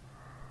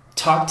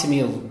talk to me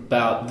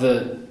about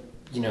the,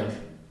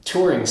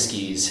 touring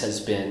skis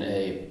has been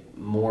a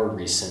more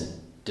recent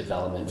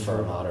development for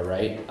Armada,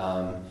 right?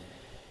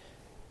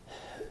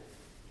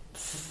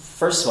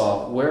 First of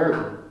all,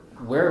 where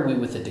are we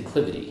with the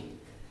Declivity?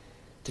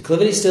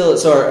 Declivity still,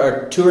 so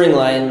our touring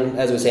line,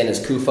 as we were saying, is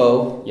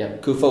Kufo.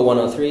 Yep. Kufo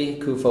 103,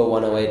 Kufo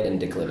 108, and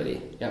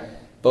Declivity. Yep.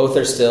 Both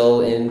are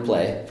still in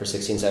play for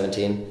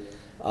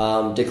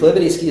 16-17.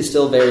 Declivity ski is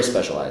still very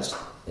specialized.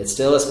 It's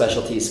still a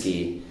specialty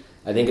ski.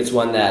 I think it's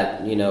one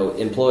that,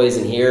 employees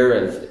in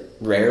here have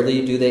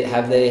rarely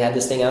had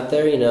this thing out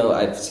there.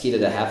 I've skied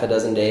it a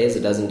dozen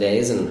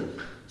days, and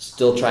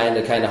still trying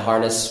to kind of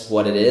harness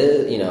what it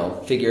is,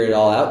 figure it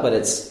all out. But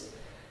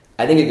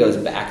I think it goes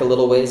back a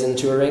little ways in the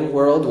touring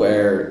world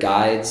where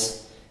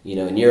guides,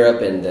 in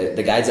Europe, and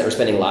the guides that were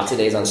spending lots of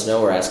days on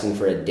snow were asking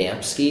for a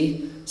damp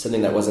ski,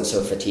 something that wasn't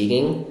so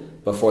fatiguing,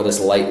 before this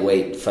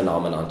lightweight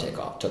phenomenon took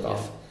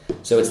off.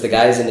 So it's the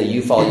guys in the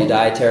you fall, you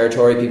die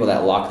territory, people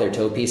that lock their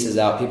toe pieces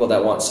out, people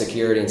that want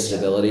security and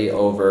stability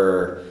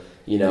over,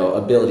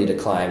 ability to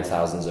climb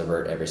thousands of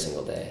vert every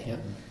single day. Yep.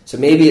 So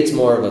maybe it's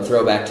more of a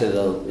throwback to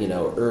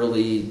the,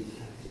 early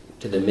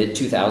to the mid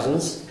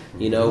 2000s,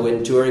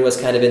 when touring was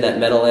kind of in that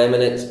metal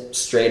laminate,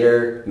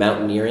 straighter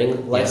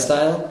mountaineering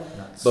lifestyle,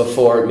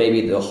 before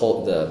maybe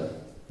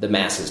the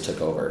masses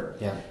took over.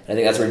 Yeah. And I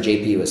think that's where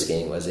JP was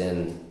skiing, was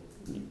in,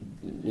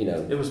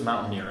 it was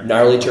mountaineering,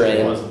 gnarly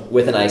terrain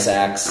with an ice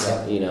axe,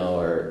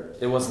 or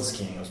it wasn't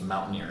skiing, it was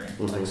mountaineering,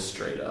 like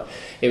straight up.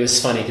 It was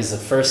funny because the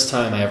first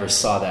time I ever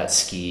saw that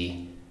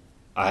ski,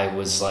 I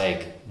was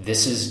like,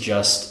 this is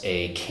just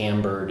a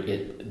cambered,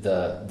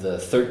 the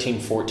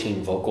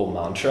 1314 vocal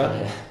mantra.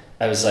 Yeah.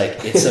 I was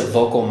like, it's a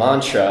vocal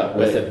mantra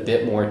with a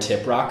bit more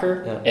tip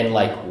rocker, and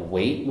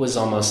weight was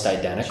almost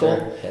identical.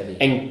 Sure, heavy.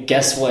 And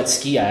guess what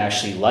ski I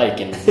actually like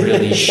in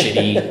really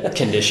shitty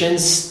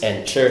conditions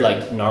and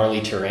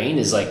gnarly terrain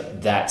is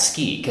that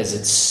ski, because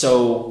it's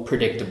so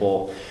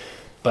predictable.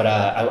 But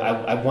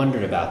I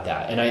wondered about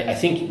that, and I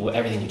think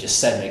everything you just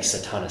said makes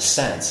a ton of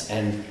sense.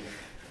 And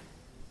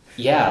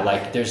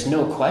there's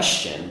no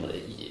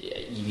question.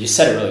 You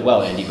said it really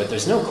well, Andy, but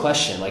there's no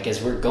question,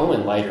 as we're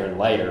going lighter and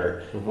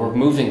lighter, we're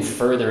moving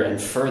further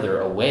and further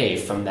away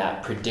from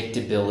that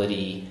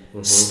predictability,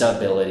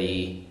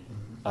 stability,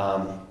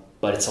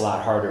 but it's a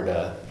lot harder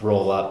to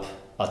roll up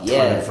a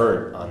ton of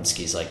vert on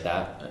skis like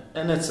that.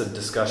 And it's a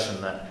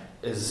discussion that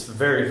is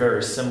very,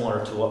 very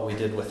similar to what we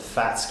did with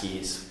fat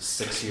skis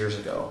 6 years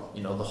ago.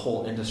 The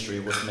whole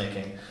industry was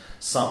making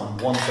something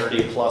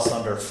 130 plus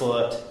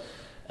underfoot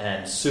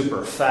and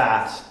super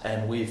fat,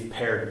 and we've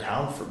pared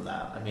down from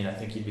that. I mean, I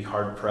think you'd be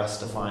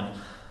hard-pressed to find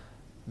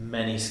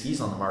many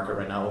skis on the market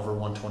right now over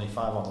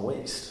 125 on the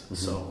waist. Mm-hmm.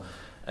 So,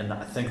 and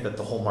I think that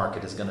the whole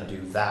market is going to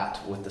do that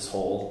with this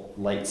whole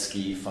light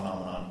ski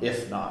phenomenon,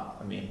 if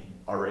not,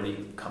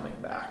 already coming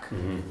back.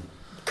 Mm-hmm.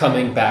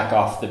 Coming back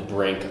off the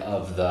brink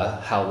of the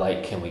how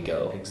light can we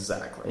go.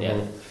 Exactly.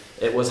 Yeah.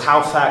 It was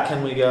how fat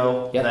can we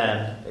go,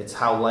 then it's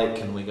how light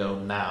can we go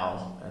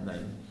now, and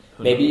then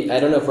maybe, I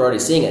don't know if we're already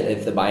seeing it,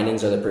 if the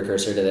bindings are the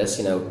precursor to this.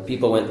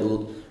 People went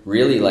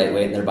really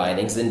lightweight in their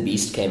bindings, then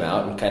Beast came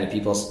out, and kind of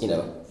people,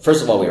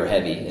 first of all, we were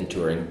heavy in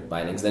touring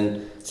bindings,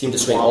 then seemed to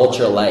swing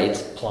ultra light,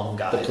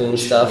 the plume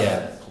stuff.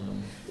 Yeah.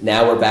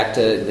 Now we're back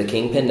to the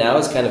Kingpin. Now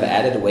it's kind of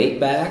added weight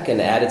back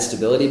and added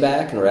stability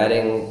back, and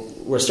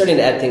we're starting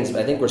to add things.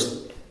 I think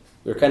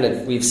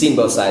we've seen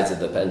both sides of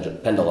the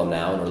pendulum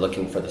now, and we're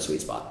looking for the sweet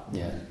spot.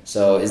 Yeah.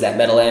 So is that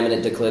metal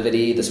laminate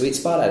Declivity the sweet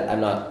spot?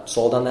 I'm not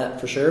sold on that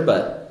for sure,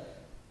 but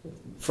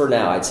for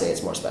now, I'd say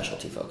it's more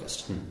specialty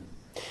focused.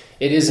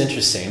 It is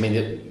interesting.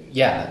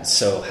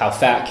 So how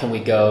fat can we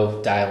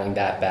go? Dialing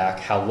that back.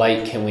 How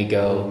light can we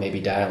go? Maybe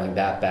dialing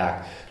that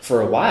back.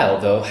 For a while,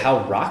 though,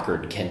 how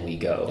rockered can we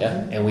go? Yeah.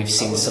 And we've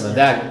seen some of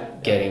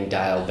that getting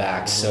dialed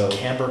back. So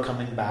camber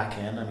coming back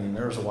in.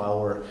 There was a while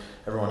where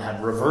everyone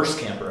had reverse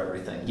camber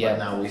everything. Yeah. But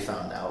now we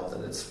found out that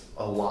it's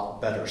a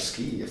lot better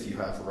ski if you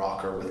have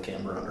rocker with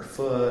camber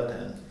underfoot,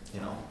 and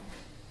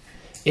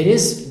It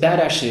is, that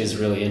actually is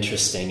really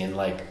interesting. And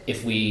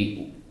if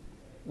we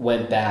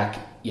went back,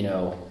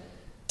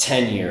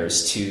 10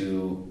 years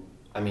to,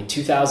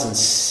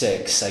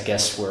 2006, I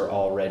guess we're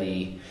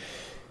already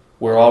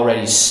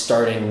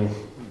starting,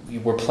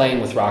 we're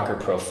playing with rocker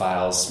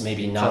profiles,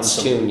 maybe not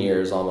Pontoon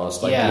years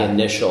almost, the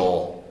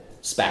initial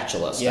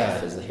spatula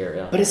stuff is here.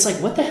 Yeah. But it's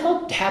what the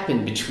hell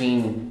happened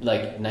between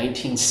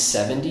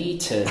 1970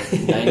 to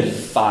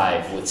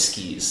 95 with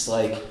skis?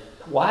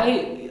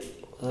 Why?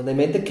 Well, they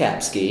made the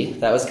cap ski.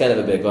 That was kind of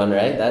a big one,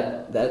 right?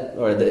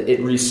 It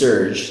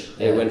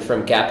resurged. It went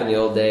from cap in the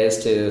old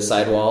days to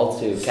sidewall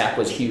to cap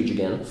was huge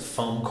again.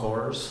 Foam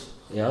cores.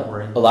 Yeah,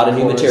 a lot of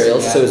new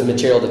materials. Yeah. So it's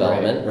material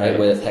development, right?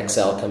 With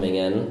Hexcel coming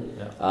in,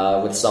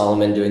 with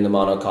Salomon doing the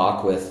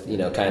monocoque. With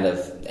kind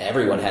of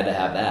everyone had to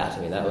have that.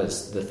 I mean, that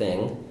was the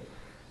thing.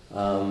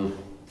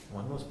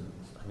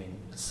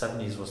 The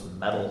 70s was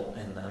metal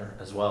in there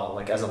as well,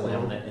 like as a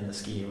laminate in the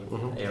ski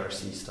with ARC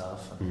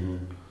stuff.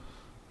 And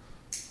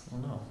I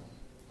don't know.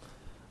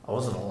 I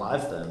wasn't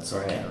alive then, so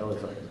I can't really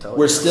fucking tell you.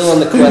 We're still on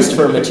the quest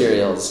for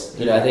materials.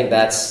 I think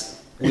that's...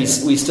 We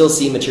still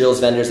see materials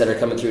vendors that are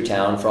coming through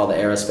town for all the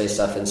aerospace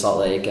stuff in Salt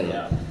Lake, and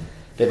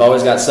they've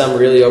always got some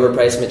really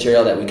overpriced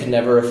material that we could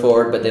never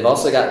afford, but they've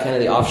also got kind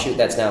of the offshoot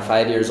that's now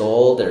 5 years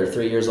old or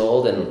 3 years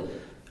old and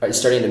are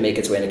starting to make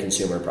its way into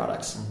consumer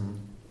products.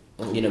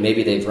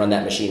 Maybe they've run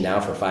that machine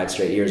now for 5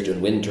 straight years doing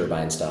wind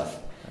turbine stuff.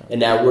 And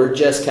now we're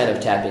just kind of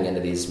tapping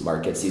into these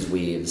markets, these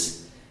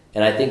weaves.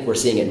 And I think we're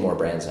seeing it in more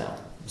brands now.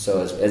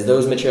 So as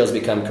those materials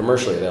become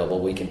commercially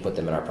available, we can put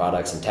them in our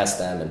products and test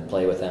them and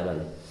play with them.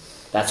 And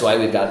that's why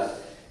we've got,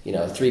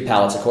 3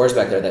 pallets of cores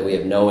back there that we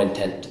have no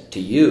intent to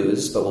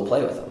use, but we'll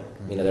play with them.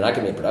 They're not going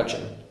to be in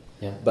production.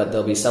 Yeah. But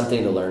there'll be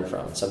something to learn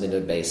from, something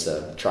to base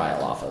a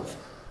trial off of.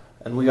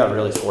 And we got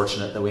really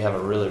fortunate that we have a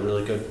really,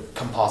 really good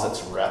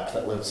composites rep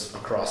that lives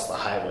across the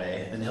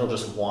highway, and he'll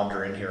just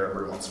wander in here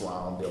every once in a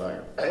while and be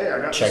like, "Hey,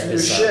 I got this new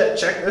shit.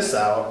 Check this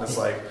out." And it's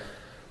like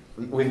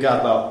we've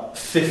got about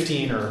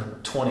 15 or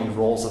 20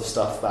 rolls of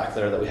stuff back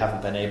there that we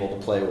haven't been able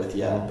to play with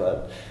yet,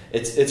 but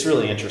it's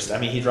really interesting. I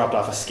mean, he dropped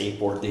off a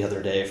skateboard the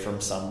other day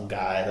from some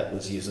guy that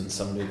was using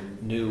some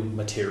new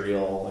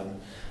material,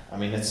 and I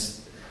mean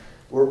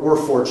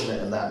We're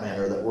fortunate in that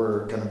manner that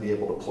we're going to be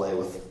able to play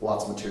with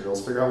lots of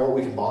materials, figure out what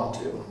we can bond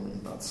to. I mean,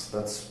 that's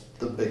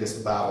the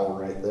biggest battle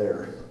right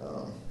there.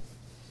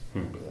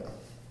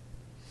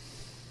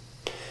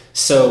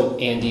 So,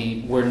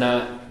 Andy, we're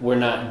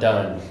not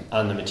done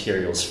on the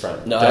materials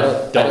front.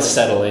 No, don't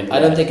settle in. I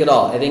don't think at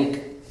all.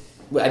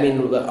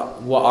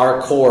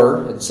 Our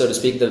core, so to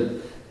speak,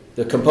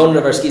 the component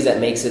of our skis that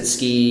makes it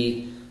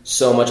ski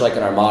so much like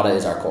an Armada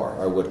is our core,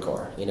 our wood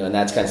core, and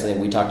that's kind of something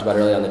we talked about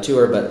earlier on the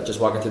tour. But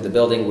just walking through the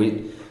building,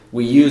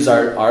 we use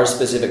our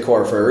specific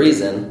core for a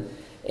reason,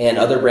 and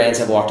other brands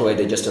have walked away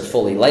to just a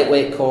fully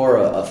lightweight core,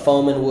 a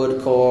foam and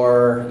wood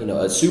core,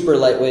 a super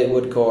lightweight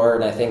wood core.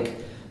 And I think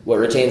what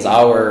retains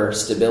our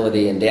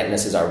stability and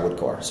dampness is our wood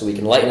core, so we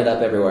can lighten it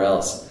up everywhere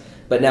else.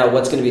 But now,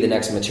 what's going to be the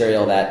next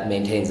material that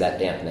maintains that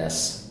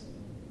dampness,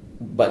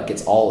 but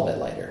gets all of it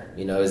lighter?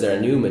 Is there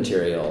a new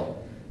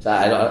material? So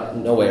I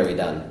don't. No way are we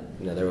done.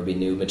 There will be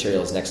new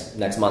materials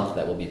next month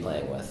that we'll be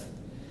playing with.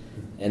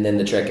 And then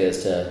the trick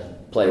is to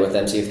play with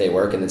them, see if they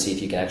work, and then see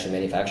if you can actually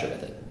manufacture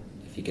with it,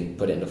 if you can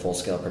put it into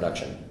full-scale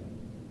production.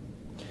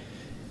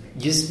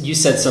 You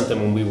said something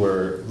when we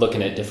were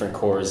looking at different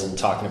cores and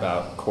talking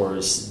about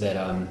cores that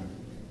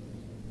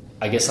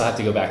I guess I'll have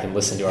to go back and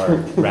listen to our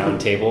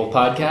roundtable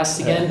podcast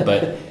again,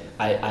 but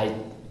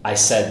I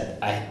said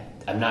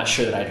I'm not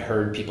sure that I'd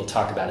heard people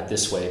talk about it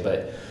this way,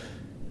 but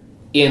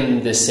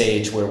in this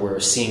age where we're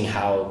seeing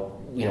how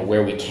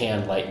where we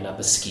can lighten up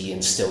a ski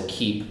and still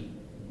keep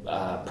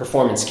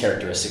performance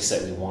characteristics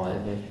that we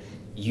want.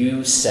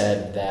 You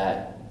said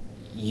that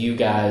you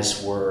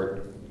guys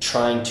were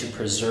trying to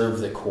preserve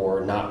the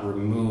core, not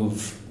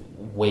remove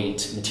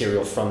weight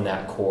material from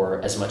that core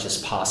as much as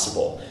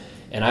possible.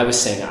 And I was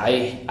saying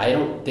I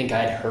don't think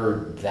I'd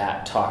heard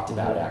that talked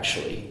about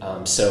actually.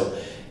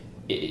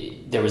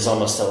 There was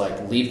almost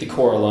a leave the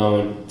core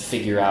alone,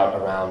 figure out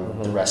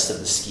around the rest of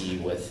the ski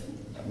with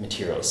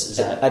materials.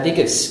 I think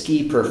if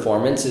ski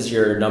performance is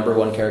your number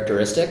one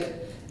characteristic,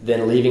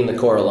 then leaving the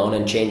core alone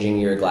and changing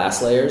your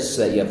glass layers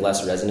so that you have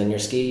less resin in your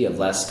ski, you have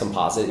less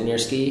composite in your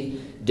ski,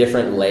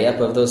 different layup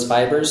of those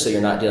fibers so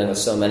you're not dealing with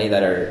so many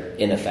that are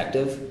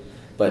ineffective,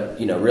 but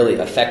really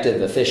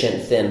effective,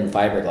 efficient, thin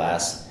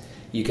fiberglass.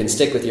 You can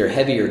stick with your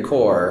heavier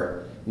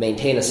core,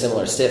 maintain a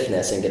similar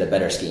stiffness, and get a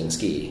better skiing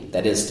ski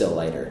that is still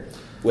lighter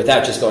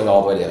without just going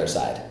all the way to the other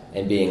side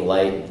and being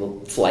light,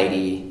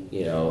 flighty,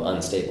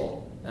 unstable.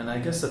 And I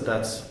guess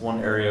that's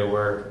one area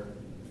where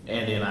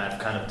Andy and I have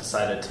kind of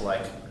decided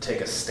to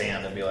take a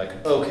stand and be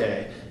like,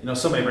 okay,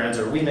 so many brands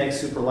we make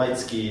super light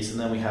skis, and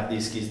then we have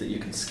these skis that you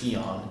can ski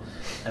on,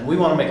 and we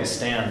want to make a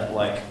stand that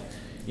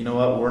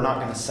we're not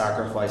going to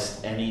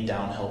sacrifice any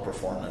downhill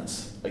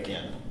performance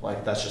again.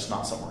 That's just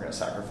not something we're going to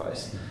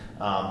sacrifice.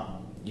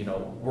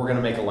 We're going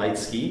to make a light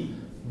ski,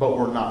 but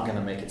we're not going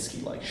to make it ski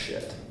like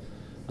shit.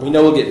 We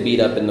know we'll get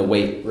beat up in the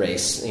weight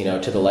race,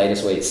 to the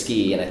lightest weight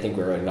ski, and I think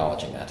we're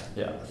acknowledging that.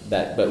 Yeah.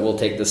 But we'll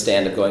take the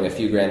stand of going a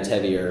few grams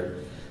heavier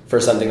for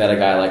something that a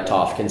guy like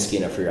Toff can ski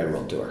in a freeride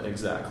world tour.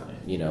 Exactly.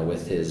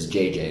 With his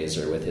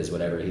JJs or with his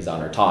whatever he's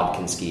on, or Todd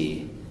can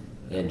ski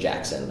in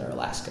Jackson or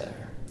Alaska.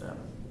 Yeah.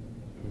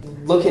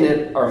 Looking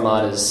at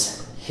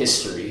Armada's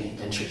history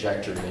and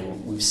trajectory,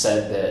 and we've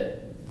said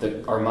that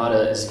the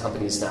Armada as a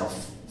company is now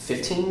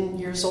 15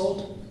 years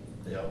old?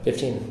 Yeah.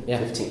 15, yeah.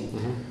 15.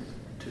 Mm-hmm.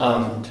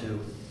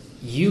 2002.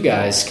 You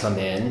guys come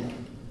in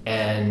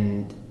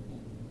and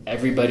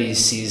everybody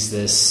sees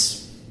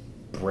this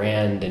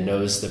brand and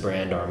knows the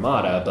brand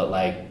Armada,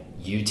 but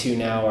you two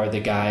now are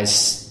the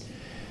guys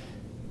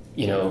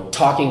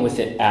talking with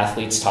the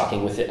athletes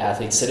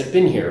that have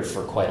been here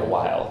for quite a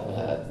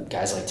while,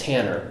 guys like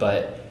Tanner.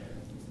 But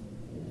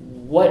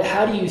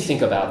how do you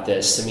think about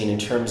this? I mean, in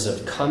terms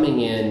of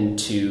coming in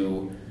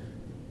to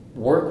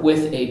work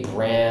with a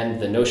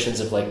brand, the notions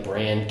of like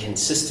brand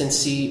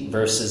consistency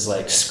versus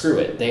like, screw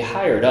it, they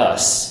hired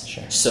us,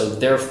 sure, so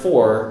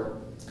therefore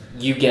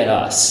you get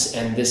us,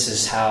 and this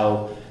is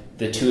how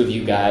the two of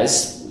you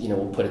guys,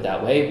 we'll put it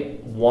that way,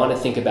 want to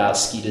think about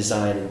ski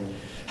design.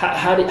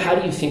 How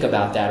do you think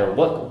about that, or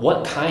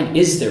what kind,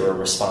 is there a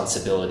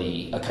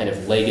responsibility, a kind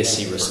of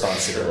legacy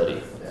responsibility?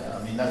 Sure. Yeah,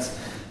 I mean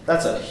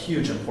that's a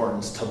huge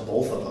importance to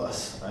both of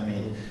us. I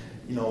mean,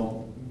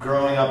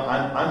 growing up,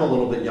 I'm a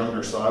little bit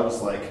younger, so I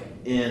was like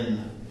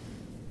in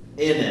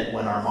it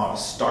when Armada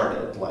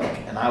started,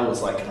 and I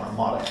was like an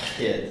Armada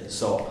kid.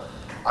 So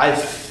I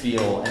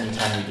feel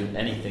anytime we do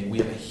anything, we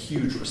have a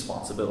huge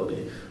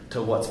responsibility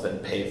to what's been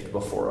paved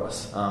before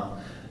us.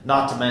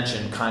 Not to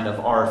mention, kind of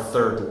our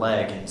third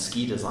leg in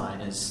ski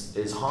design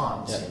is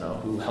Hans,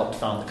 who helped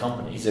found the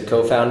company. He's a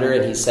co-founder,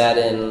 and he sat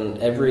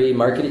in every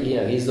market.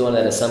 He's the one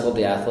that assembled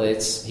the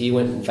athletes. He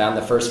went and found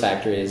the first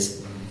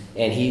factories,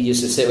 and he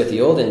used to sit with the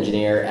old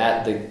engineer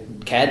at the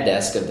CAD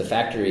desk of the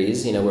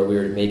factories, where we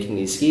were making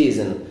these skis,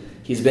 and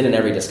he's been in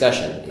every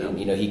discussion.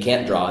 Yeah. He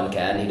can't draw in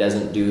CAD, and he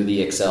doesn't do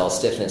the Excel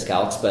stiffness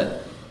calcs,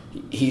 but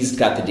he's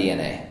got the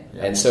DNA.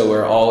 Yeah. And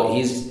so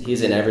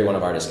he's in every one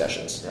of our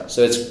discussions. Yeah.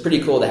 So it's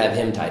pretty cool to have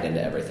him tied into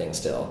everything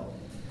still.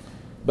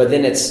 But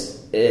then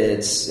it's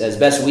as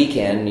best we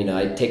can,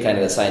 I take kind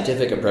of the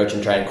scientific approach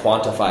and try and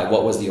quantify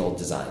what was the old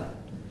design.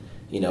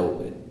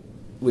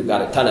 We've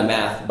got a ton of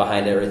math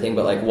behind everything,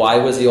 but why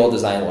was the old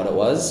design what it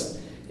was?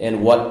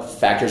 And what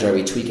factors are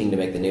we tweaking to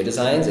make the new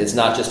designs? It's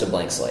not just a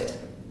blank slate.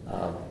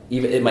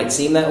 Even it might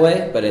seem that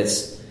way, but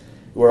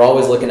we're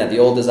always looking at the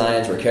old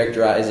designs. We're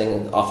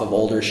characterizing off of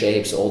older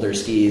shapes, older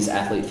skis,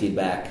 athlete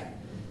feedback,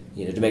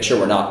 to make sure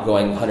we're not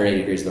going 180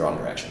 degrees the wrong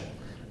direction.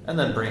 And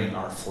then bringing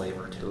our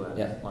flavor to it.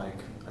 Yeah.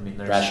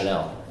 There's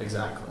rationale.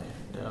 Exactly.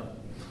 Yeah.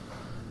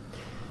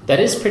 That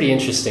is pretty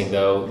interesting,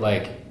 though.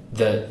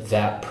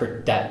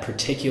 That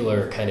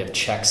particular kind of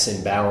checks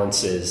and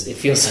balances. It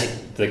feels like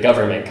the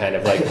government kind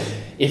of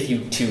if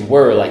you two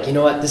were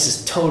this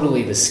is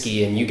totally the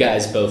ski, and you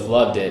guys both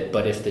loved it,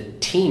 but if the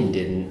team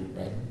didn't.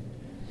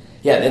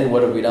 Yeah, then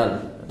what have we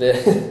done?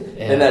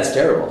 Then that's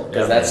terrible,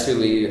 because that's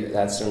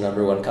their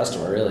number one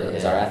customer, really,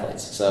 is our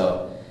athletes.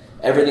 So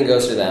everything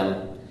goes through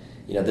them.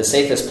 The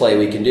safest play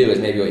we can do is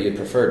maybe what you'd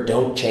prefer.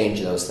 Don't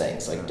change those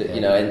things.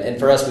 And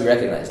for us, we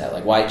recognize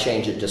that. Why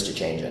change it just to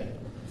change it?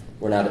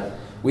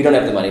 We don't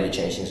have the money to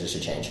change things just to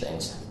change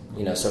things.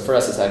 So for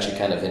us, it's actually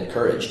kind of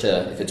encouraged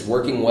to, if it's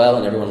working well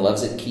and everyone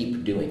loves it,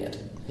 keep doing it.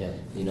 Yeah.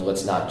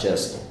 Let's not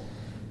just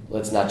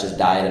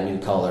dye it a new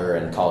color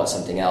and call it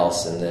something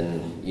else, and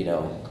then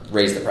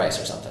raise the price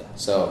or something.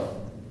 So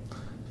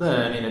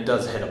then, it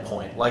does hit a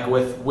point.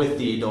 With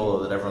the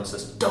Edola that everyone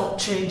says, don't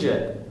change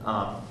it.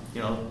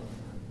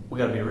 We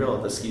got to be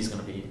real. The ski's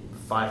going to be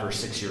 5 or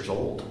 6 years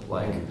old.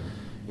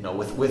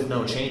 With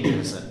no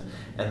changes,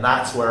 and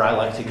that's where I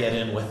like to get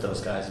in with those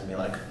guys and be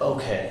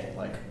okay,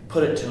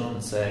 put it to them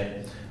and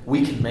say,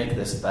 we can make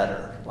this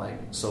better.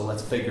 So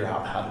let's figure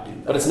out how to do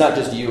that. But it's not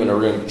just you in a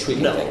room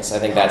tweaking things. I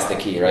think that's the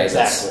key, right?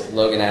 Exactly.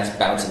 Logan asks,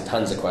 bouncing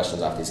tons of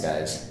questions off these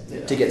guys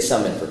to get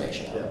some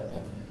information out. Yeah.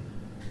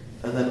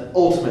 And then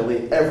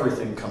ultimately,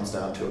 everything comes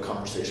down to a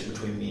conversation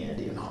between me,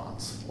 Andy, and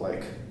Hans.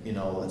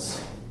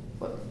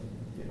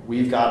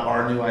 We've got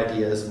our new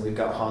ideas, and we've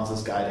got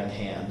Hans's guiding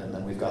hand, and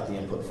then we've got the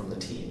input from the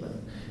team,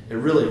 and it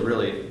really,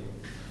 really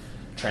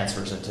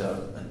transfers into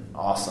an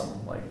awesome,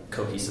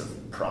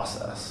 cohesive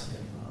process.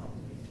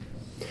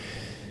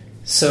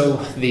 So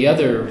the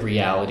other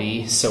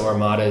reality,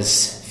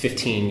 Armada's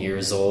 15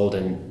 years old,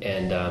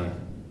 and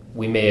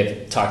we may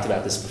have talked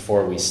about this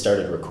before we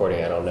started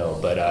recording, I don't know,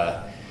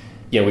 but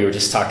we were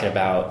just talking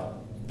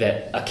about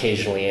that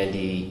occasionally,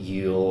 Andy,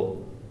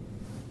 you'll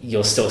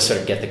still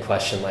sort of get the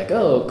question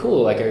oh,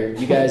 cool, are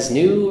you guys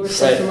new or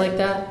something like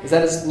that? Is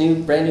that a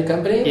brand new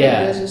company?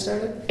 Yeah. You guys just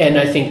started? And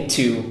I think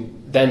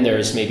then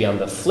there's maybe on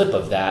the flip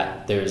of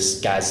that,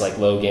 there's guys like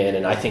Logan,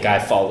 and I think I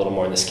fall a little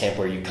more in this camp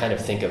where you kind of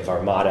think of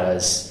Armada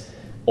as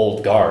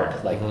old guard,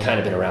 kind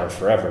of been around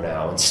forever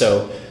now. And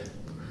so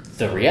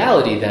the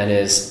reality then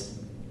is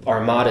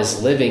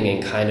Armada's living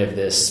in kind of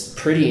this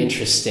pretty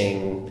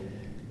interesting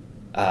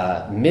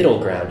middle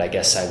ground, I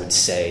guess I would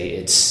say.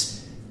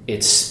 It's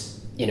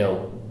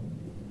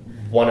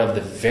one of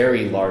the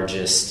very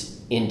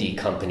largest indie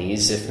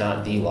companies, if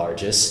not the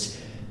largest.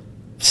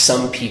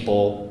 Some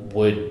people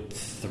would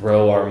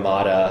throw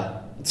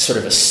Armada, sort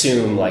of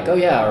assume oh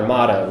yeah,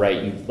 Armada,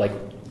 right? You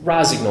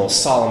Rossignol,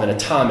 Salomon,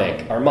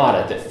 Atomic,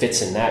 Armada, that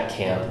fits in that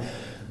camp.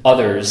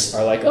 Others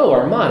are oh,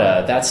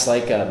 Armada, that's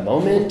a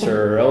Moment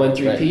or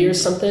ON3P or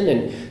something.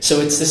 And so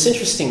it's this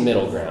interesting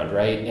middle ground,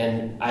 right?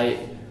 And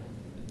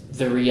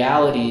the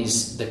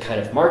realities, the kind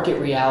of market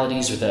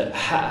realities, or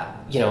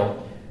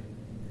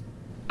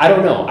I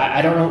don't know.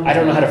 I don't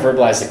know how to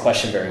verbalize the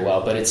question very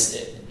well, but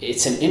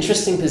it's an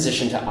interesting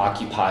position to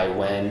occupy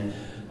when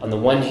on the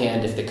one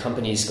hand, if the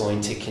company is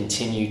going to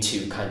continue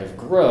to kind of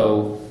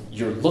grow,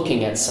 you're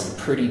looking at some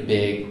pretty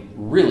big,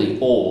 really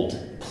old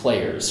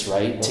players,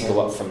 right, to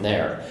go up from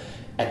there.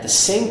 At the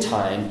same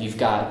time, you've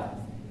got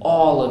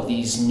all of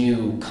these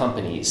new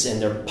companies,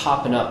 and they're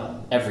popping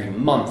up every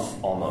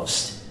month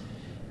almost.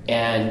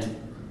 And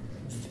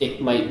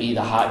it might be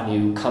the hot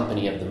new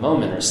company of the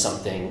moment or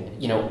something,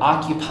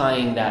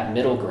 occupying that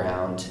middle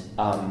ground.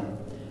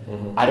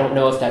 I don't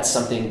know if that's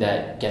something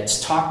that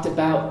gets talked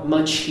about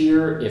much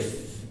here, if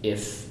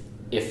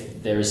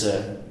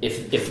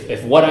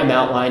what I'm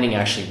outlining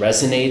actually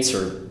resonates,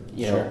 or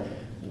Sure.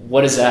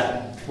 what is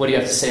that? What do you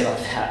have to say about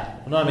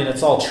that? No, I mean,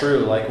 it's all true.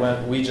 Like,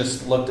 when we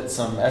just looked at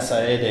some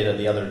SIA data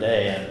the other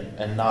day,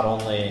 and not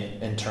only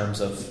in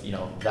terms of,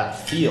 that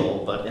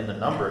feel, but in the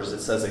numbers,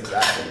 it says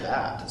exactly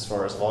that. As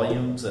far as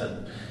volumes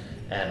and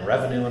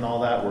revenue and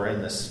all that, we're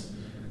in this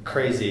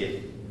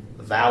crazy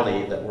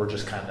valley that we're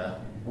just kind of,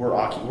 we're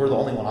the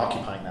only one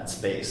occupying that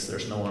space.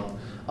 There's no one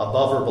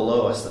above or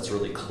below us that's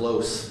really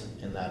close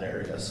in that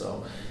area.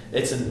 So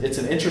it's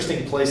an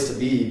interesting place to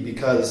be,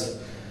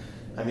 because,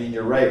 I mean,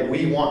 you're right.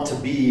 We want to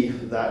be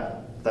that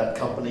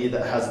company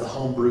that has the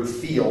homebrew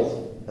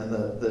feel and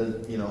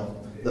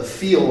the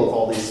feel of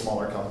all these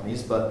smaller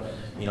companies, but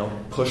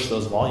push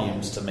those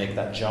volumes to make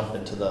that jump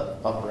into the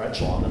upper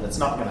echelon. And it's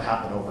not going to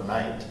happen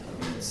overnight.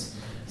 I mean, it's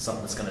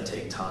something that's going to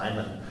take time,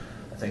 and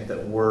I think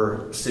that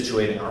we're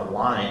situating our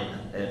line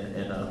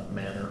in a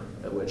manner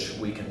at which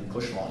we can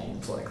push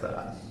volumes like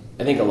that.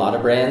 I think a lot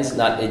of brands,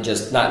 not in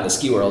the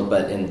ski world,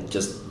 but in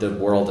just the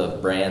world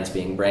of brands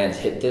being brands,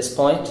 hit this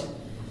point.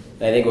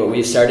 And I think what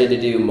we've started to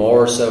do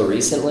more so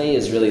recently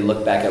is really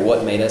look back at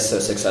what made us so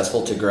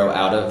successful to grow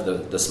out of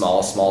the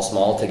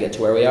small to get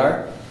to where we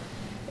are,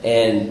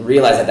 and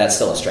realize that that's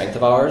still a strength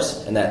of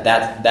ours, and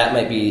that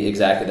might be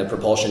exactly the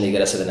propulsion to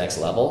get us to the next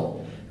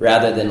level,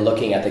 rather than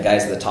looking at the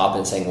guys at the top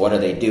and saying, what are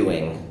they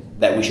doing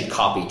that we should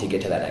copy to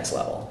get to that next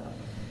level?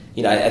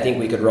 I think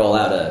we could roll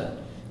out a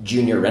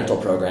junior rental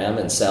program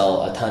and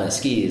sell a ton of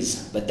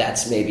skis, but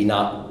that's maybe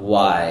not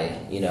why,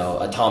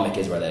 Atomic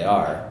is where they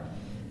are.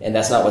 And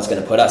that's not what's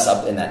going to put us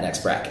up in that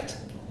next bracket.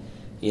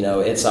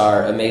 It's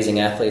our amazing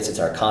athletes, it's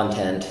our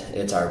content,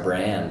 it's our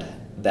brand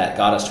that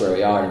got us to where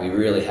we are, and we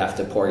really have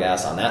to pour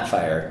gas on that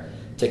fire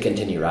to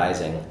continue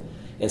rising,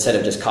 instead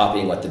of just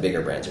copying what the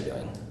bigger brands are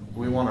doing.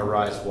 We want to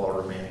rise while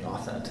remaining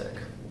authentic.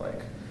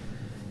 Like,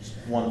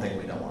 one thing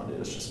we don't want to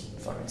do is just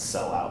fucking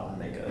sell out and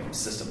make a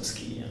system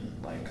ski and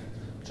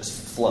just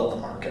flood the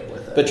market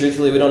with it. But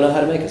truthfully, we don't know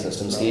how to make a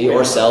system ski,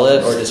 or sell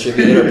it, or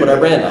distribute it, or put our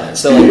brand on it.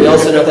 So we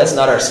also know that's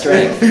not our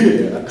strength.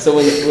 Yeah. So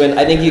when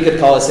I think you could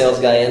call a sales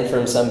guy in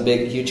from some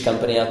big, huge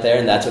company out there,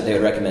 and that's what they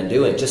would recommend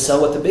doing. Just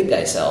sell what the big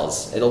guy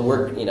sells. It'll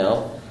work,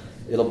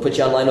 it'll put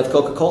you online with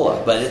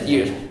Coca-Cola. But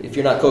if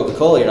you're not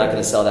Coca-Cola, you're not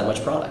going to sell that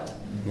much product.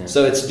 Yeah.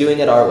 So it's doing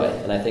it our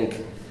way. And I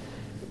think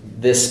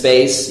this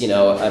space,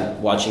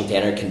 I'm watching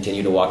Tanner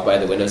continue to walk by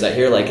the windows out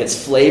here.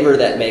 It's flavor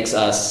that makes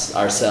us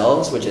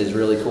ourselves, which is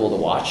really cool to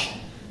watch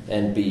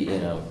and be,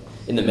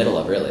 in the middle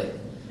of, really.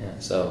 Yeah.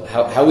 So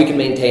how we can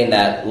maintain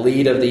that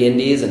lead of the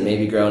indies and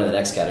maybe grow into the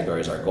next category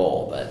is our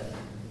goal. But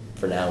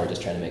for now, we're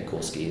just trying to make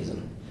cool skis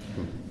and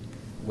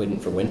waiting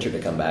for winter to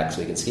come back so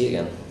we can ski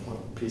again.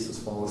 What pieces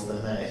fall as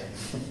they may.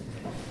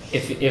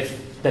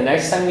 If the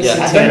next time we see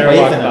Tanner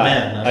walk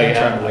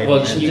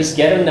by, can you just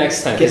get him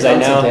next time? Because I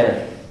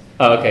know.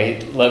 Oh, okay,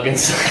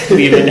 Logan's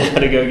leaving now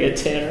to go get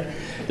Tanner.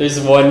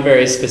 There's one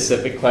very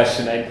specific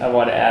question I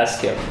want to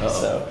ask him. Uh-oh.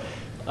 So,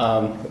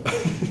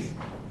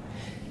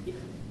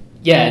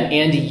 and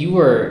Andy, you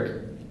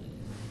were,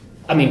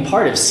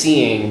 part of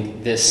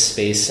seeing this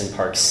space in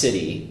Park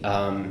City,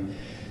 and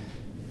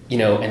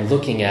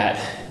looking at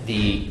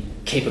the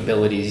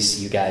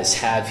capabilities you guys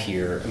have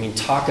here.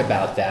 Talk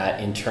about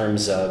that in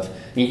terms of,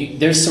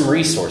 there's some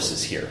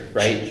resources here,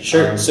 right?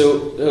 Sure.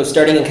 So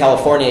starting in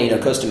California,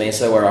 Costa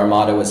Mesa, where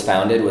Armada was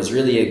founded, was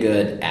really a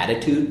good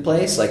attitude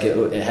place.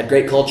 It had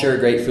great culture,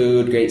 great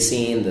food, great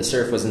scene. The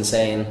surf was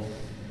insane.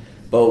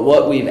 But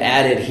what we've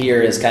added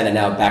here is kind of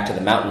now back to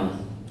the mountain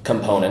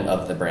component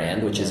of the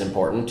brand, which is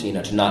important,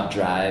 to not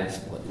drive,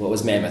 what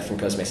was Mammoth from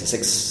Costa Mesa,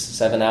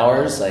 6-7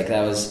 hours?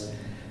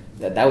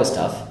 That was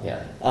tough.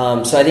 Yeah.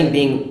 So I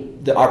think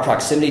our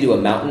proximity to a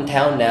mountain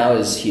town now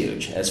is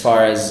huge. As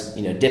far as,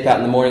 dip out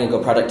in the morning and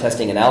go product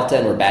testing in Alta,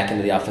 and we're back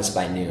into the office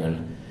by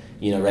noon,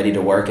 ready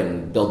to work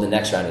and build the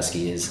next round of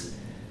skis.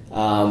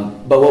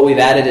 But what we've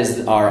added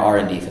is our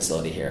R&D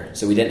facility here.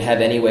 So we didn't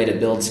have any way to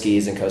build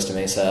skis in Costa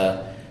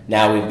Mesa.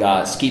 Now we've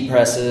got ski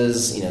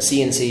presses,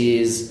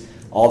 CNCs,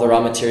 all the raw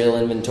material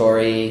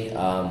inventory.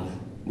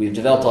 We've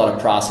developed a lot of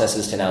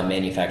processes to now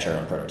manufacture our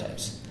own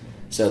prototypes.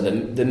 So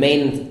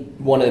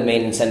one of the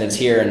main incentives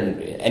here,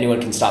 and anyone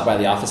can stop by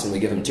the office and we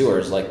give them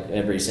tours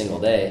every single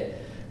day,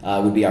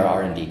 would be our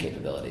R&D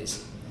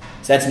capabilities.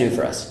 So that's new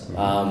for us.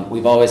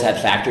 We've always had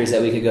factories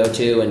that we could go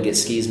to and get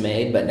skis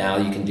made, but now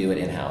you can do it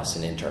in-house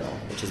and internal,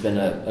 which has been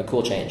a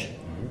cool change.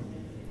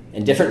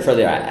 And different for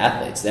the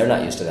athletes. They're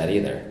not used to that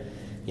either.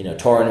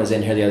 Torin was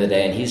in here the other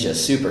day, and he's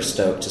just super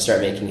stoked to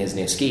start making his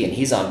new ski, and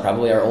he's on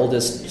probably our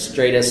oldest,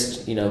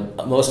 straightest,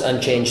 most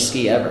unchanged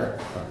ski ever,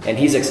 and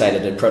he's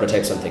excited to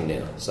prototype something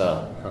new.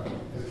 So,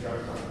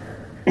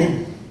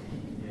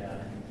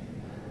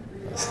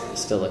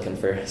 still looking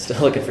for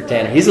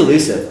Tanner. He's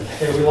elusive.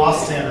 Hey, we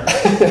lost Tanner.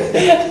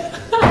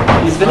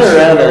 He's been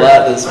around a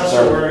lot this far. Not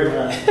sure where he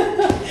went.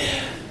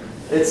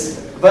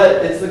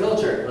 But it's the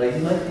culture. Like, he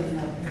might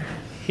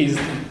be.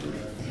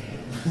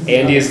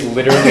 Andy is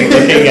literally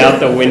looking out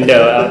the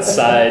window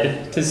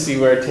outside to see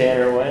where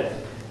Tanner went.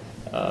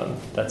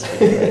 That's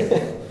pretty great.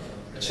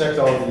 I checked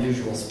all the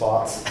usual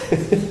spots.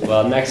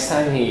 Well, next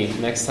time he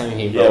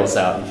rolls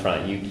out in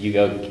front, you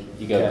go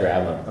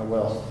grab him. I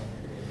will.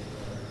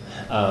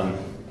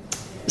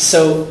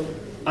 So,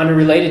 on a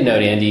related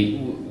note,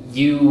 Andy,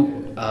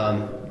 you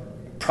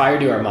prior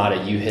to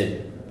Armada, you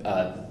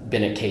had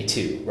been at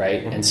K2,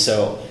 right? Mm-hmm. And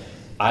so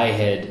I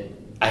had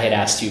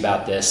asked you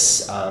about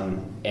this,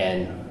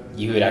 and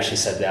you had actually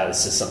said that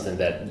this is something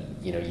that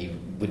you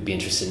would be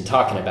interested in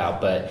talking about.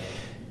 But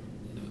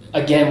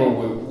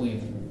again,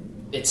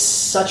 it's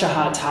such a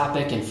hot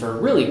topic, and for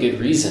really good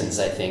reasons,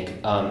 I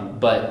think.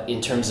 But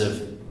in terms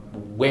of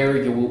where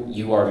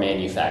you are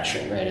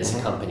manufacturing, right, as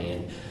a company,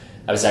 and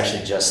I was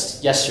actually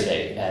just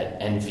yesterday at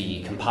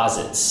NV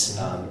Composites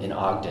in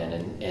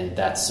Ogden, and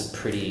that's a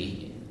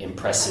pretty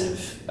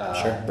impressive,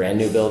 brand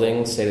new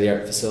building,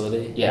 state-of-the-art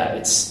facility. Yeah,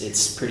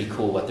 it's pretty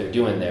cool what they're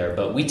doing there.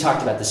 But we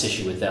talked about this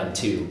issue with them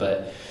too.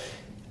 But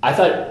I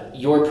thought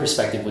your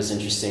perspective was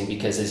interesting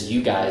because as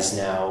you guys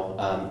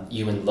now,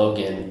 you and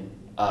Logan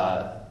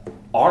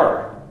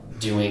are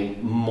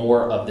doing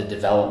more of the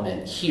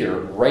development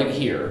right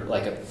here,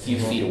 like a few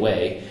feet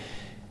away.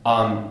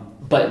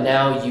 But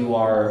now you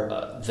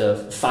are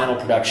the final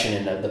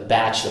production and the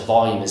batch, the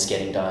volume is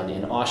getting done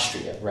in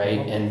Austria, right?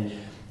 Mm-hmm. And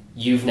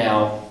you've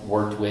now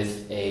worked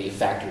with a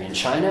factory in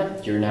China.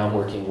 You're now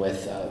working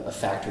with a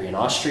factory in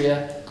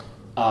Austria.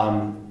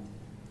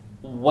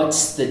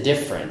 What's the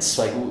difference?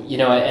 Like,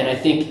 and I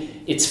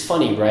think it's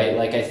funny, right?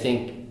 Like, I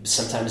think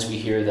sometimes we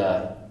hear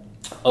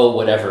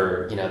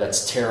whatever,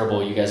 that's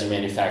terrible. You guys are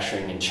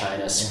manufacturing in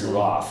China, screw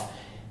off.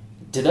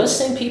 Do those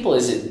same people,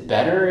 is it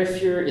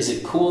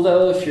it cool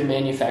though if you're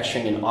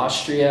manufacturing in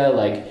Austria?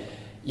 Like,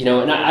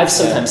 and I've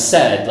sometimes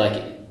said,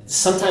 like,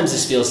 sometimes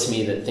this feels to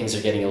me that things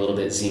are getting a little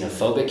bit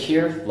xenophobic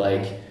here.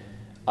 Like,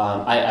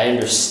 I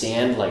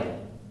understand, like,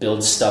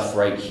 build stuff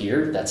right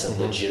here. That's a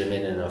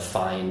legitimate and a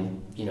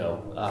fine,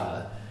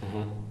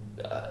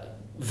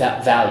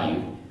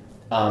 value.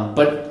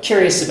 But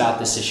curious about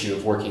this issue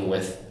of working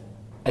with.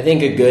 I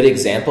think a good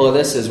example of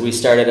this is we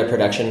started a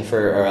production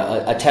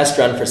a test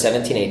run for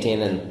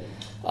 1718, and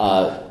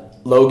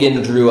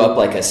Logan drew up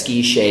like a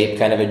ski shape,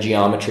 kind of a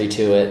geometry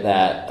to it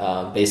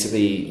that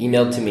basically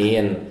emailed to me,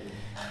 and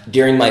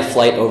during my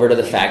flight over to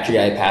the factory,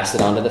 I passed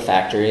it on to the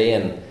factory,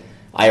 and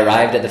I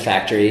arrived at the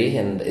factory,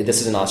 and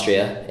this is in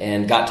Austria,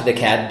 and got to the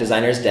CAD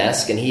designer's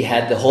desk, and he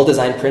had the whole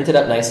design printed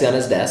up nicely on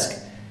his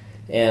desk,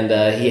 and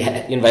he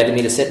invited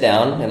me to sit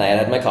down, and I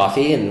had my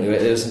coffee, and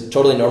it was a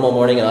totally normal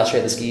morning in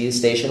Austria at the ski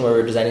station where we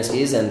were designing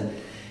skis, and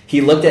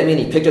he looked at me,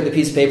 and he picked up the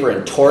piece of paper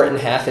and tore it in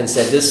half and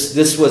said,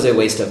 this was a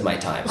waste of my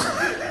time.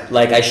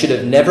 Like, I should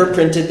have never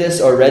printed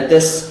this or read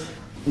this,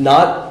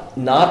 not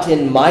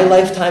in my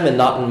lifetime and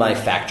not in my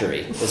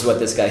factory, is what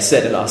this guy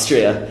said in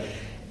Austria.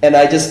 And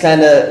I just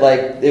kind of, like,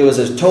 it was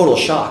a total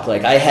shock.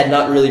 Like, I had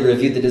not really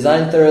reviewed the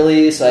design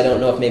thoroughly, so I don't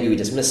know if maybe we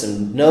just missed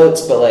some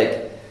notes, but,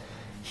 like,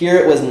 here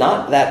it was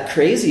not that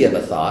crazy of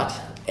a thought.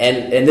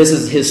 And this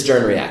is his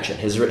stern reaction,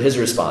 his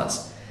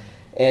response.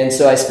 And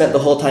so I spent the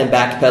whole time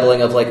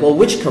backpedaling of, like, well,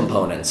 which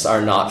components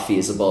are not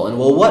feasible? And,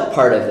 well, what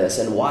part of this?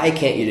 And why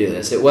can't you do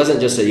this? It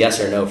wasn't just a yes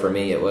or no for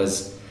me. It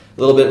was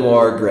a little bit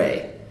more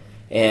gray.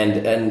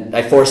 And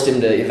I forced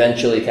him to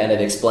eventually kind of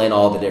explain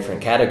all the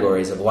different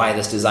categories of why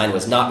this design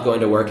was not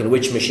going to work and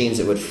which machines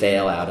it would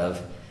fail out of.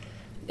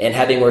 And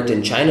having worked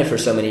in China for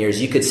so many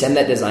years, you could send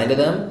that design to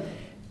them,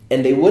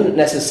 and they wouldn't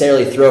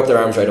necessarily throw up their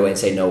arms right away and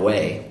say, no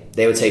way.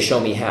 They would say, show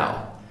me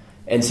how.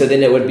 And so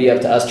then it would be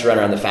up to us to run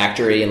around the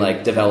factory and,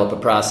 like, develop a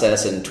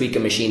process and tweak a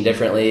machine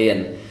differently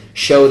and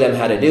show them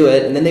how to do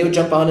it. And then they would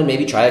jump on and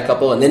maybe try a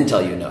couple and then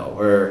tell you no.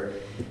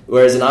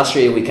 Whereas in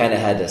Austria, we kind of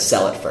had to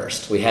sell it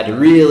first. We had to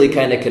really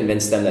kind of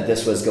convince them that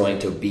this was going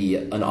to be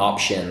an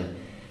option.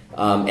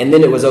 And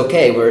then it was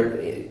okay.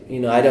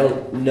 I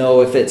don't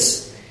know if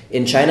it's...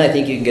 In China, I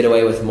think you can get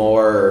away with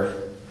more,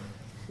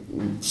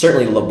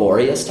 certainly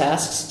laborious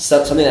tasks,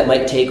 something that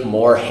might take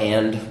more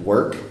hand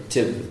work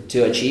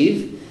to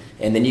achieve,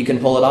 and then you can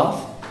pull it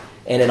off.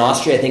 And in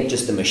Austria, I think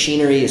just the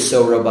machinery is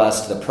so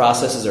robust, the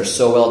processes are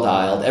so well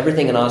dialed.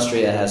 Everything in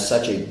Austria has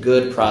such a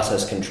good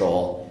process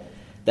control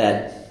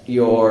that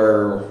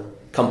your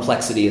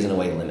complexity is in a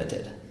way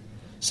limited.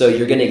 So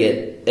you're going to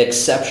get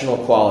exceptional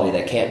quality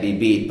that can't be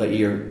beat, but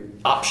your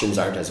options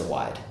aren't as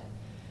wide.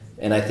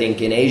 And I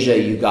think in Asia,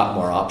 you've got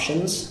more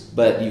options,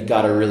 but you've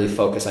got to really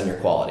focus on your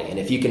quality. And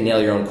if you can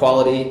nail your own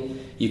quality,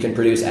 you can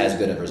produce as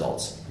good of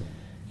results.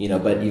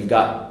 but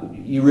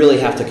you really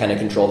have to kind of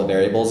control the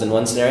variables in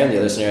one scenario. In the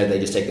other scenario, they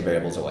just take the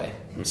variables away.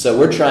 So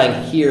we're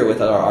trying here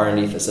with our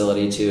R&D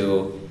facility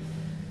to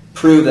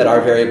prove that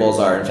our variables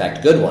are in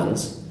fact good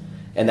ones,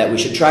 and that we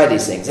should try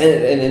these things.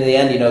 And in the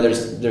end,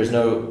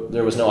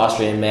 there was no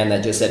Austrian man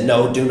that just said,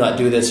 no, do not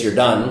do this, you're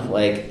done.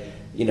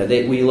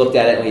 We looked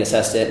at it and we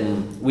assessed it,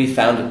 and we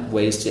found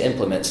ways to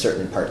implement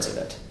certain parts of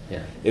it.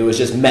 Yeah. It was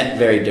just met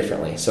very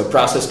differently. So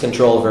process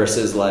control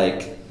versus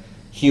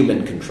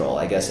human control.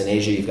 I guess in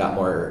Asia you've got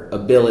more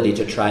ability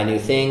to try new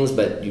things,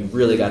 but you've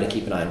really got to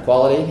keep an eye on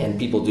quality, and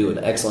people do an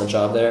excellent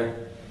job there.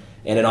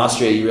 And in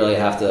Austria, you really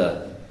have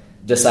to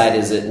decide,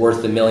 is it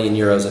worth the €1 million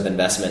of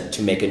investment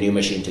to make a new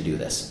machine to do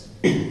this?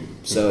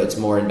 So it's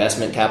more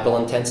investment capital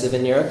intensive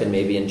in Europe, and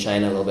maybe in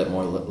China a little bit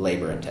more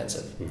labor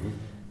intensive. Mm-hmm.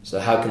 So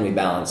how can we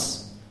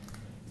balance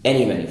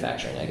any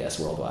manufacturing, I guess,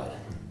 worldwide?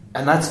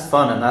 And that's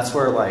fun, and that's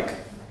where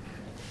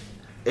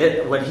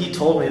when he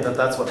told me that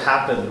that's what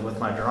happened with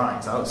my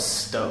drawings, I was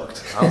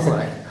stoked. I was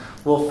like,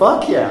 well,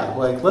 fuck yeah.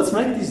 Let's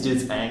make these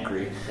dudes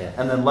angry. Yeah.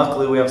 And then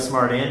luckily we have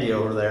Smart Andy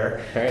over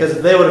there. Because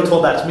if they would have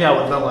told that to me, I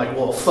would have been like,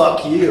 well,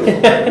 fuck you.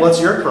 What's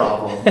your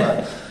problem?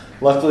 But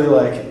luckily,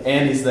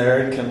 Andy's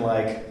there and can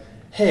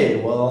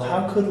hey, well,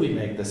 how could we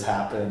make this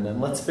happen?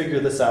 And let's figure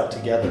this out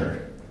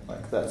together.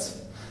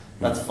 That's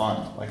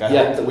fun. I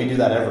hope that we do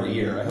that every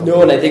year.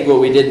 And I think what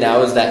we did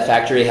now is that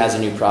factory has a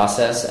new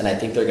process, and I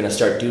think they're going to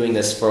start doing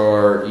this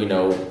for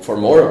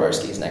more of our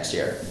skis next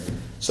year.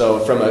 So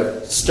from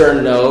a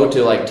stern no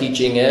to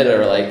teaching it,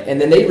 and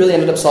then they really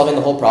ended up solving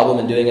the whole problem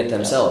and doing it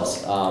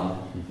themselves.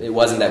 It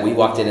wasn't that we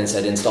walked in and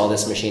said, install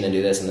this machine and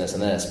do this and this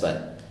and this,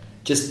 but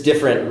just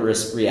different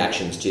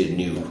reactions to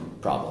new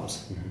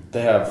problems.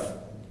 They have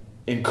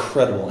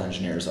incredible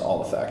engineers at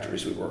all the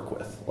factories we work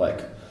with,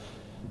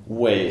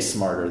 way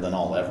smarter than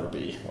I'll ever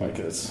be.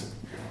 It's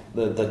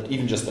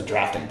even just the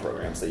drafting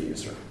programs they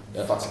use are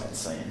fucking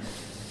insane.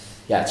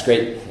 Yeah, it's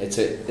great. It's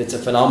a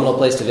phenomenal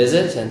place to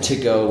visit and to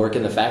go work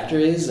in the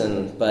factories.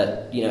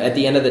 But at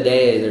the end of the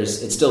day,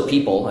 it's still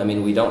people. I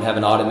mean, we don't have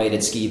an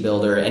automated ski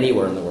builder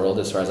anywhere in the world,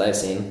 as far as I've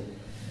seen.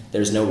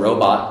 There's no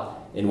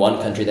robot in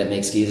one country that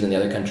makes skis, and in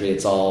the other country,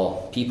 it's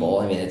all people.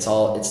 I mean, it's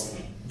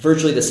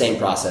virtually the same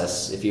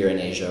process if you're in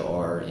Asia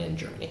or in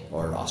Germany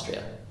or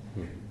Austria.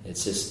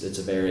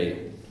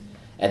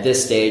 At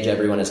this stage,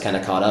 everyone is kind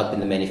of caught up in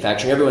the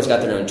manufacturing. Everyone's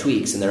got their own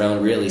tweaks and their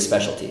own really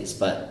specialties,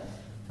 but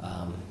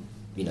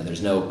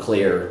there's no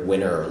clear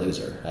winner or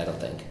loser, I don't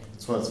think.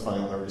 That's why it's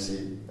funny whenever you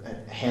see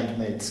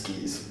handmade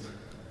skis.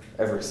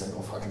 Every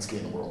single fucking ski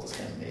in the world is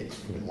handmade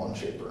in one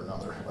shape or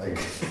another.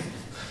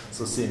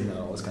 So seeing that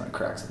always kind of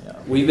cracks me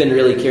up. We've been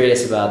really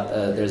curious about,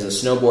 there's a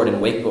snowboard and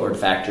wakeboard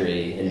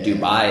factory in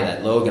Dubai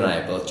that Logan and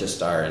I both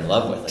just are in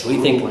love with.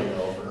 We think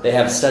they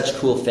have such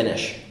cool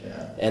finish.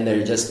 And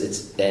they're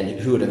and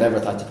who would have ever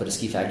thought to put a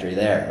ski factory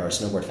there or a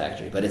snowboard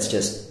factory? But it's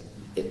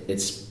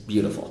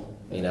beautiful,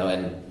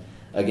 and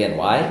again,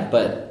 why?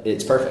 But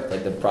it's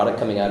perfect. The product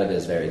coming out of it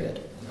is very good.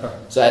 Huh.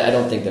 So I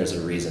don't think there's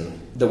a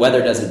reason. The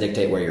weather doesn't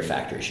dictate where your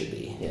factory should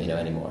be,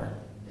 anymore.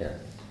 Yeah.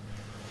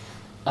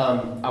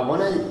 I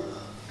want to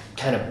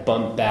kind of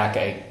bump back,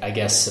 I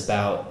guess,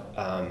 about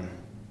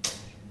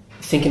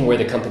thinking where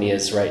the company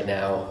is right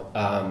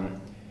now.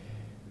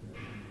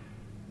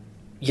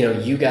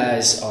 You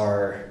guys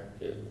are,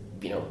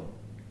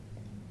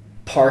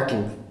 park,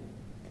 and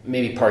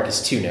maybe park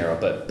is too narrow,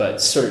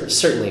 but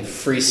certainly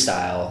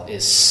freestyle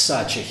is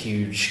such a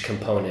huge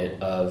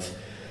component of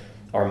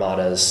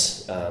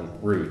Armada's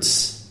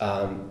roots.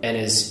 And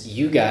as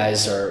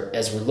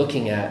we're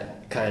looking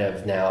at kind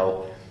of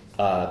now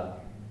a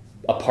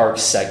park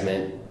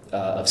segment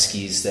of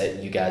skis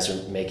that you guys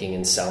are making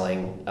and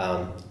selling,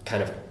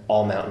 kind of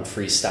all mountain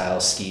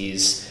freestyle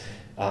skis,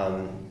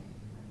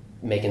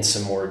 making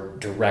some more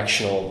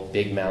directional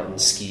big mountain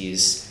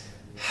skis.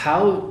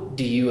 How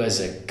do you as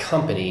a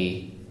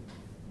company,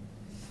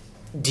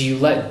 do you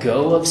let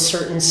go of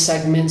certain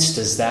segments?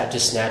 Does that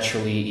just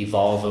naturally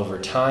evolve over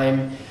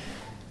time?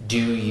 Do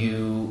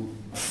you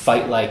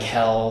fight like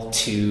hell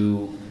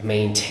to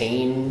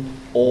maintain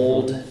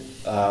old,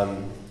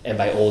 and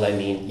by old I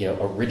mean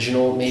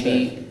original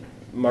maybe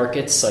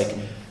markets?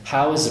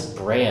 How is a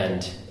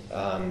brand,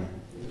 and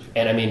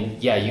I mean,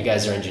 you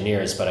guys are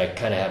engineers, but I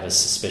kind of have a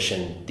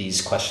suspicion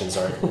these questions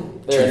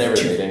aren't they're in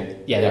every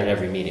meeting. Yeah, they're in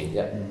every meeting.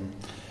 Yeah.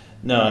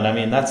 No, and I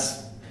mean I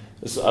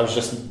was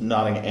just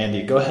nodding at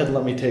Andy. Go ahead and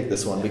let me take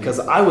this one, because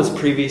I was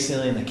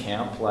previously in the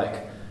camp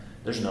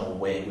there's no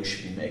way we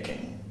should be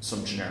making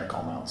some generic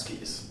all-mountain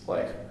skis.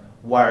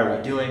 Why are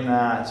we doing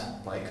that?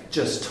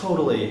 Just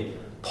totally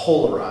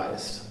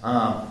polarized.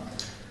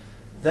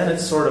 Then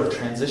it's sort of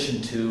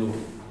transitioned to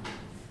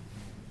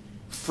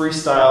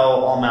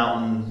freestyle,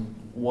 all-mountain,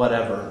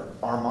 whatever.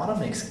 Armada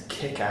makes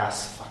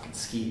kick-ass fucking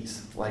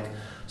skis.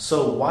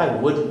 So why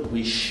wouldn't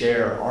we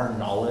share our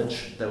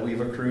knowledge that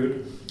we've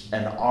accrued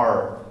and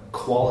our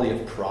quality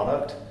of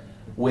product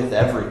with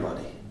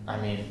everybody? I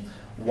mean,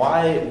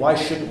 why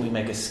shouldn't we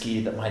make a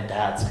ski that my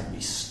dad's going to be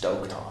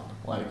stoked on?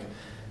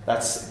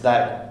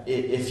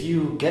 If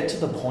you get to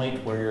the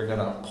point where you're going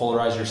to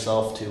polarize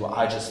yourself to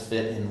I just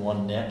fit in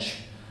one niche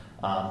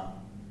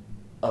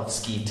of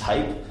ski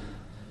type,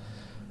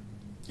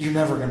 you're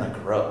never going to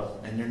grow,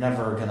 and you're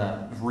never going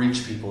to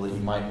reach people that you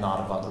might not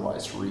have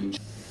otherwise reached.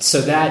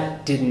 So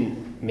that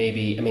didn't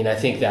maybe, I mean, I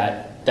think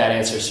that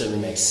answer certainly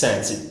makes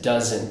sense. It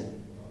doesn't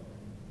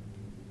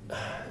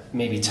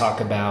maybe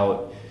talk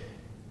about,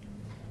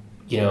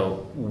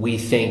 we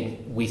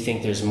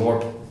think there's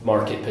more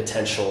market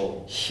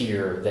potential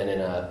here than in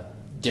a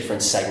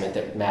different segment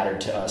that mattered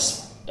to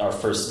us our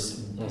first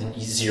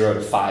 0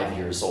 to 5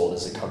 years old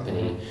as a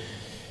company.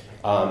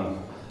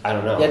 I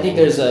don't know. Yeah, I think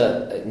there's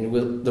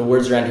the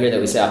words around here that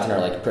we say often are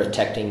like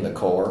protecting the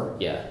core.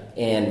 Yeah.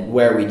 And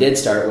where we did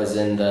start was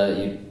in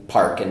the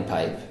park and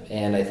pipe.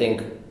 And I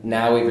think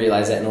now we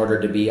realize that in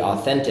order to be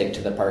authentic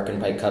to the park and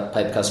pipe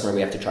customer,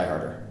 we have to try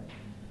harder.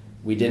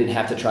 We didn't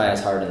have to try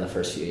as hard in the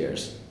first few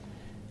years.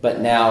 But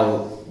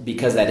now,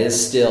 because that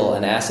is still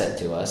an asset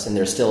to us, and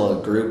there's still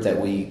a group that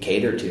we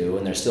cater to,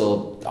 and they're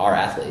still our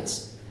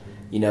athletes,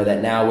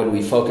 that now when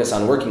we focus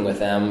on working with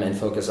them and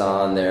focus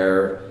on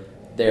their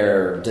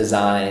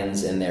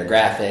designs and their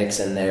graphics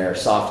and their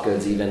soft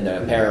goods, even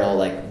the apparel,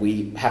 like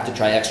we have to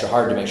try extra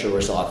hard to make sure we're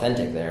still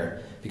authentic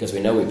there because we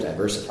know we've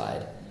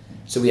diversified.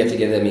 So we have to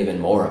give them even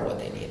more of what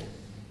they need.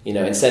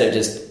 Instead of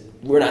just,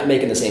 we're not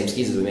making the same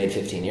skis as we made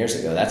 15 years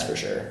ago, that's for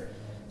sure.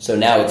 So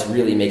now it's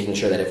really making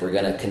sure that if we're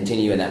going to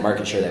continue in that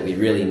market share that we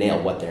really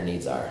nail what their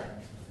needs are.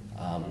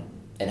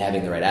 And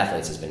having the right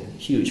athletes has been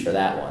huge for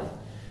that one.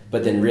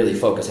 But then really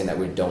focusing that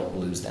we don't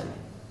lose them.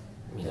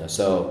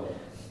 So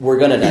we're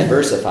going to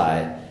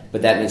diversify,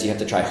 but that means you have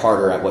to try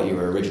harder at what you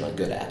were originally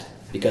good at.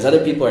 Because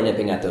other people are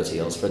nipping at those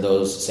heels for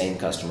those same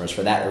customers,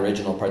 for that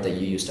original part that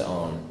you used to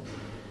own.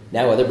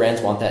 Now other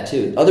brands want that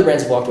too. Other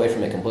brands have walked away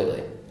from it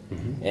completely.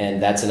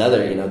 And that's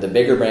another, the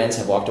bigger brands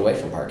have walked away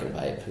from Park and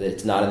Pipe.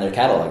 It's not in their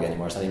catalog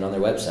anymore. It's not even on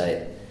their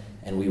website.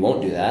 And we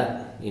won't do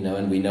that,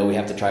 and we know we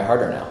have to try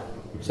harder now.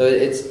 So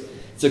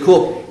it's a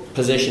cool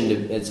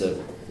position.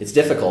 It's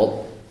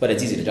difficult, but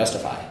it's easy to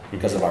justify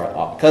because of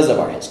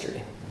our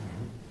history.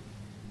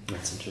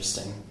 That's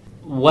interesting.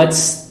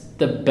 What's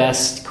the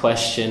best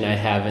question I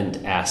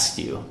haven't asked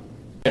you?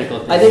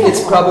 I think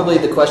it's probably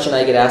the question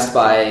I get asked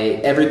by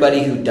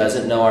everybody who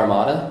doesn't know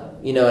Armada.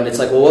 And it's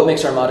like, well, what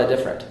makes Armada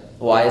different?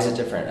 Why is it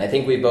different? I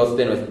think we've both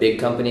been with big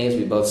companies.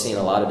 We've both seen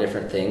a lot of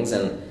different things.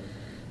 And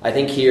I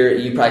think here,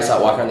 you probably saw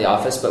it walking around the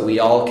office, but we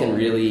all can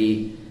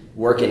really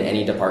work in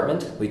any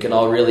department. We can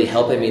all really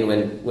help. I mean,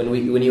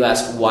 when you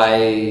ask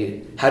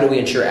how do we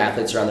ensure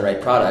athletes are on the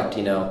right product,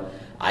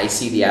 I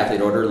see the athlete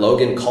order.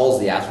 Logan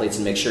calls the athletes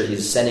and makes sure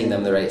he's sending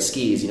them the right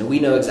skis. We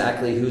know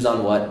exactly who's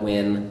on what,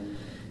 when,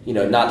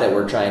 not that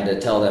we're trying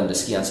to tell them to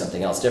ski on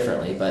something else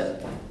differently,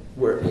 but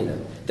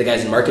the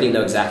guys in marketing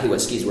know exactly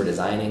what skis we're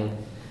designing.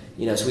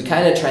 So we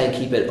kind of try and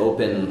keep it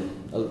open,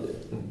 a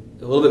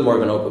little bit more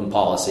of an open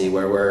policy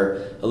where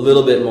we're a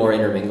little bit more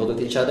intermingled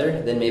with each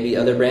other than maybe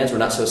other brands. We're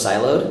not so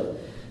siloed.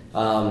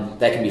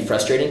 That can be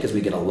frustrating because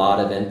we get a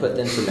lot of input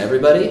then from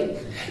everybody,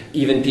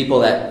 even people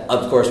that,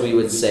 of course, we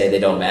would say they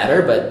don't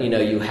matter, but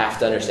you have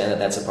to understand that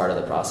that's a part of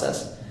the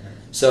process.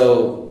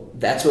 So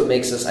that's what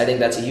makes us, I think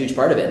that's a huge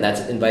part of it, and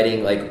that's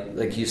inviting,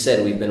 like you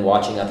said, we've been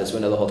watching out this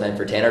window the whole time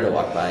for Tanner to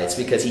walk by. It's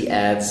because he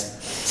adds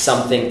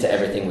something to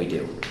everything we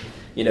do.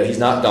 He's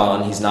not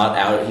gone, he's not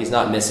out, he's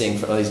not missing.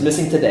 He's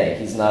missing today.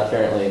 He's not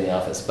currently in the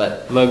office,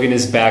 but Logan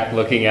is back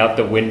looking out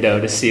the window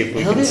to see if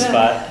we can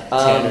spot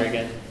Tanner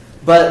again.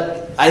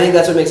 But I think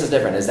that's what makes us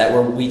different, is that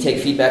we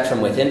take feedback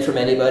from within from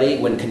anybody.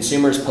 When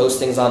consumers post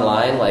things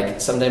online, like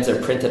sometimes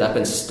they're printed up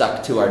and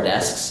stuck to our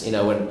desks.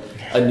 When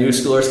a New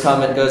Schoolers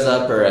comment goes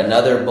up or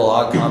another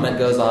blog comment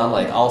goes on,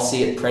 like I'll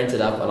see it printed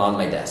up and on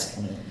my desk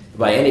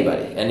by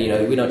anybody. And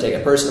we don't take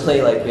it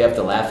personally. Like we have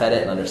to laugh at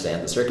it and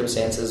understand the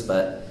circumstances,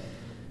 but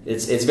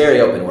it's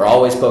very open. We're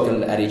always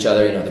poking at each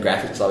other. The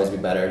graphics could always be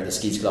better. The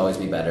skis could always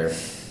be better.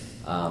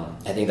 I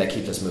think that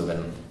keeps us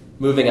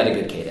moving at a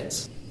good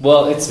cadence.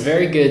 Well, it's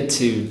very good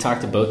to talk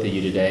to both of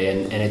you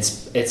today, and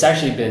it's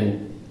actually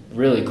been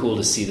really cool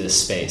to see this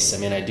space. I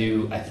mean,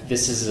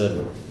 this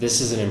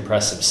is an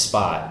impressive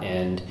spot,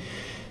 and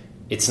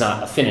it's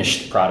not a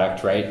finished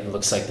product, right? It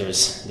looks like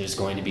there's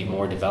going to be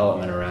more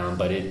development around,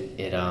 but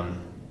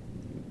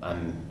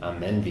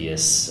I'm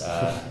envious.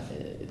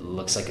 It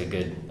looks like a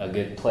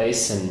good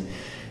place, and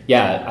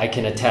yeah, I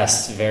can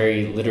attest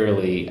very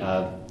literally.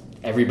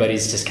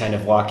 Everybody's just kind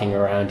of walking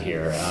around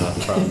here,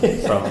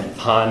 from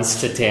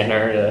Hans to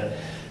Tanner to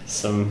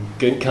some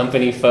good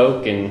company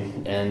folk,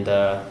 and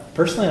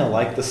personally, I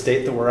like the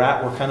state that we're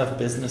at. We're kind of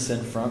business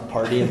in front,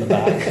 party in the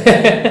back,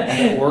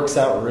 and it works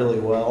out really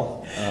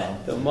well.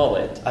 The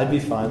mullet. I'd be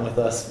fine with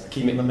us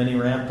keeping the mini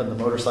ramp and the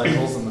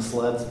motorcycles and the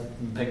sleds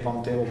and the ping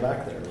pong table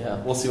back there. Yeah,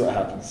 we'll see what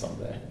happens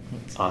someday.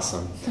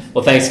 Awesome.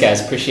 Well, thanks,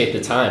 guys. Appreciate the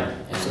time,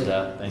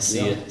 and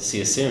see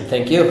you soon.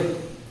 Thank you.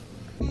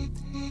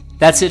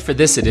 That's it for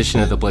this edition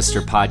of the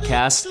Blister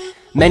Podcast.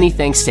 Many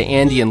thanks to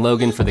Andy and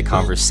Logan for the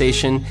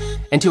conversation,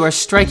 and to our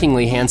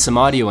strikingly handsome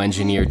audio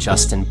engineer,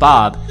 Justin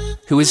Bob,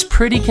 who is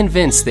pretty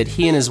convinced that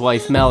he and his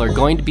wife Mel are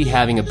going to be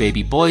having a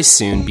baby boy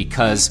soon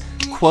because,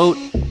 quote,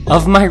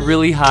 of my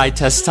really high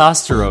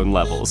testosterone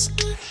levels.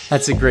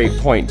 That's a great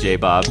point,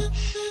 J-Bob.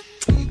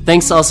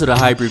 Thanks also to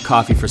High Brew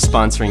Coffee for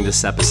sponsoring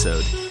this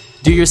episode.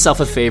 Do yourself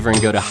a favor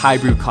and go to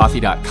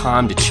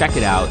highbrewcoffee.com to check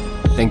it out,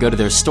 then go to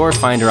their store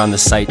finder on the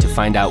site to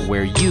find out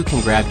where you can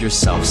grab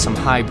yourself some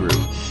High Brew.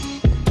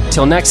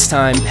 Till next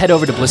time, head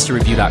over to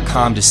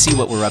blisterreview.com to see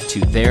what we're up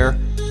to there,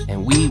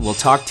 and we will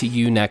talk to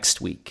you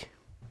next week.